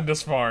your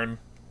Lindisfarne.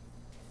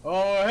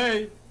 Oh,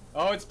 hey.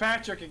 Oh, it's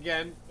Patrick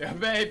again.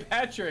 Hey,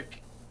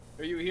 Patrick.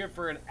 Are you here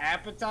for an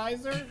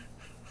appetizer?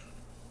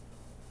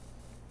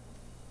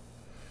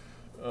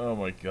 Oh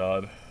my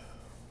god.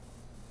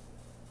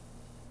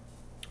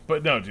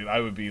 But no, dude, I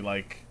would be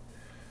like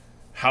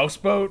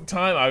houseboat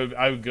time.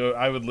 I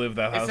would live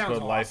that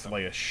houseboat life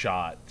like a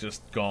shot,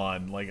 just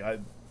gone. Like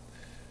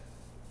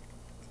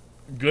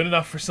good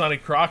enough for Sonny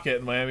Crockett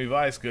and Miami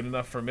Vice, good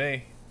enough for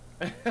me.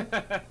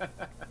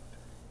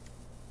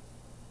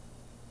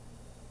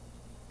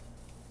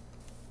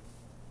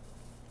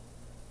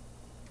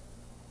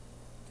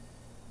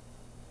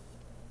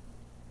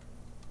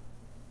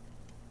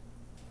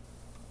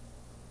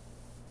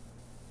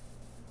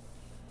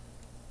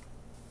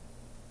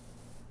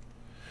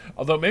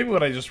 Although maybe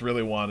what I just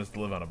really want is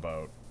to live on a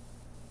boat.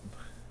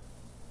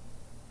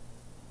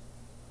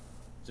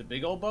 It's a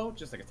big old boat,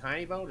 just like a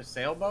tiny boat, a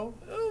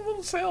sailboat. A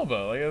little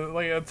sailboat,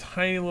 like a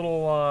tiny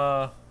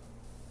little,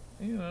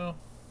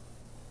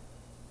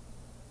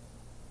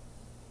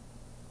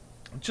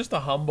 just a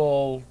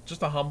humble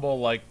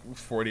like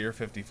 40 or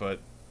 50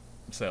 foot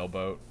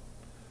sailboat.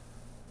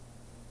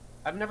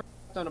 I've never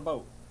been on a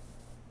boat.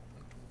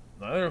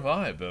 Neither have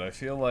I, but I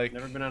feel like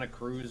never been on a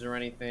cruise or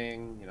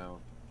anything.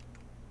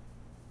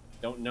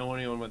 Don't know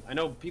anyone with. I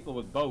know people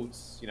with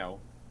boats,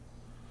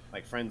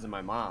 like friends of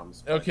my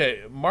mom's.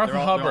 Okay, Martha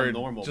Hubbard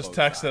just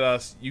texted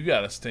us, "You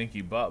got a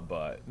stinky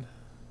butt."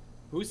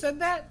 Who said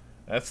that?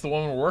 That's the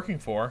one we're working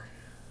for.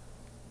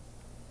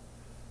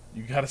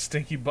 You got a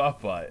stinky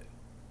butt.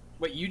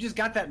 Wait, you just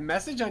got that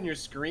message on your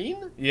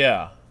screen?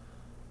 Yeah.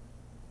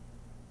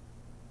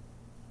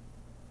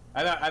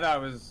 I thought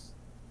it was.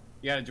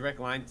 You got a direct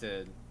line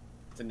to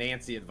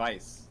Nancy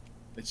Advice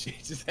that she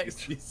just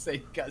actually say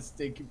you got a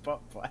stinky butt.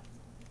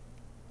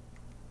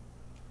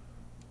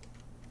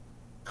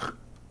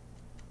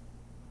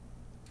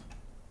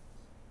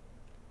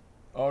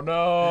 Oh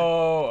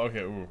no!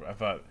 Okay, ooh, I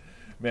thought,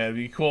 man, it'd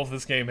be cool if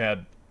this game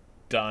had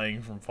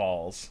dying from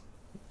falls.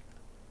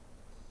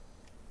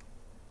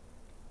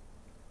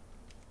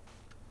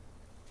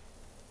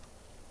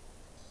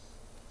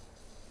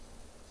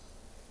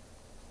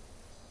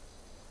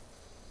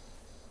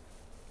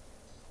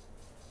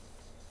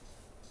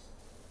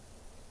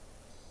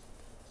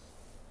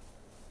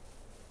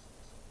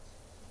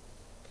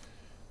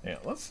 Yeah,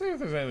 let's see if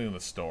there's anything in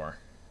the store.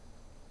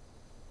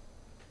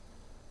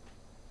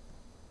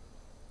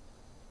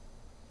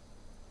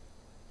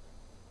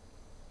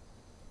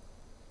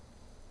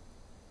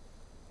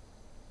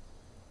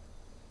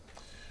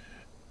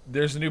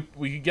 There's a new.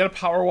 We could get a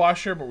power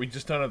washer, but we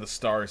just don't have the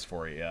stars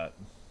for it yet.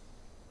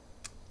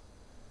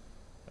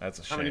 That's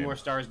a shame. How many more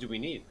stars do we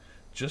need?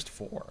 Just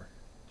 4.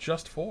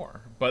 Just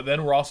 4. But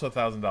then we're also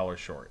 $1,000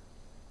 short.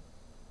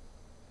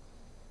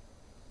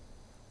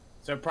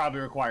 So it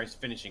probably requires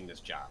finishing this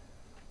job.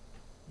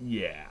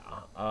 Yeah.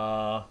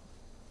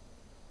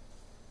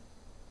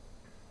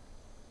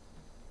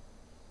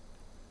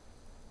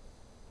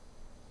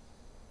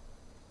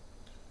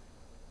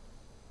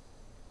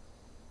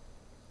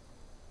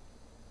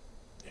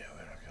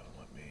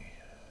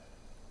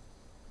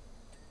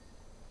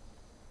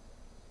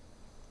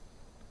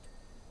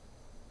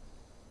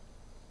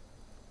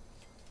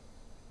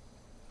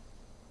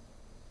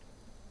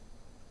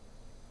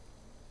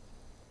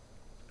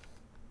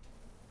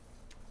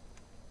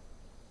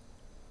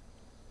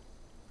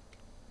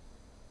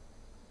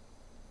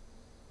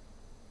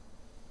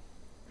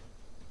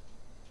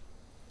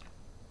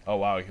 Oh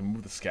wow, you can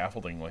move the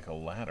scaffolding like a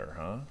ladder,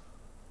 huh?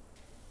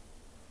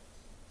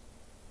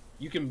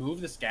 You can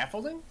move the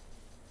scaffolding?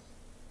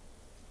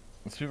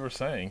 That's what people are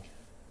saying.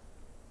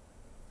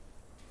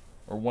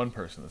 Or one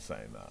person is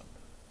saying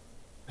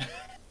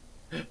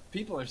that.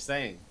 People are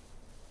saying.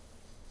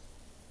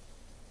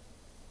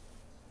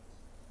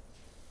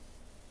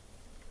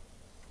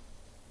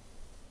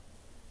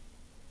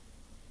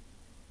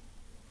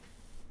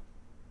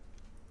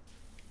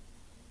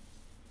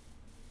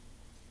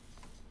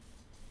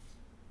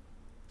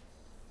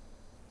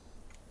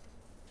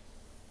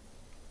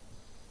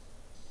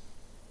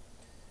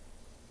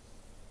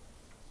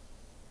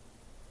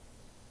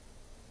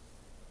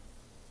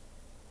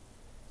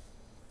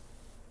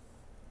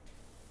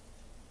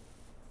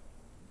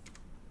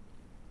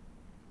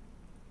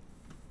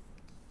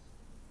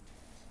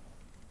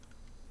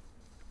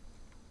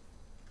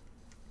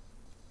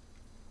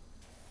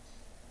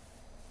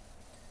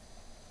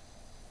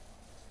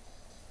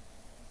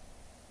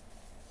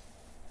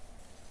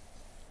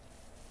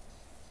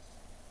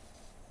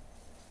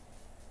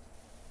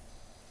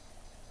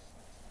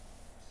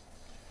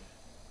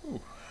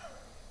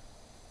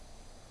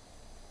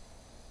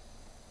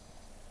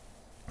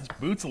 This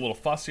boot's a little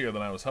fussier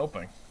than I was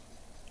hoping.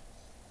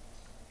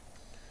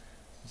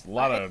 There's a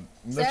lot of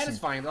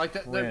satisfying. Like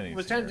the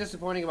was kind of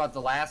disappointing about the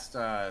last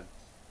job.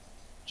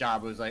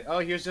 It was like, oh,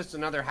 here's just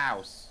another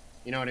house.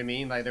 You know what I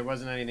mean? Like there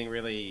wasn't anything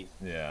really.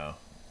 Yeah.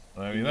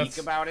 I mean, unique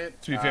about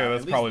it. To be fair,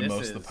 that's probably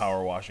most of the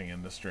power washing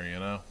industry, you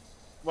know.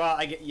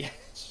 Well, yeah,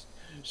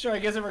 sure. I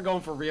guess if we're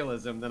going for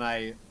realism, then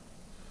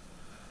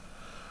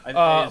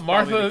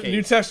Martha,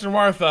 new texter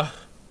Martha,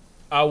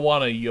 I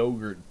want a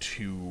yogurt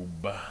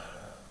tube.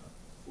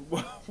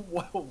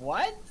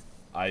 What?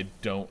 I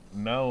don't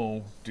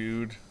know,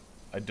 dude.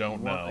 I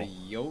don't know. A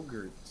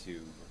yogurt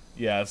tube.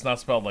 Yeah, it's not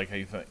spelled like how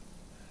you think.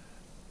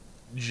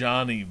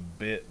 Johnny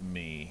bit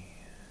me.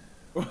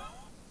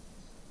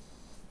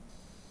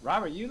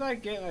 Robert, you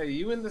like? Are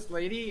you and this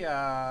lady?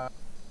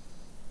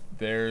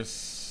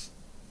 There's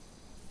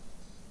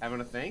having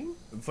a thing?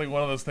 It's like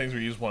one of those things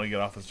where you just want to get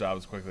off this job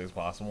as quickly as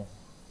possible.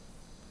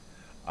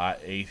 I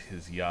ate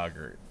his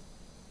yogurt.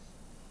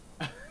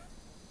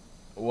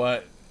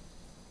 What?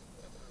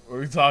 What are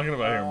we talking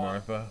about here,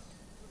 Martha?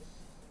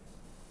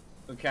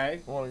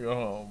 Okay. I want to go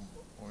home.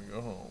 I want to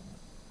go home.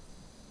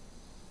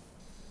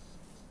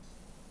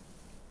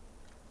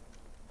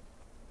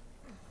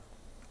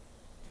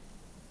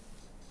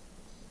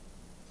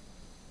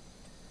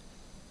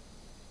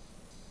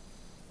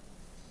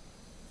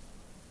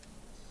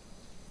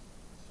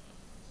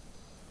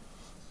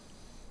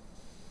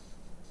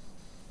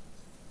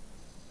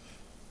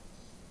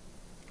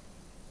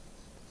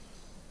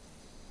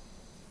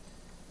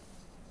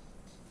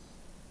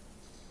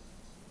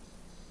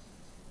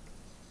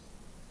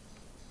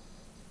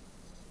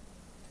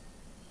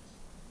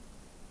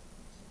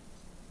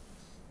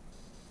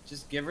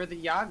 Just give her the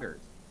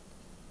yogurt.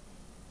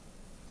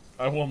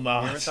 I will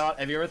not.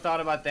 Have you ever thought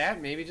about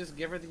that? Maybe just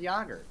give her the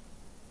yogurt.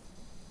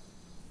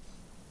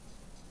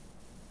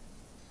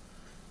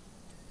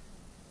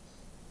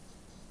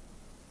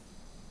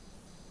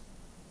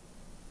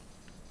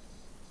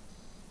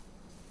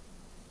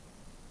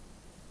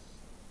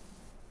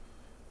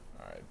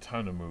 Alright,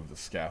 time to move the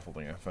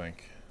scaffolding, I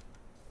think.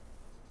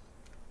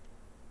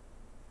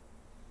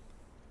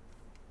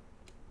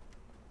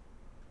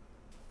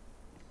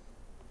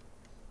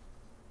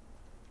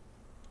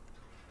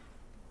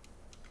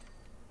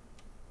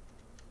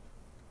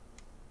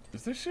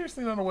 Is there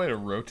seriously not a way to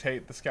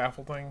rotate the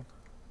scaffolding?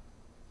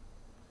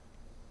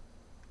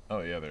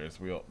 Oh yeah, there is.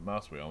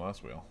 Mouse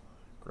wheel.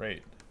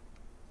 Great.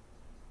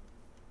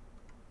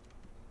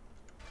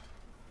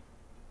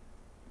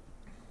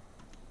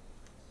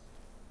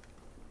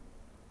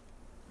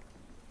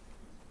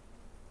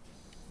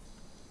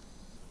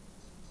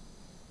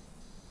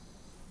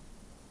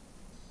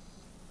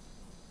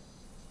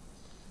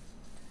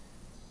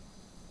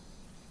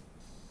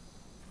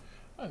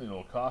 I need a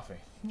little coffee.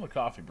 A little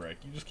coffee break.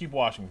 You just keep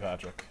washing,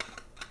 Patrick.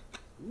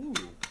 Ooh,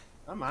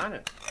 I'm on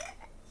it.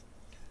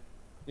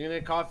 You gonna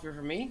get coffee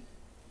for me?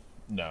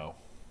 No.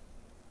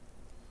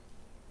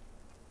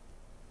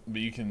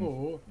 But you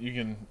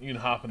can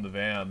hop in the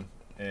van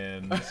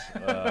and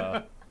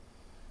I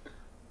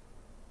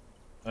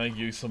can give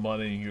you some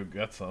money and you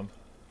get some.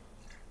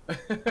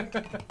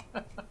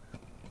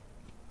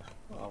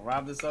 I'll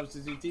rob the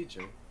substitute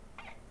teacher.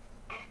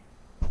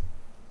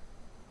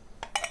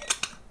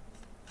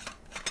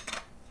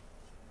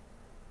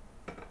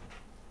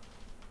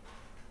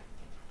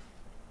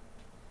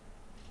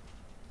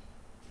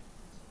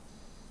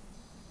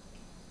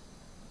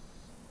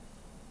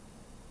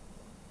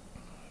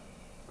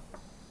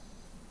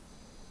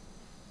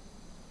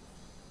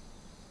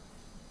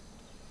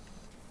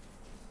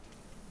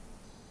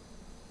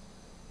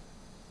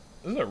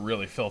 This is a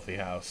really filthy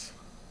house.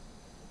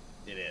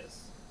 It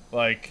is.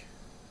 Like,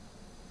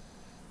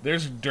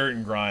 there's dirt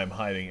and grime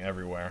hiding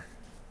everywhere.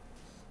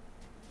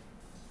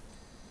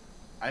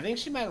 I think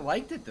she might have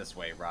liked it this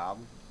way, Rob.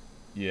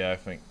 Yeah, I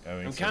think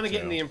I'm so kind of too.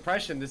 getting the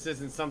impression this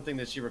isn't something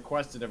that she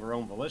requested of her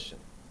own volition.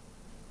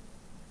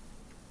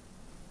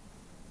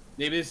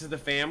 Maybe this is the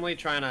family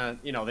trying to,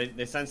 you know,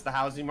 they sense the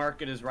housing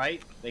market is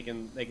right. They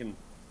can.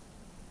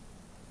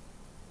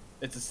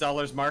 It's a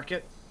seller's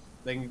market.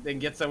 Then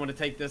get someone to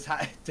take this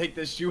take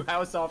this shoe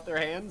house off their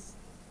hands.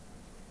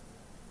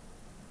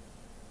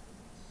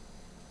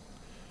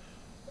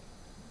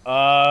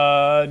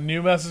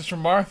 New message from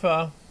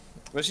Martha.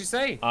 What'd she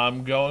say?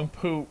 I'm going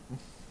poop.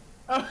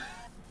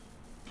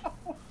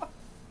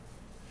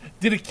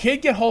 Did a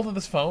kid get hold of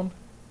this phone?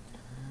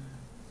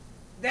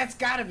 That's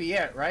gotta be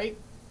it, right?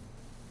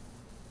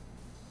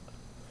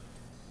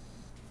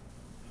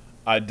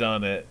 I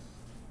done it.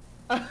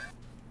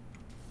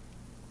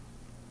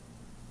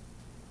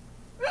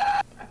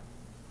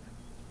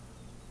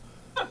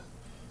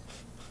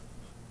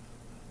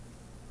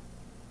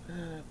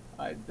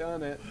 I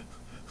done it.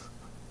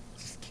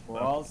 We're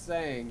all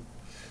saying.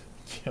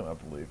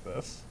 Cannot believe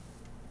this.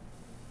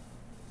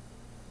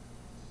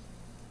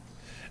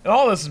 And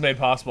all this is made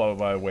possible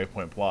by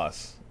Waypoint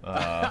Plus.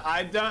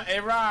 I done. Hey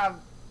Rob,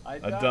 I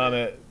done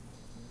it.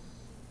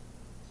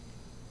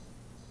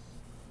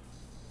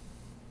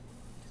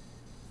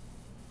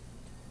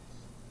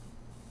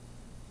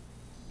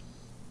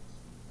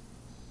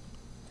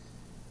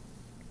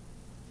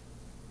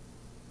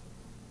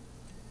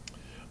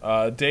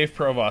 Dave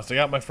Provost, I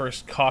got my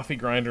first coffee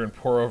grinder and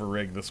pour over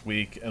rig this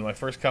week, and my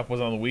first cup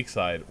was on the weak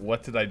side.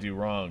 What did I do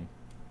wrong?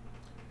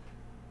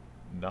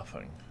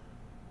 Nothing.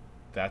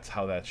 That's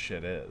how that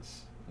shit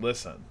is.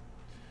 Listen.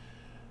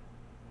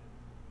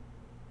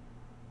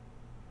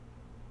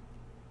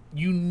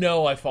 You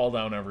know I fall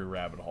down every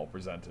rabbit hole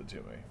presented to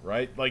me,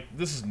 right? Like,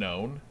 this is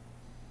known.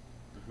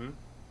 Mm-hmm.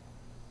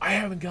 I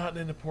haven't gotten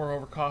into pour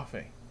over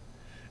coffee.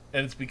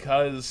 And it's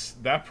because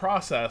that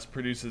process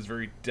produces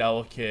very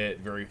delicate,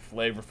 very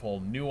flavorful,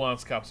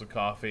 nuanced cups of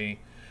coffee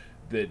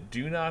that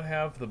do not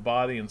have the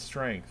body and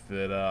strength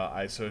that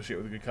I associate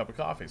with a good cup of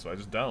coffee. So I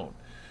just don't.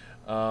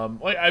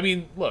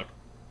 Look,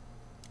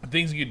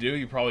 things you could do,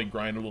 you probably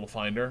grind a little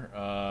finer.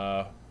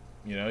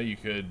 You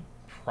could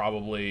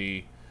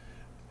probably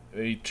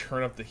maybe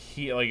turn up the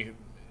heat. Like,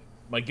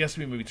 my guess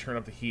would be maybe turn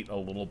up the heat a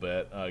little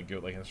bit, go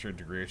like an extra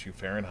degree or two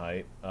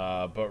Fahrenheit.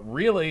 But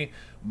really,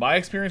 my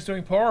experience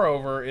doing pour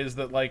over is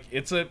that like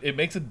it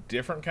makes a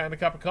different kind of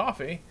cup of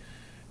coffee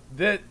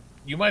that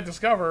you might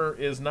discover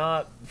is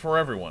not for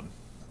everyone.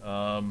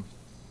 I'm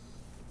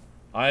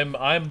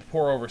a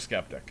pour over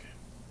skeptic.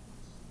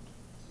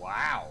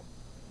 Wow.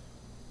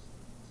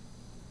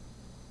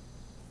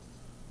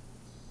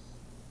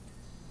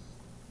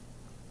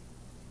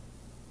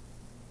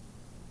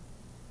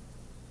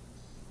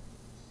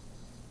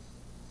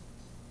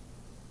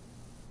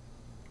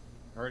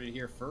 Heard it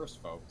here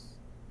first, folks.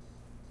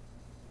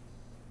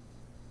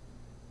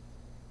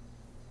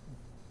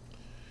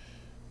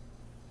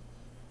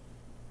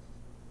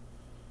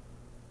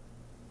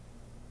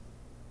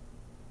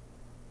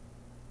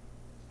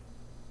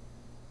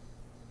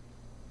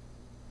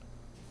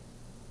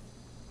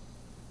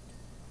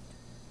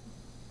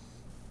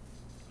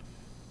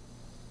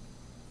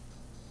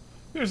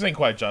 You're saying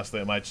quite justly,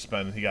 it might just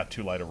been he got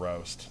too light a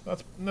roast.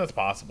 That's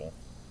possible.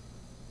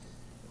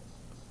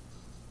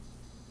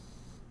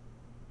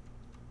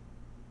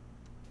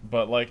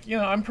 But like,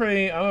 I'm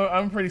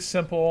a pretty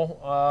simple,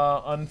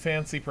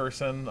 unfancy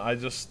person. I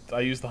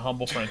use the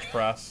humble French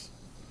press.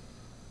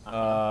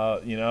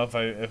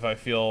 If I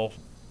feel.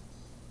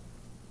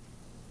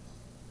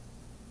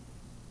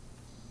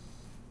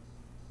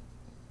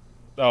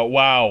 Oh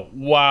wow,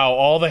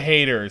 all the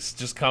haters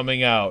just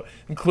coming out,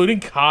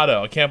 including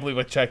Kato. I can't believe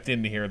I checked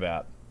in to hear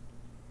that.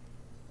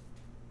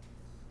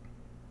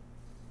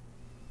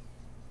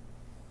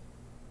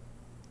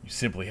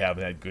 Simply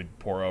haven't had good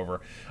pour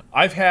over.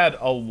 I've had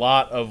a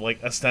lot of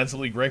like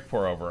ostensibly great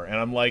pour over, and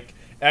I'm like,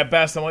 at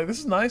best, I'm like, this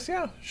is nice,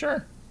 yeah,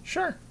 sure,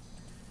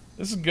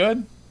 this is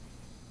good.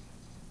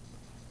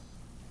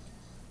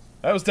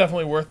 That was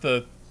definitely worth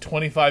the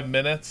 25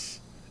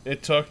 minutes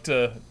it took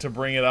to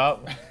bring it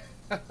up.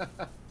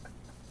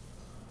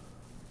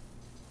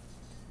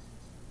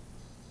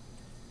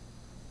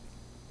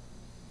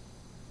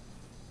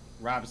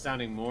 Rob's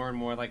sounding more and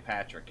more like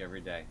Patrick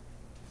every day.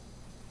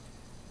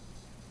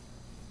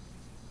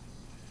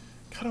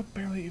 Kato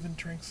barely even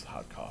drinks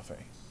hot coffee.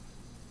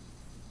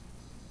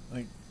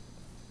 Like,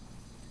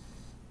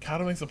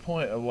 Kato makes a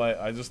point of like,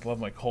 I just love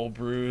my cold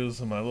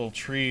brews and my little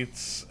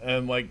treats,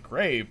 and like,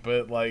 great,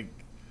 but like,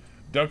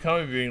 don't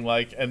come at me being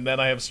like, and then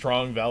I have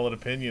strong, valid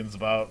opinions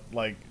about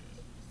like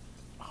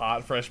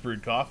hot, fresh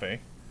brewed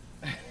coffee.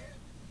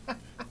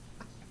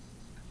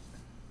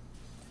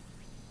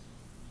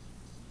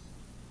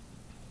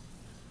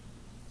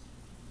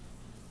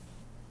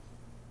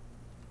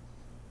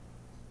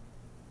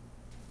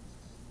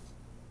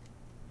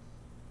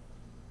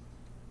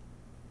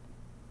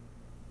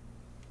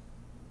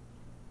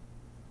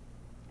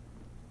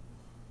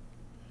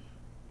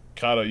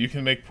 Kato, you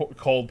can make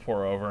cold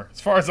pour over.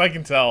 As far as I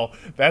can tell,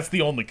 that's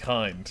the only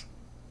kind.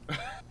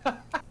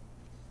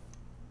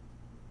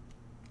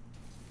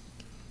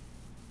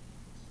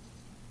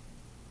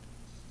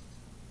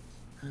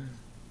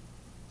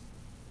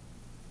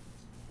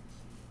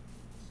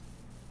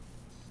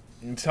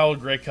 You can tell a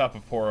great cup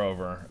of pour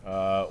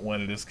over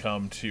when it has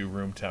come to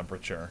room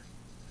temperature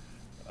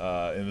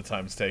in the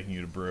time it's taking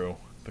you to brew.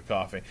 the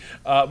coffee.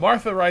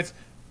 Martha writes,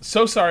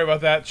 "So sorry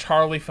about that.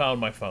 Charlie found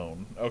my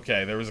phone."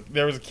 Okay, there was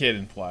a kid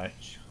in play.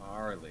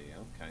 Charlie,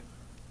 okay.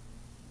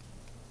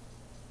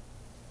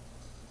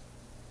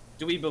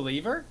 Do we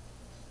believe her?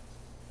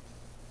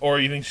 Or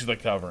you think she's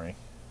like covering?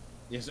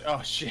 Yes.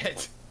 Oh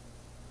shit.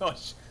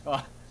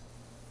 Oh.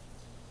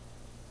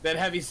 That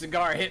heavy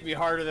cigar hit me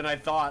harder than I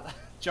thought.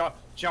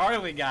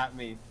 Charlie got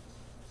me.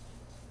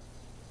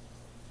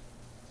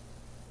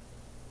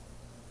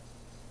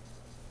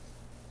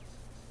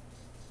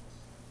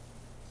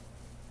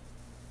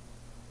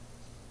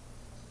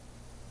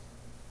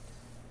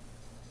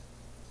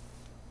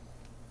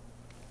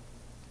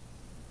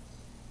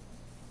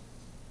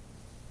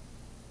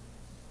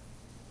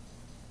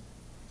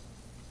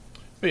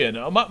 But yeah,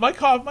 no, my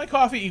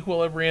coffee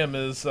equilibrium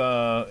is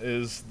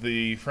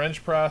the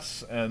French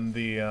press and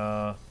the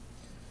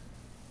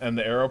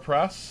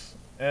AeroPress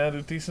and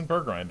a decent burr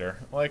grinder.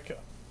 Like,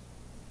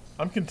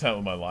 I'm content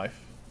with my life.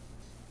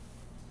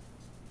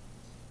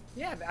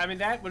 Yeah, I mean,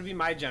 that would be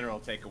my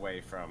general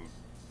takeaway from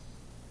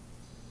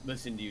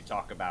listening to you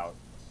talk about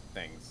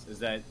things, is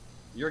that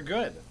you're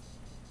good.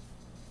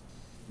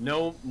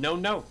 No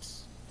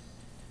notes.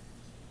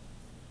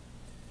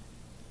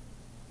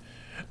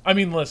 I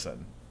mean,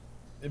 listen.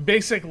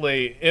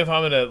 Basically, if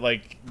I'm gonna,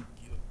 like,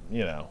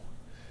 you know,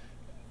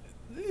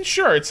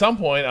 sure, at some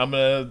point I'm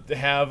gonna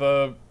have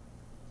a.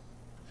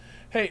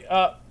 Hey,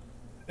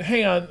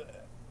 hang on,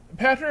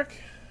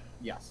 Patrick.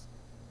 Yes.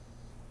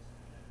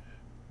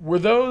 Were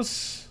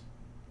those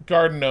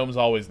garden gnomes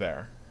always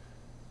there?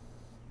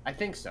 I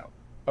think so.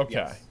 Okay.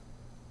 Yes.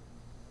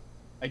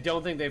 I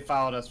don't think they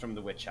followed us from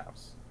the witch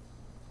house.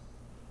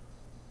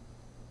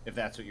 If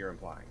that's what you're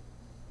implying.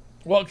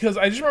 Well, because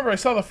I just remember I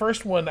saw the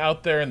first one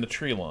out there in the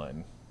tree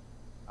line.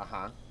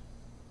 Uh-huh.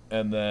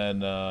 And then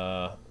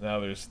now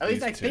there's At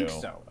least I two. think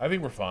so. I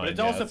think we're fine. But it's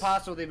also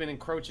possible they've been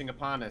encroaching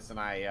upon us, and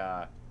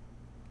I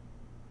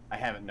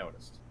haven't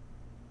noticed.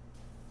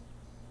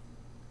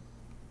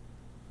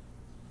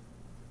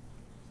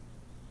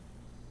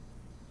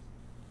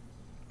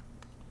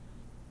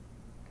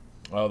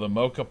 Oh, the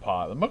mocha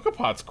pot. The mocha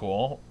pot's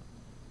cool.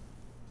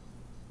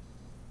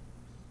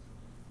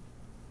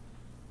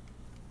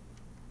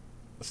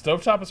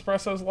 Stovetop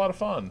espresso is a lot of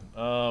fun,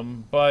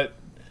 but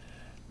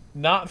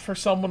not for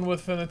someone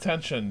with an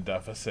attention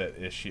deficit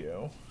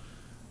issue.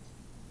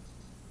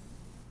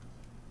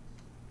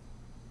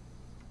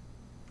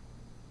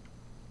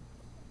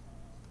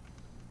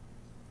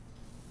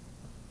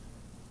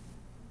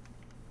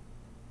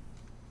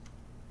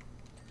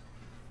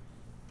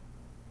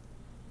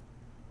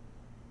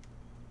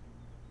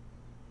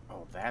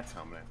 Oh, that's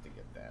how I'm gonna have to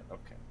get that.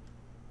 Okay.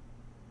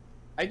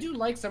 I do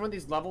like some of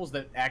these levels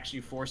that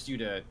actually force you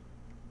to.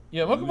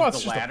 Yeah, mocha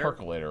pot's just a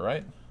percolator,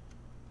 right?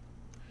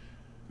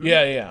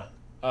 Yeah.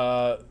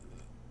 Sorry,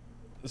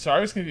 I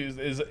was confused.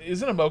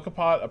 Isn't a mocha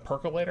pot a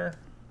percolator,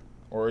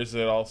 or is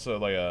it also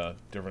like a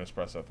different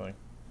espresso thing?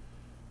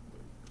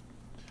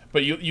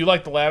 But you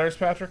like the ladders,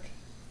 Patrick?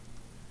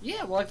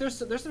 Yeah, well, like there's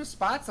some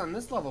spots on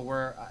this level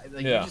where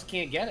you just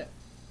can't get it.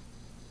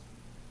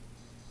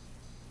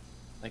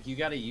 Like you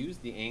got to use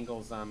the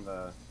angles on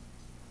the.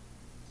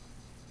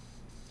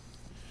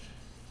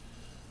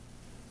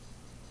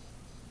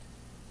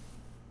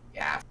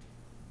 Yeah.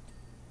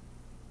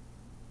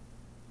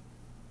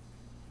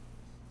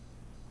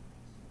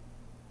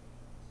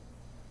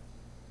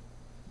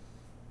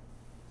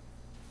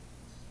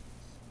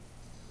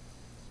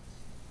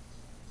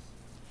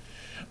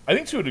 I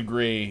think to a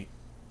degree,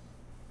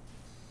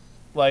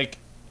 like,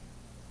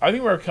 I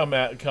think where I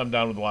come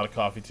down with a lot of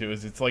coffee too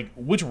is it's like,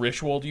 which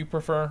ritual do you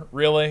prefer?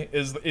 Really,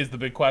 is the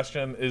big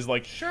question? Is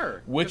like,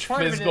 Sure, which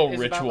physical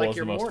ritual about, like, is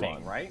the most morning,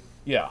 fun? Right?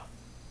 Yeah.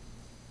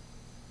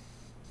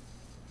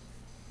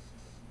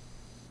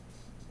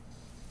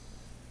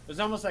 There's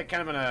almost like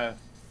kind of I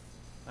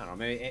don't know,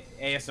 maybe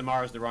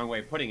ASMR is the wrong way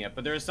of putting it,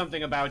 but there's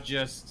something about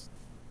just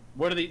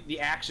what are the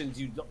actions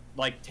you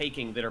like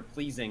taking that are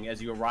pleasing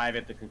as you arrive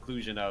at the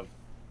conclusion of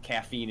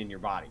caffeine in your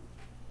body.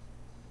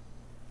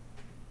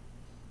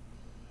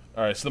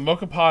 All right, so the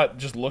mocha pot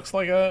just looks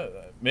like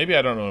maybe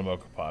I don't know what a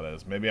mocha pot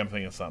is. Maybe I'm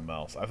thinking of something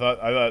else. I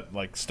thought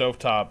like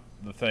stovetop,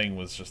 the thing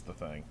was just the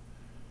thing.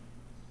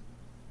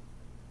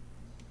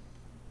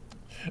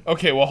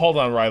 Okay, well hold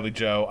on, Riley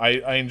Joe.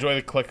 I enjoy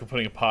the click of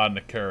putting a pot in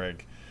a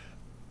Keurig.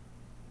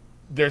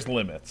 There's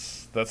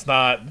limits. That's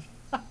not.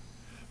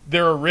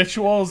 There are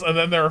rituals, and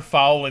then there are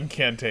foul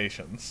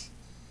incantations.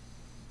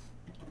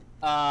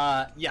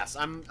 Yes,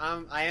 I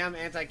am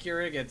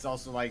anti-Keurig. It's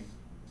also like,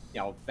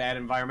 bad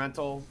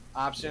environmental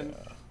option.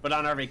 Yeah. But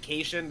on our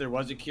vacation, there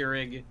was a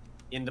Keurig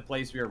in the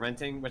place we were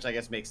renting, which I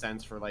guess makes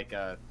sense for like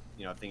a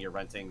thing you're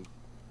renting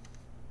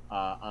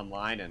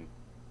online. And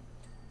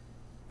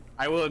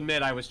I will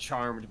admit I was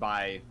charmed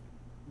by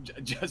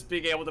just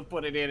being able to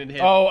put it in and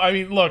hit. Oh, I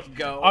mean, look,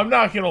 go. I'm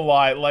not gonna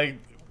lie. Like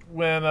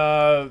when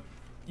when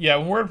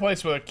we're in a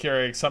place with a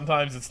Keurig,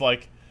 sometimes it's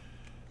like,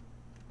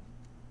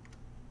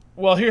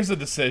 well, here's a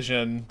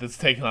decision that's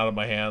taken out of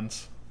my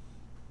hands.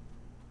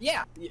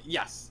 Yeah.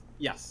 Yes.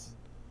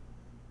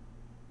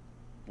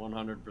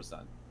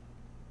 100%.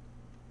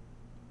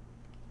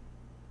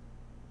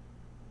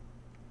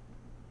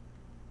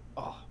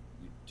 Oh,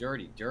 you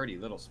dirty, dirty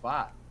little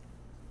spot.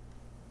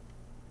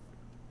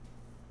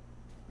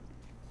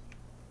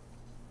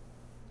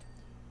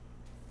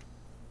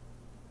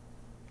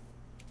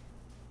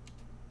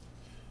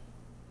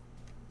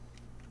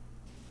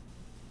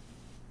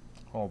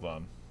 Hold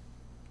on.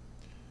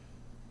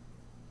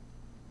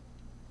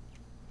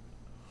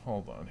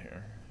 Hold on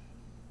here.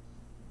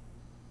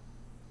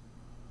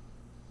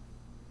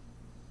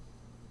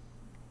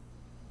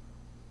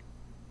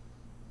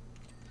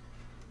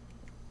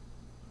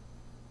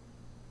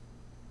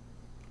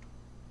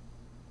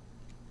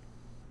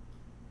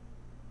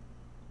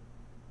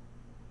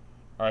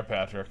 All right,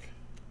 Patrick.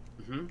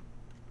 Mm-hmm.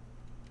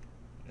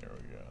 Here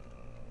we go.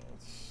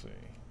 Let's see.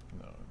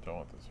 No, don't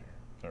want this here.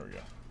 There we go.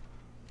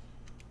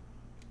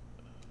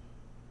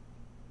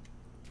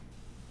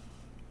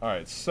 All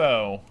right,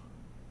 so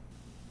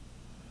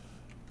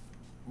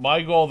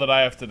my goal that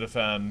I have to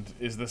defend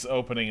is this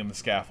opening in the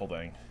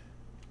scaffolding.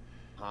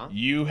 Huh?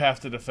 You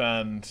have to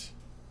defend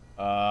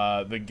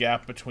the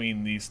gap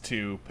between these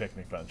two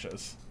picnic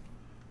benches.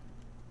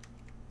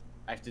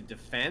 I have to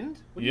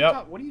defend? What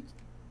Yep. What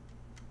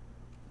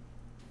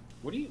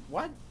do you...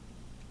 What?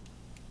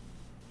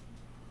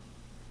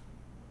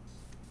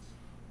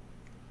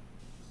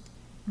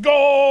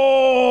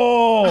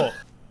 Goal!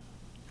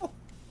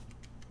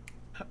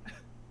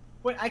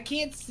 Wait, I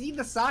can't see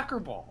the soccer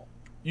ball.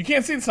 You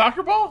can't see the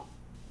soccer ball?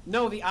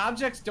 No, the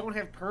objects don't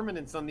have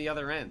permanence on the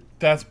other end.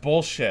 That's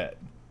bullshit.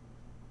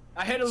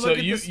 I had to look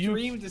at the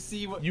stream to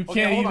see what... You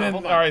okay, can't hold on, even...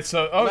 hold on. All right,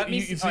 so... Oh,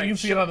 you can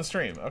see it on the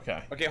stream.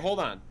 Okay. Okay, hold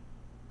on.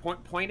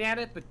 Point at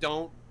it, but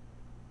don't...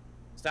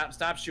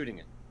 Stop shooting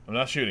it. I'm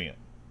not shooting it.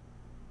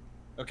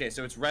 Okay,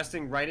 so it's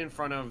resting right in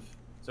front of...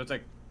 So it's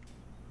like...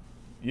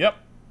 Yep.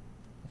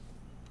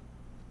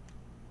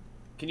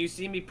 Can you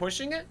see me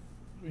pushing it?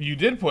 You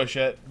did push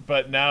it,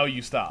 but now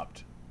you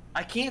stopped.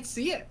 I can't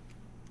see it.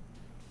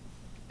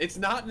 It's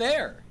not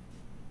there.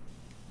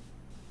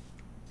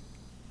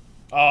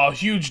 Oh,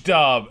 huge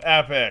dub.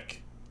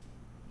 Epic.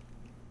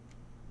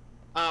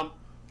 So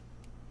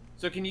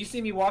can you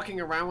see me walking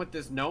around with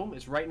this gnome?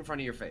 It's right in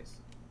front of your face.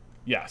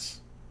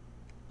 Yes.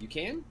 You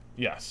can?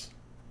 Yes.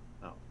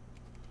 Oh.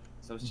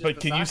 So it's just But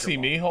the can you soccer see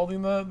ball. me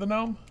holding the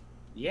gnome?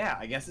 Yeah,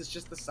 I guess it's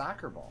just the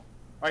soccer ball.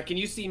 All right, can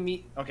you see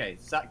me? Okay,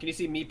 can you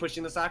see me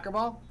pushing the soccer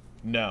ball?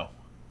 No.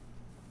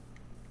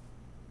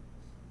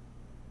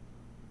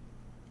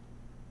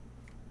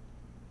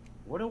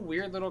 What a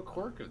weird little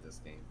quirk of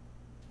this game.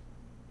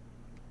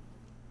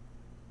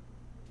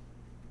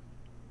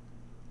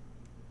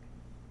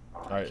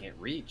 Oh, I can't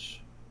reach.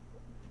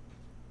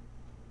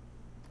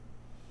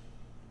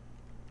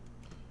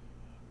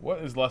 What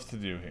is left to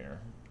do here?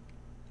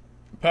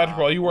 Patrick,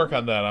 while you work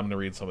on that, I'm going to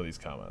read some of these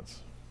comments.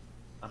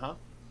 Uh-huh.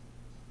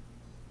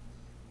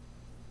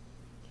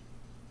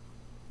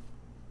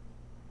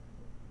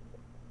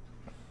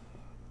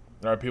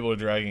 All right, people are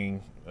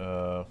dragging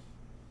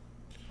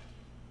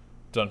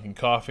Dunkin'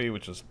 Coffee,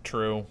 which is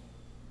true.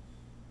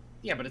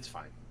 Yeah, but it's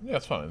fine. Yeah,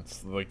 it's fine.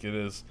 It's like it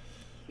is.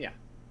 Yeah.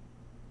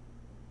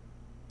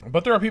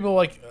 But there are people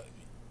like,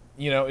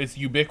 it's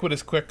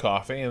ubiquitous quick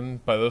coffee,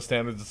 and by those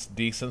standards, it's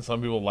decent.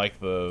 Some people like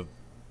the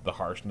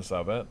harshness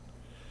of it.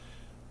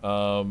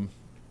 I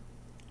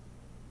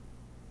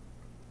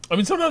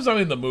mean, sometimes I'm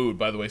in the mood,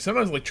 by the way.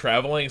 Sometimes, like,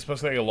 traveling,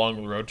 especially like a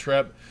long road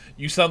trip,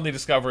 you suddenly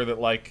discover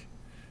that, like,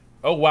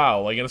 oh,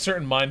 wow, like, in a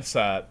certain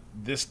mindset,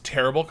 this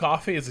terrible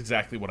coffee is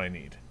exactly what I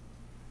need.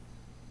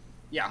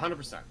 Yeah,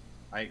 100%.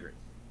 I agree.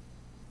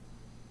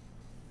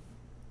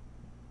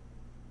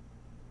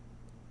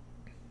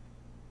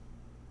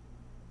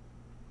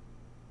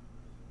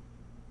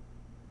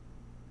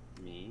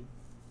 Me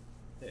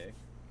pick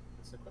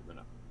this equipment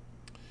up.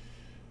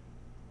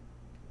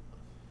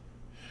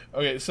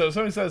 Okay, so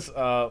somebody says,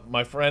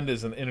 my friend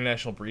is an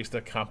international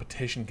barista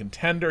competition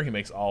contender. He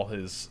makes all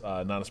his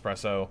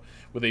non-espresso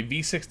with a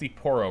V60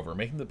 pour-over.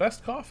 Making the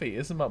best coffee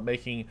isn't about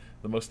making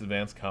the most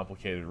advanced,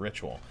 complicated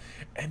ritual.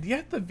 And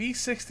yet the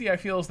V60, I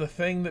feel, is the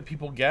thing that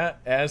people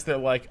get as they're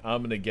like,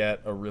 time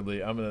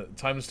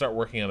to start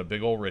working on a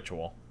big old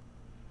ritual.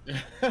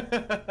 Oh,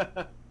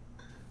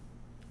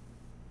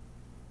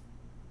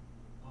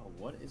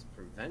 what is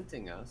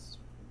preventing us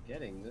from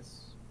getting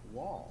this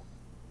wall?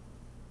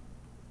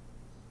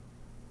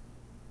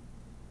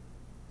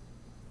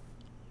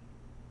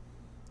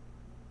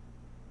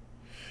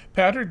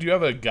 Patrick, do you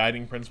have a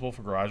guiding principle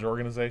for garage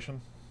organization?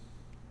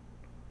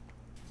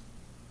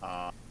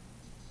 No,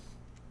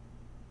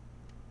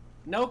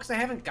 because I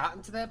haven't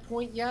gotten to that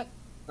point yet.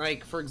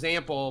 Like, for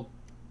example,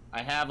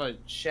 I have a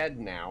shed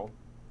now,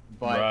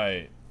 but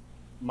Right.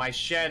 my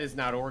shed is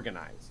not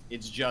organized.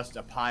 It's just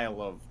a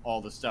pile of all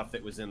the stuff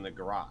that was in the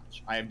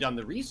garage. I have done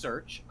the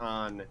research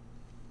on,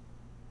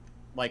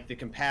 like, the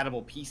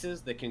compatible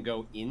pieces that can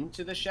go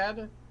into the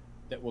shed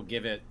that will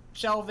give it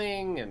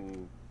shelving,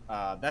 and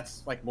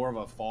that's, like, more of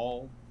a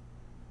fall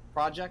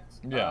project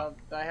that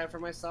I have for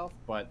myself.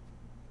 But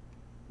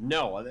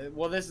no,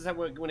 well, this is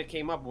when it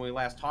came up when we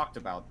last talked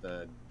about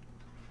the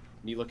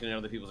me looking at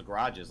other people's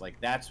garages. Like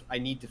I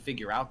need to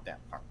figure out that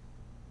part.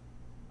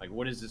 Like,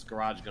 what is this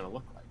garage going to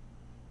look like?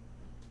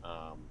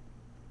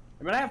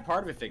 I mean, I have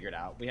part of it figured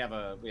out. We have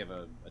a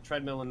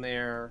treadmill in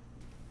there.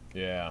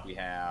 Yeah. We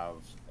have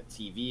a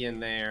TV in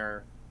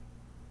there.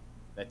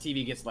 That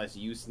TV gets less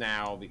use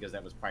now because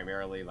that was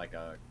primarily like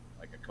a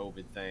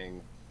COVID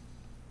thing.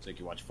 So you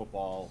can watch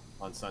football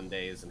on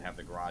Sundays and have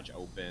the garage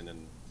open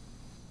and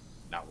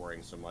not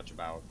worrying so much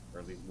about, or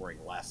at least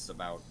worrying less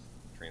about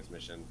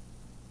transmission.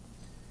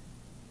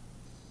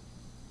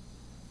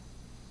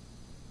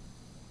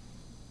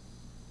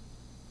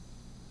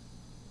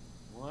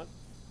 What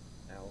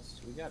else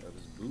do we got? Oh,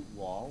 this boot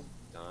wall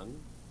done.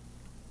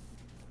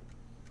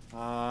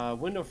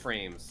 Window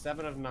frames,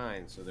 7 of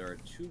 9. So there are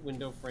 2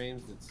 window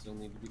frames that still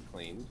need to be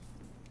cleaned.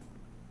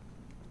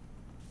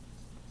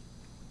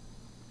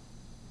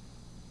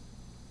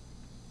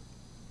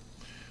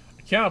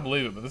 I cannot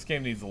believe it, but this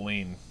game needs a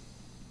lean.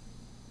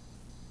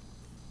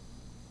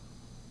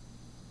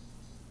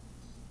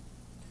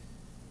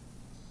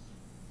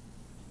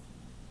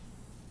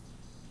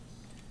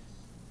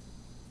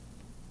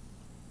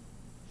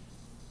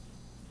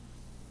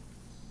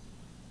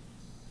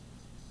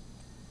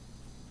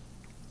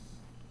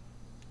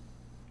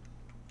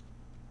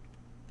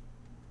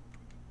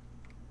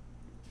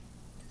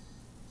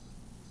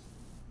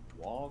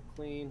 Wall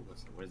clean.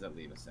 Where does that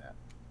leave us at?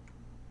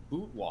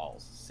 Boot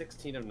walls,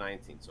 16 of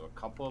 19. So a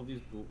couple of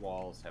these boot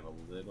walls have a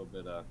little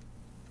bit of...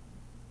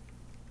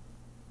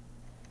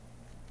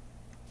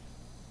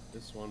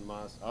 This one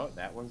must... Oh,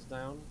 that one's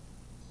down.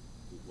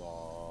 Boot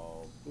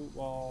wall, boot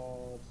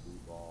wall,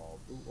 boot wall,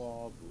 boot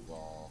wall, boot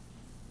wall.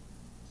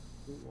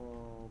 Boot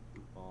wall,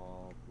 boot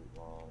wall, boot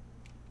wall.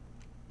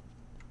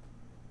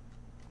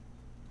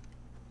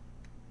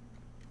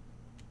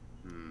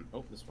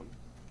 Oh, this one.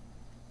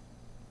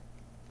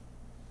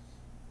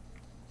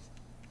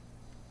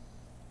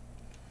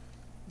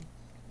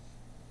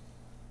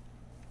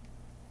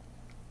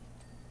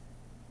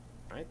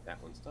 Alright,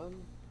 that one's done.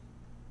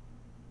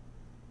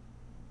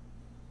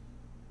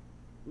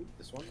 Ooh,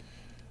 this one.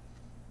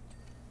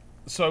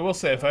 So I will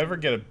say, if I ever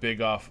get a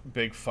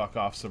big fuck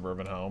off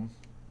suburban home,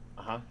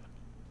 I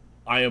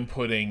am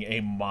putting a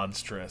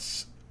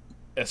monstrous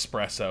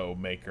espresso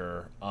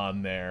maker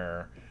on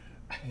there.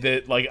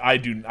 That, like,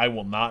 I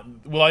will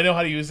not. Will I know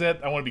how to use it?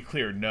 I want to be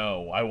clear.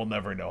 No, I will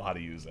never know how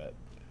to use it.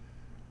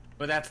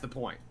 But that's the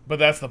point. But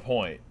that's the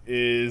point.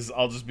 Is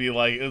I'll just be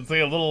like, it's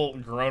like a little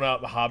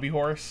grown-up hobby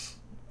horse,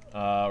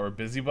 or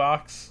busy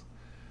box,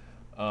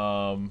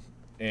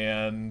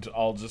 and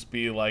I'll just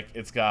be like,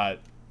 it's got,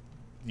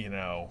 you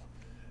know,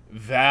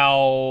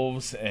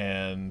 valves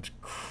and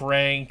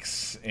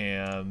cranks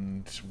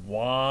and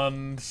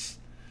wands,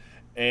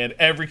 and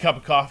every cup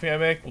of coffee I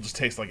make will just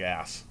taste like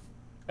ass.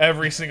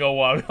 Every single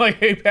one. Like,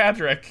 hey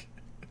Patrick,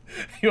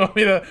 you want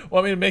me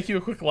to make you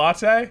a quick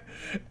latte?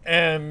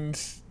 And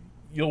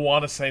you'll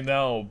want to say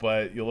no,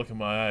 but you'll look in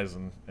my eyes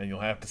and you'll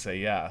have to say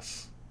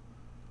yes.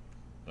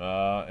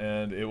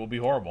 And it will be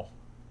horrible.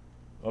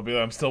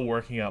 I'm still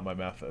working out my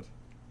method.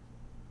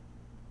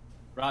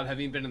 Rob, have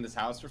you been in this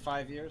house for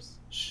 5 years?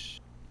 Shh.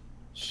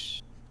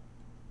 Shh.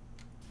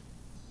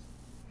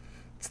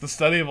 It's the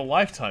study of a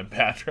lifetime,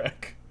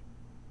 Patrick.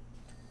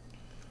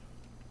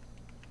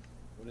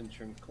 Wooden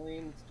trim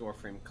cleaned. Door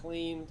frame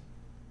cleaned.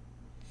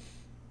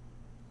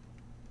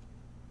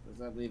 Does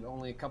that leave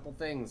only a couple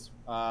things?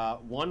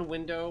 One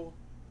window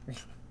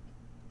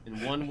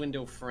and one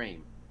window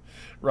frame.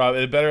 Rob,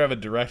 it better have a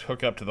direct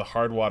hookup to the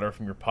hard water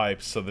from your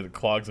pipes so that it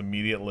clogs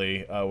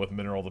immediately with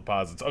mineral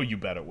deposits. Oh, you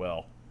bet it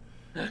will.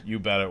 You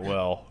bet it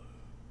will.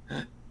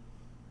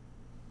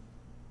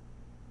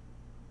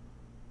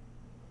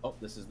 Oh,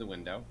 this is the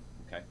window.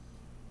 Okay.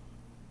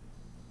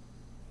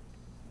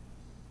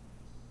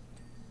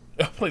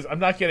 Oh, please, I'm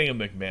not getting a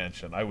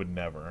McMansion. I would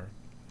never.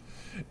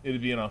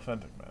 It'd be an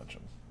authentic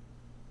mansion.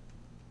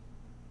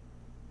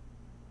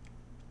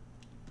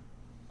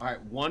 All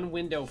right, one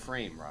window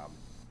frame, Rob.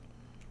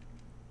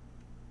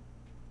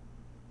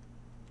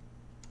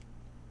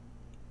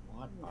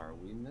 What are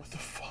we missing? What the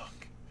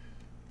fuck?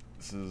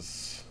 This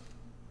is...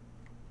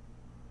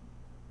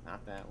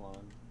 Not that one.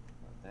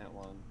 Not that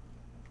one.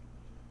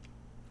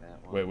 That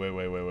one.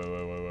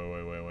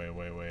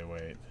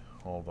 Wait.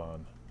 Hold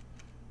on.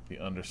 The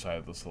underside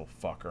of this little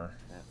fucker.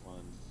 That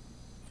one.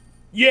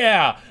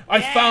 Yeah!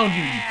 I found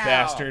you, you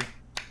bastard!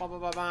 Ba, ba,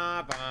 ba,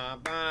 ba, ba,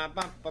 ba,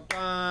 ba, ba,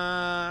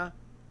 ba.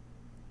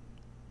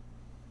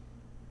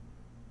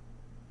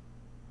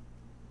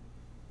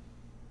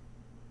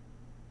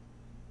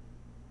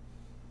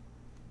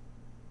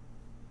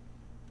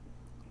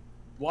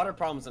 Water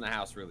problems in a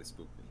house really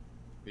spook me.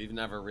 We've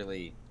never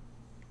really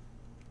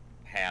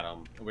had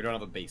them. We don't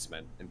have a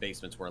basement, and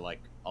basements where like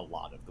a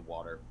lot of the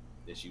water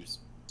issues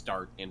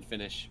start and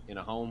finish in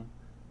a home.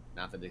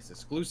 Not that it's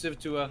exclusive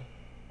to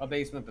a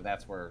basement, but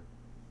that's where.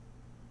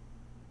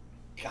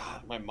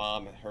 God, my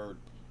mom had her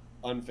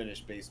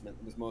unfinished basement.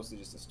 It was mostly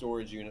just a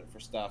storage unit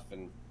for stuff,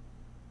 and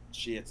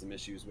she had some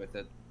issues with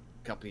it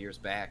a couple years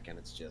back, and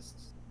it's just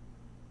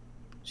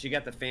she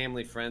got the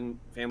family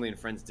and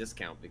friends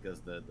discount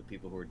because the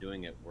people who were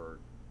doing it were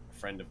a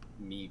friend of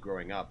me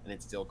growing up, and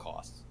it still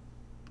costs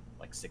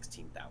like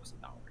 $16,000.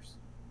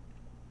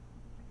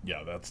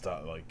 Yeah, that's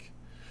not like.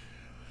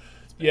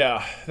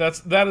 Yeah,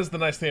 that is the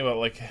nice thing about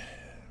like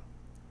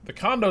the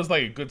condo's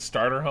like a good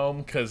starter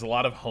home because a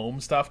lot of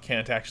home stuff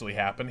can't actually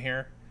happen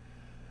here.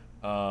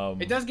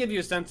 It does give you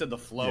a sense of the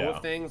flow Yeah.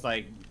 of things,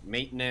 like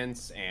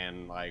maintenance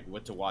and like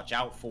what to watch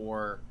out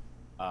for.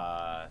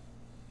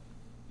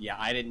 Yeah,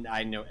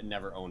 I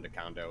never owned a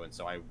condo, and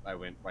so I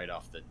went right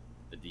off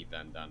the deep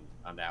end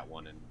on that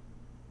one. And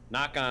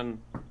knock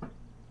on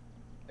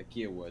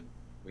IKEA wood,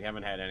 we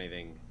haven't had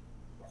anything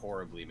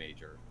horribly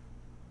major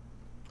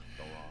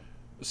go wrong.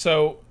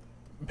 So,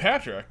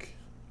 Patrick,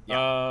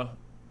 Yeah.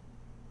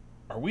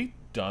 are we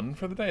done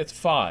for the day? It's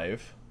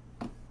 5.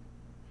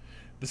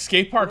 The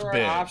skate park's What are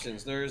our big.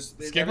 options?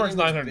 Skate park's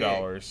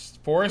 $900.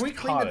 Forest Can we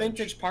clean Cottage. the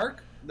vintage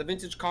park? The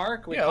vintage car?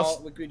 Can we Yeah,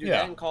 call it, we do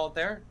that and call it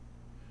there?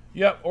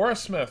 Yep, Ora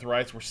Smith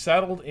writes, we're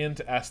settled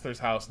into Esther's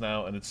house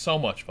now, and it's so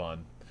much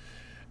fun.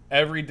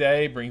 Every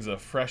day brings a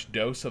fresh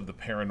dose of the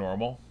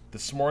paranormal.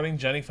 This morning,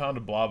 Jenny found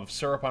a blob of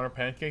syrup on her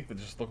pancake that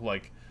just looked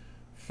like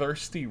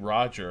Thirsty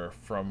Roger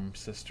from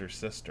Sister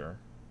Sister.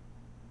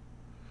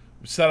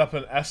 We set up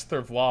an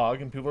Esther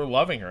vlog, and people are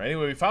loving her.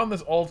 Anyway, we found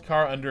this old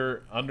car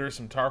under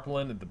some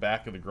tarpaulin at the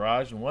back of the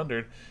garage and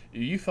wondered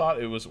if you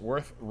thought it was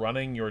worth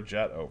running your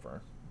jet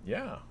over.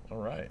 Yeah, all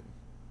right.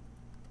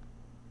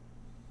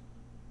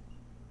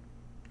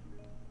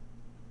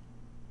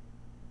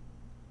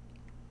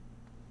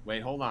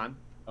 Wait, hold on.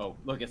 Oh,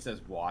 look, it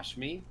says "wash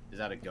me." Is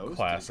that a ghost?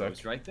 Classic. Did a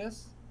ghost write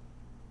this?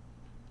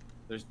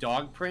 There's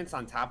dog prints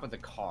on top of the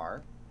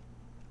car.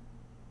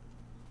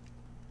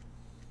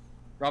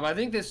 Rob, I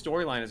think this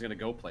storyline is going to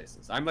go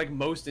places. I'm like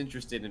most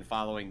interested in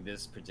following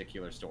this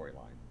particular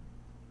storyline.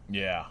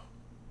 Yeah.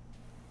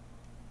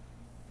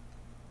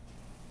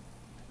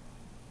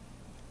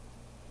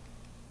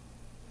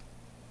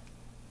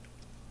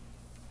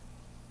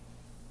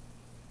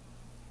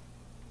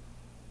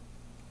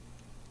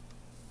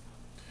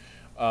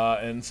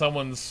 And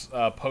someone's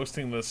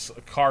posting this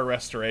car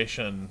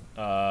restoration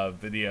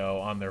video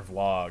on their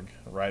vlog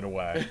right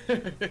away,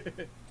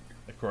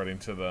 according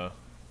to the...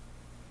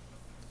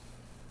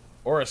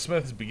 Ora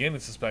Smith is beginning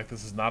to suspect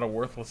this is not a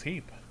worthless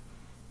heap.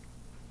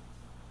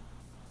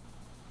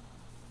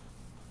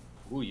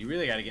 Ooh, you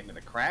really got to get into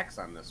the cracks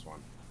on this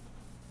one.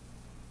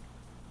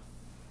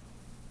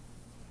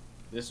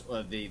 This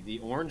the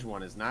orange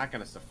one is not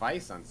going to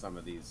suffice on some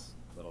of these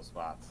little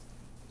spots.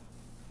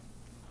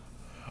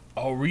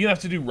 Oh, we're gonna have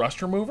to do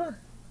rust remover?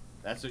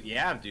 That's what,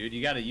 yeah, dude.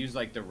 You got to use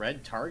like the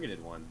red targeted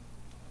one,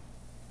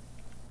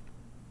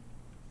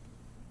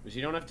 because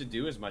you don't have to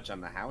do as much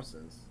on the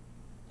houses.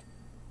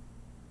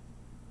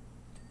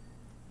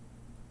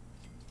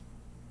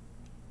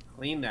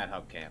 Clean that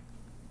hubcap.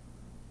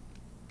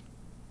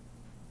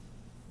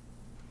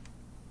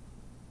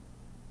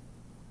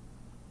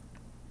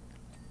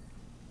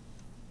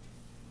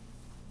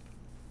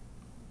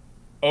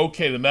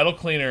 Okay, the metal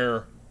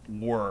cleaner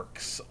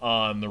works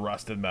on the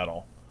rusted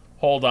metal.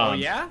 Hold on. Oh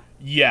yeah?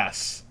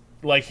 Yes.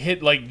 Like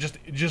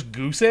just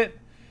goose it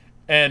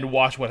and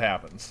watch what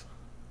happens.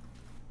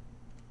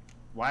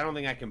 Well, I don't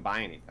think I can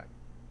buy anything.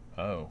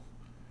 Oh.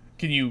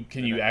 Can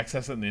you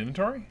access it in the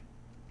inventory?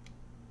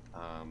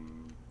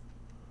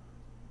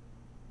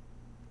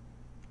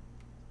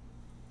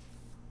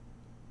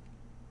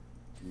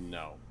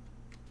 No.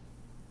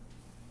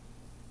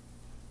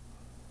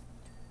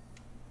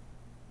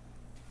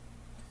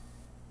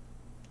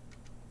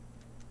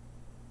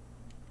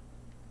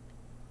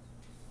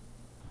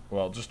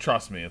 Well, just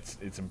trust me,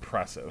 it's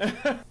impressive.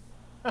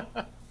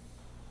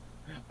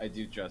 I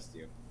do trust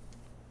you.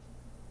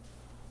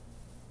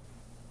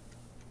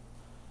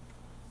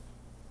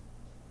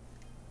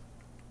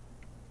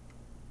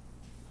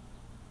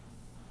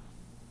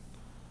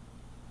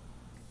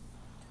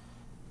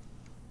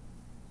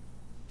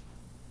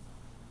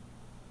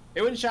 It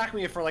wouldn't shock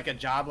me if for like a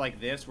job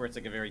like this, where it's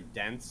like a very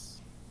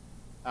dense,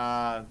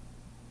 a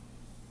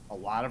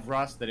lot of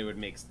rust, that it would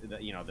make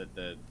that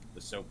the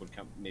soap would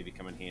maybe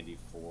come in handy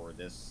for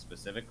this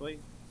specifically.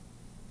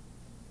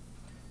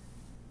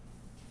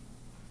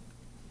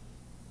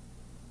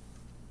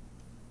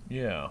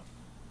 Yeah.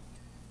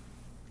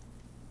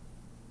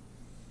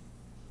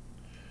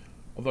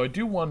 Although I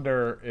do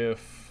wonder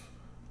if...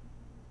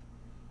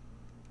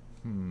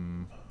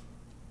 No,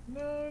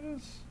 it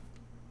is...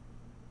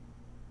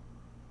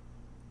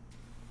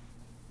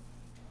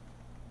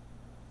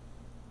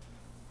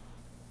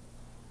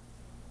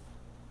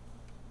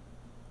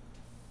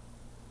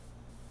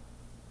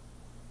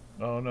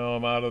 Oh no,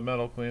 I'm out of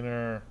metal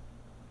cleaner.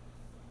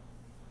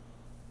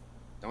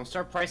 Don't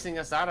start pricing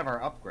us out of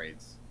our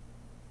upgrades,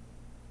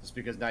 just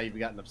because now you've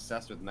gotten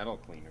obsessed with metal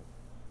cleaner.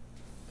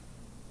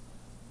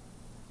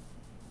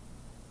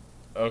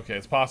 Okay,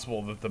 it's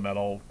possible that the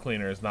metal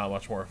cleaner is not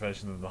much more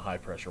efficient than the high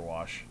pressure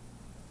wash.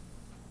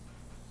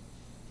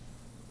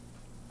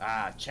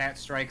 Ah, chat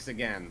strikes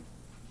again.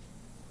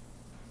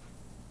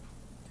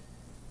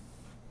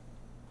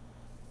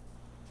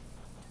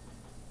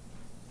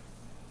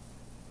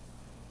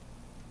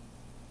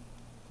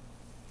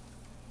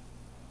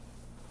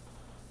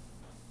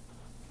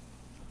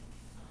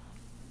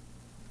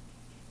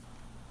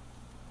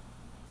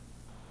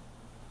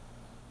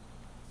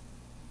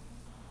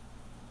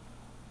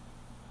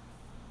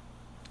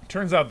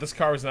 Turns out this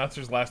car was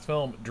Nazar's last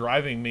film,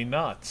 driving me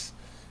nuts.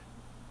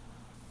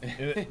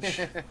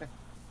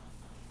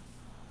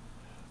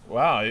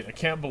 Wow, I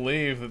can't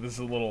believe that this is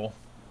a little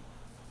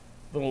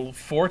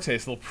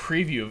foretaste, a little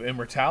preview of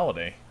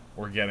immortality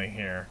we're getting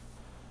here.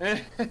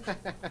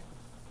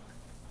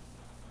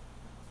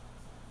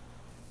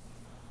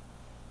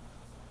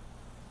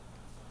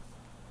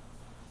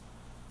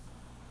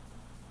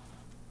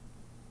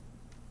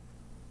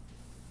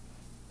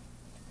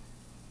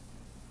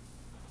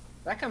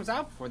 That comes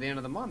out before the end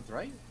of the month,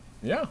 right?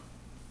 Yeah.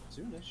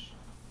 Soonish.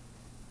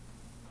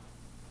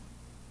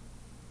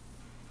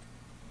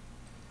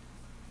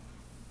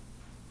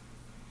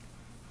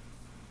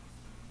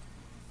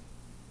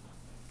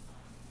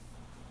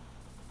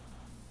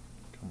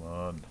 Come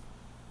on.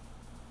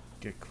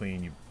 Get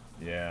clean, you...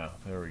 Yeah,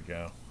 there we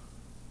go.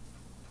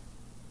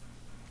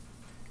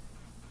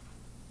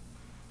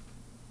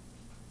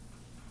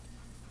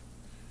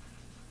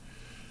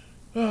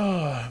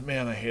 Oh,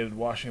 man, I hated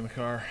washing the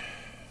car.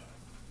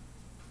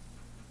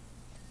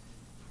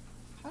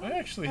 I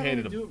actually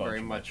hated a bunch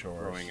of my chores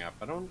growing up.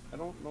 I don't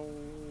know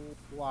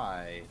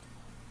why.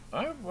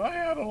 I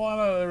had a lot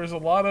of... There was a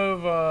lot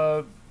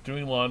of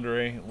doing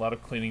laundry, a lot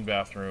of cleaning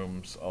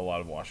bathrooms, a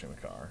lot of washing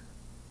the car.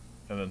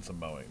 And then some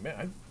mowing.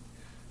 Man,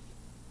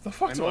 the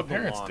fuck do my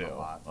parents do,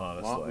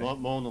 honestly?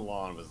 Mowing the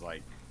lawn was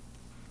like...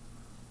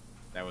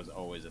 That was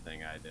always a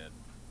thing I did.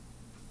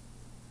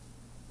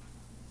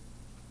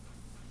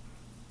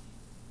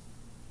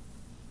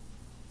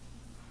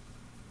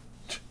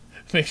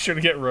 Make sure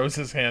to get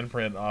Rose's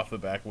handprint off the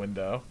back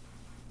window.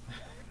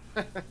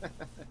 Mr.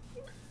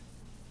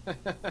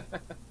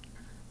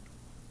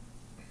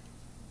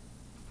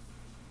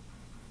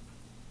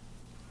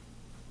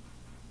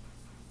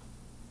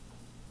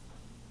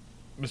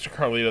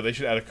 Carlito, they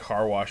should add a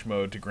car wash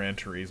mode to Gran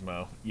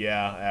Turismo.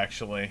 Yeah,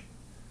 actually.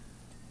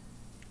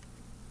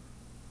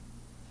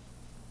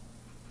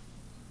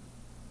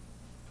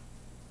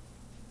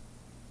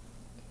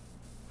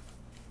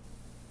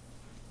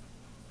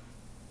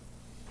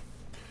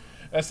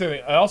 That's the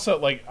thing. I also,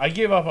 like, I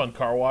gave up on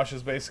car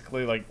washes,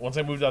 basically. Like, once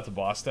I moved out to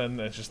Boston,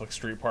 it's just, like,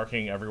 street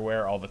parking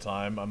everywhere all the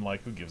time. I'm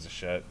like, who gives a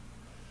shit?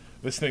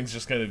 This thing's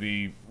just going to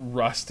be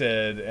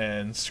rusted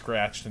and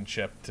scratched and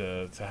chipped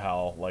to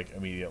hell, like,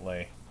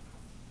 immediately.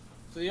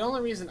 So the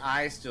only reason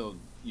I still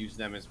use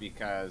them is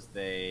because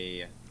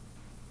they,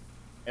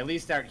 at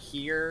least out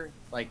here,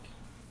 like,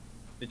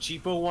 the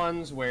cheapo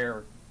ones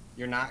where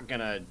you're not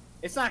going to,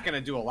 it's not going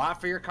to do a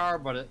lot for your car,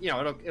 but,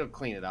 it'll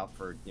clean it up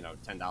for,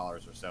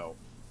 $10 or so.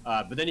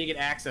 But then you get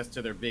access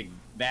to their big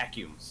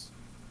vacuums.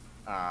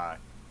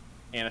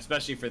 And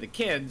especially for the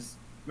kids,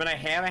 I mean, I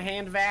have a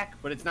hand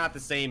vac, but it's not the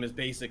same as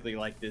basically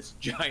like this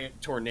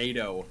giant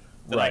tornado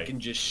that I can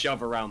just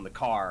shove around the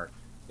car.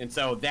 And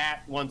so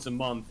that once a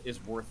month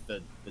is worth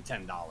the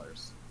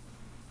 $10.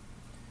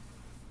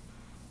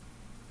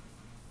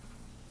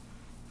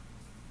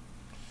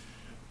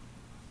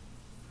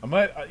 I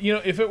might,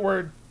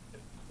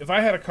 if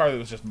I had a car that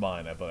was just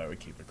mine, I thought I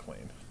would keep it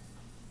clean.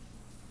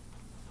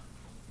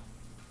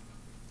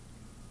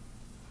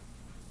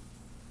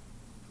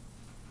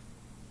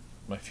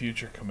 My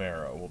future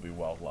Camaro will be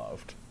well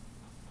loved.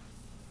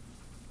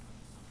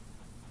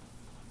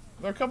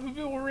 There are a couple of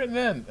people written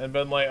in and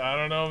been like, I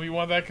don't know if you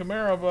want that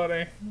Camaro,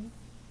 buddy.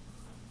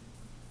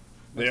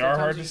 They are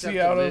hard to see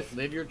out of.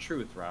 Live your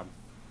truth, Rob.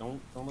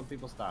 Don't let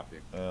people stop you.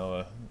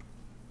 Well,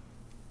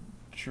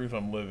 the truth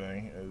I'm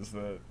living is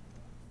that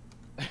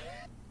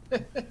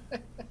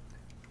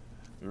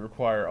we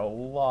require a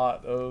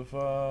lot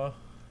of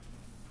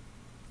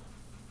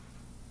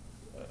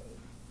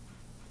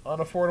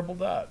unaffordable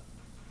debt.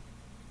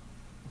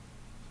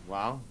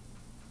 Wow.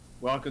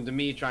 Welcome to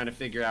me trying to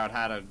figure out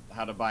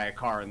how to buy a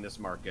car in this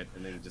market,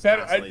 and then just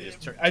constantly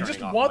I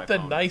just want the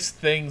nice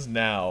things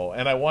now,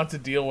 and I want to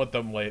deal with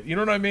them later. You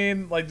know what I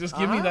mean? Like, just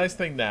give me a nice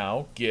thing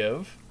now.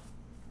 Give.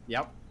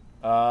 Yep.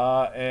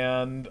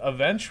 And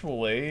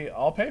eventually,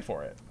 I'll pay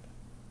for it.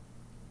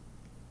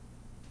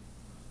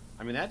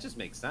 I mean, that just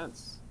makes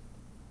sense.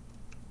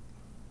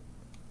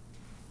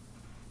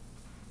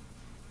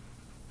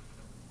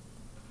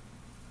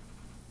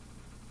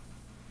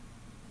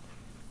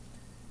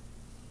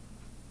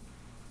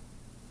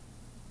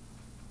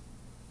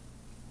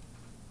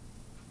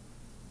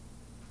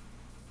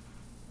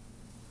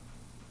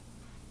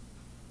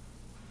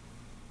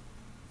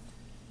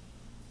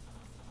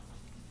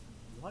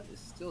 What is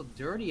still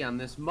dirty on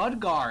this mud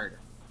guard?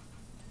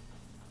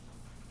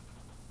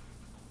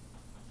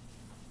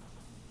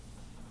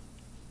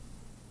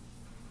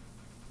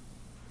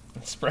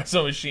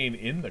 Espresso machine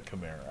in the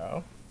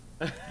Camaro.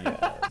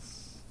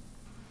 Yes.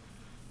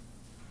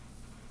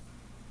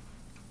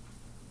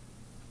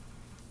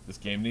 This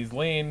game needs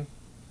lean.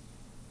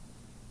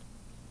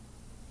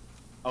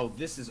 Oh,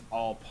 this is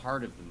all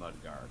part of the mud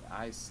guard.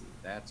 I see.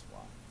 That's why.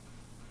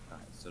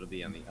 Alright, so it'll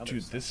be on the other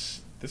side. Dude,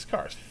 this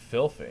car is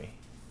filthy.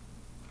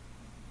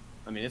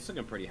 I mean, it's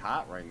looking pretty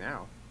hot right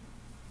now.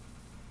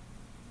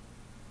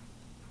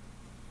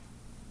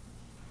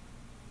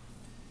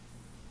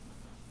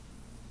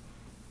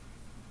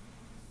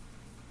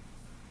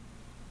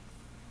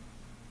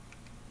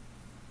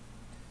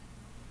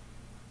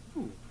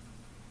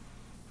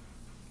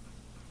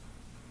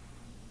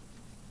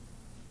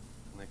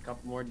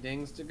 couple more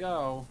dings to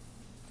go.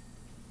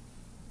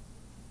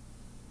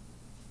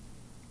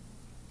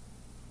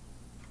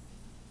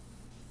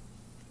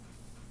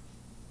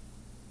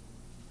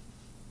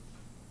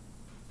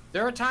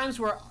 There are times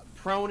where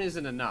prone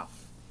isn't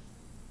enough.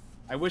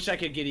 I wish I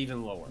could get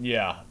even lower.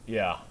 Yeah,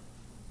 yeah.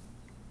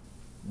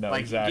 No,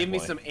 like, exactly. give me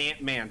some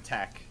Ant-Man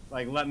tech.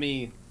 Like, let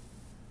me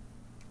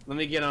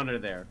get under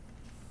there.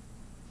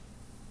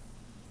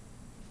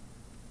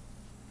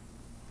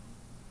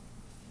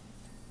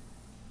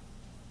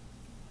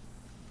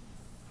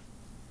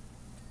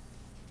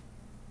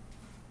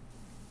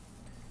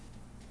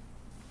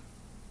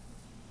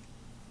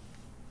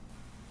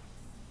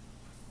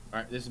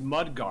 Alright, this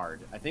mud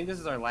guard. I think this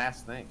is our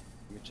last thing.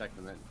 Let me check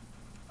them in.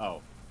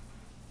 Oh.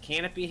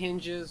 Canopy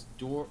hinges,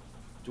 door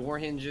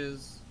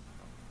hinges.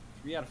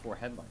 3 out of 4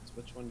 headlights.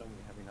 Which one don't we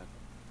have? Not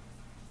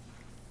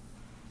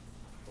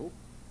oh.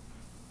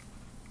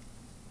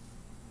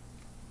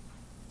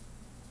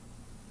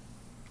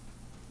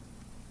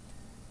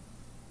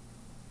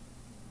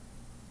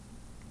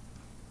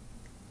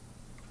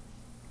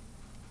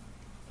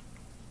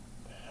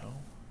 The hell?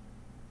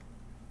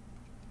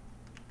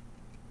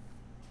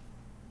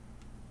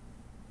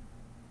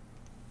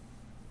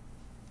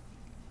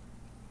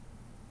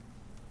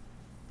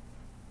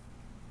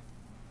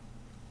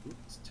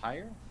 Oops,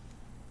 tire?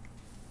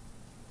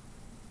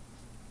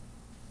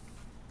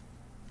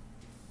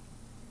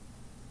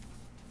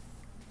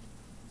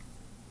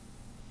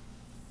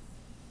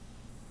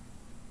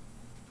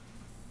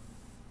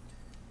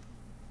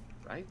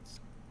 Right?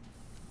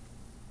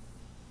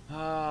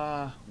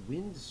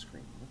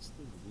 Windscreen. What's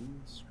the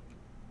windscreen?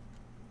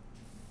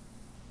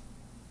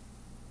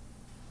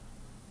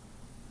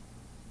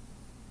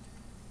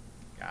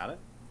 Got it.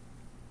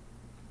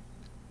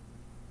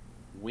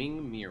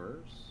 Wing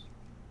mirrors.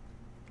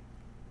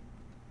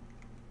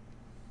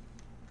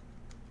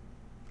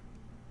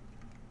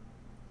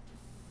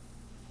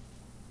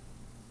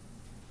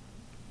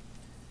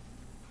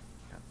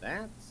 Got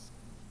that.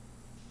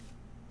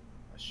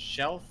 A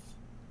shelf.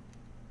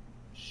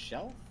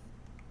 Shelf?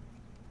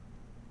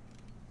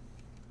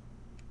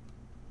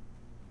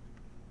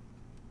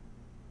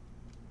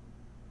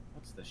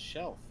 What's the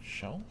shelf?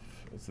 Shelf?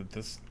 Is it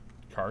this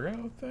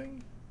cargo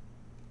thing?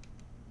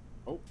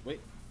 Oh,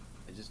 wait.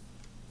 I just...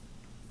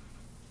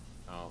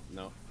 Oh,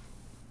 no.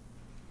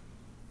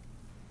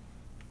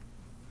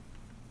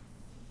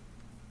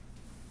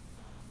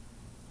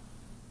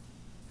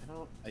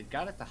 I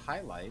got it to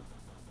highlight.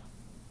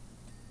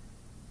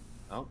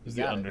 Oh, Is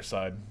the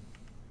underside.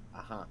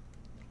 Uh-huh.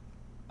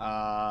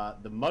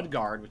 The mud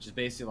guard, which is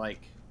basically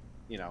like,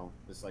 you know,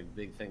 this like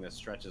big thing that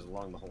stretches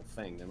along the whole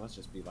thing. There must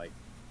just be like,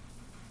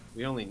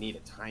 we only need a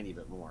tiny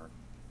bit more.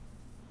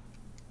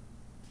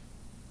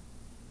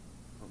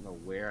 I don't know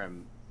where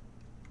I'm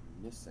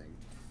missing.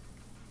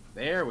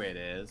 There it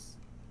is.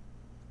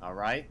 All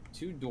right,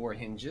 2 door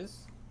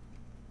hinges.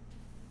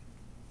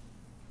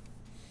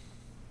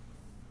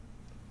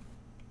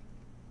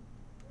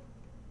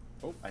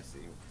 Oh, I see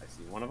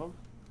one of them.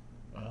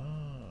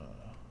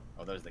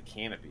 Oh, there's the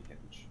canopy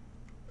hinge.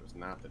 That was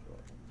not the door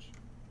hinge.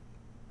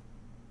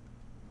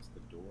 It's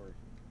the door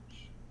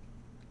hinge.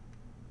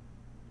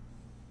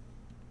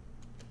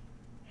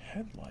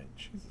 Headlight,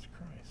 Jesus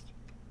Christ.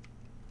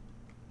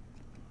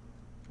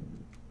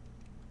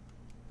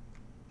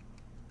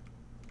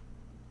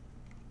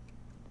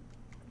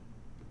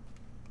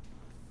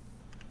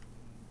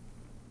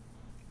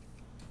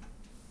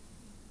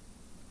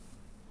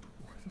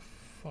 Where the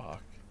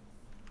fuck?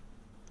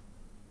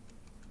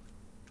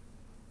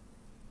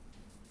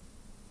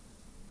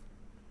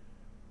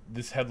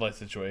 This headlight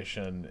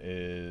situation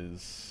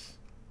is...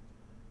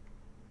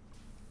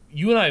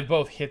 You and I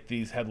both hit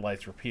these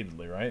headlights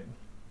repeatedly, right?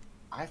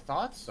 I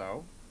thought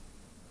so.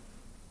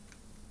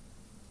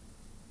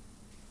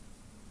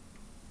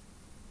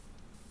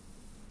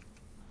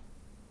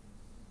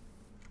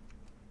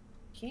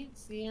 Can't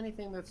see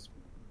anything that's...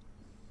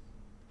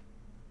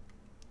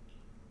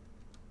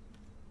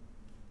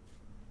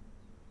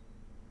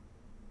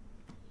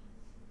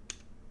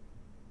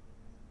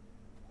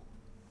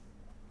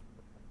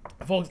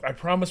 Folks, I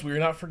promise we are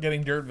not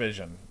forgetting dirt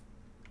vision.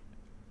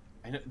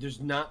 I know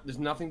there's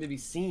nothing to be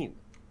seen.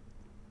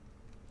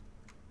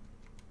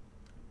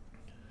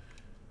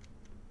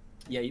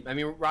 Yeah, I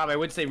mean, Rob, I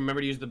would say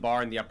remember to use the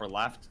bar in the upper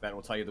left. That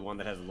will tell you the one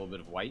that has a little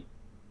bit of white.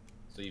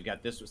 So you've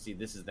got this. See,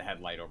 this is the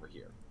headlight over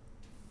here.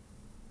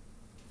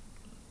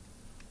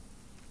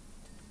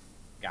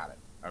 Got it.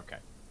 Okay.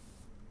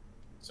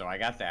 So I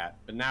got that.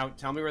 But now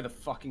tell me where the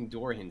fucking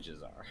door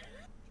hinges are.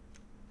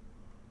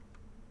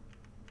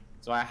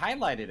 So I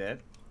highlighted it.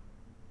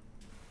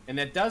 And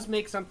that does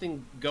make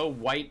something go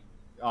white,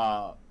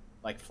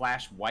 like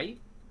flash white.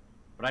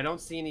 But I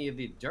don't see any of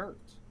the dirt.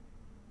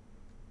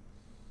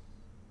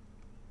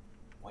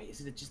 Wait,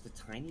 is it just a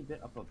tiny bit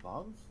up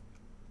above?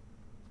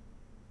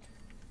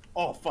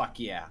 Oh, fuck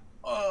yeah.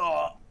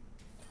 Oh,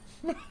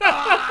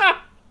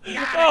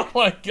 Oh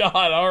my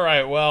god,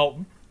 alright,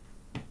 well...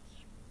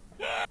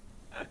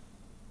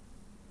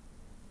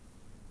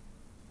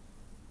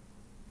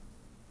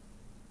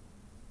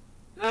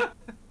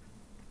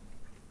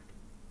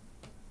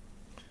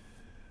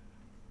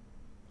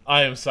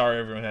 I am sorry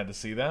everyone had to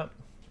see that.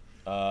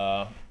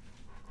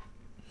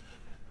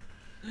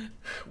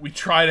 We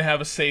try to have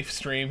a safe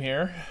stream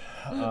here,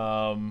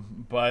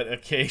 but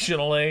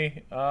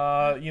occasionally,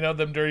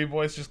 them dirty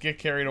boys just get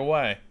carried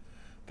away.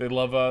 They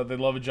love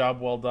a job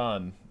well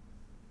done.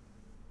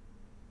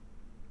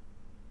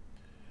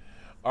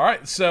 All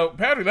right, so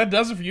Patrick, that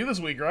does it for you this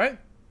week, right?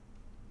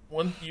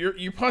 When you're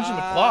punching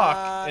the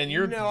clock and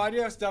you're no, I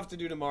do have stuff to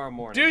do tomorrow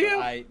morning. Do you?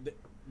 I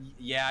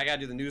gotta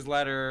do the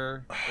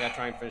newsletter. I gotta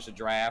try and finish the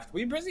draft.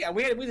 We did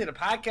a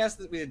podcast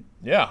that we did.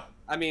 Yeah.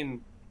 I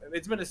mean,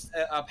 it's been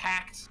a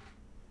packed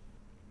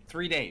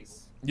 3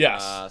 days.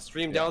 Yes.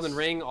 Streamed Elden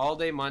Ring all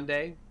day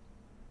Monday.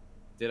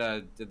 Did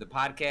the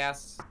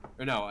podcast?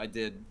 Or no, I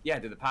did. Yeah,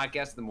 did the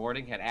podcast in the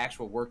morning. Had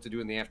actual work to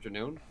do in the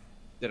afternoon.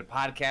 Did a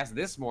podcast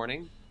this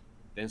morning.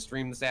 Then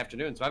streamed this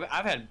afternoon. So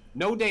I've had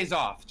no days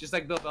off, just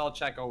like Bill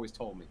Belichick always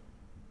told me.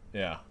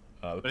 Yeah.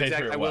 But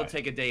I will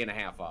take a day and a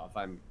half off.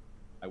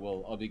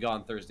 I'll be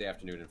gone Thursday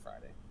afternoon and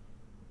Friday.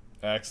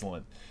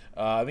 Excellent.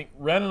 I think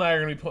Ren and I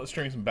are going to be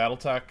streaming some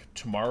BattleTech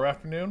tomorrow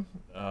afternoon,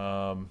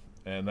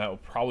 and that will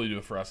probably do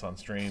it for us on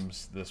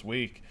streams this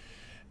week.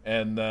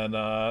 And then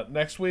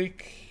next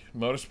week,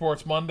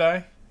 Motorsports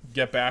Monday.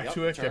 Get back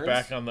to it. Get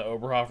back on the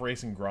Oberhof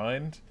racing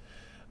grind.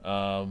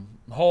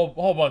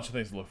 Whole bunch of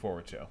things to look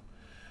forward to.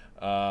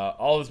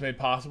 All of this made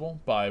possible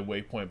by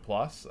Waypoint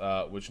Plus,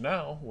 which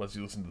now lets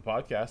you listen to the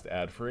podcast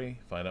ad-free.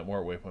 Find out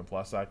more at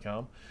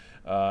waypointplus.com.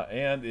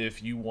 And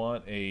if you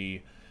want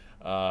a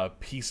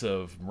piece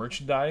of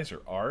merchandise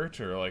or art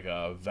or like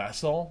a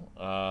vessel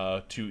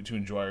to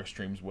enjoy our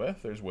streams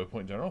with, there's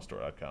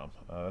waypointgeneralstore.com.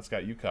 That's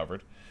got you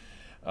covered.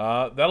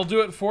 That'll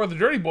do it for the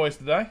Dirty Boys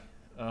today.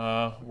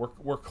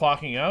 We're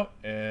clocking out,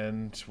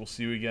 and we'll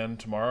see you again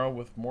tomorrow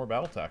with more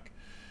BattleTech.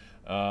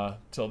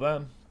 Till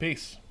then,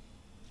 peace.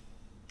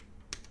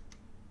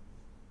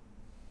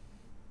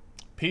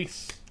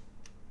 Peace.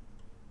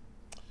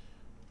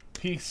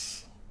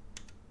 Peace.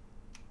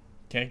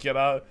 Can't get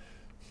out.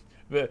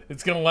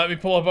 It's going to let me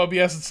pull up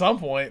OBS at some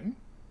point.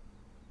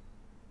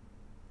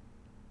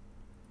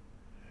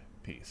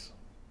 Peace.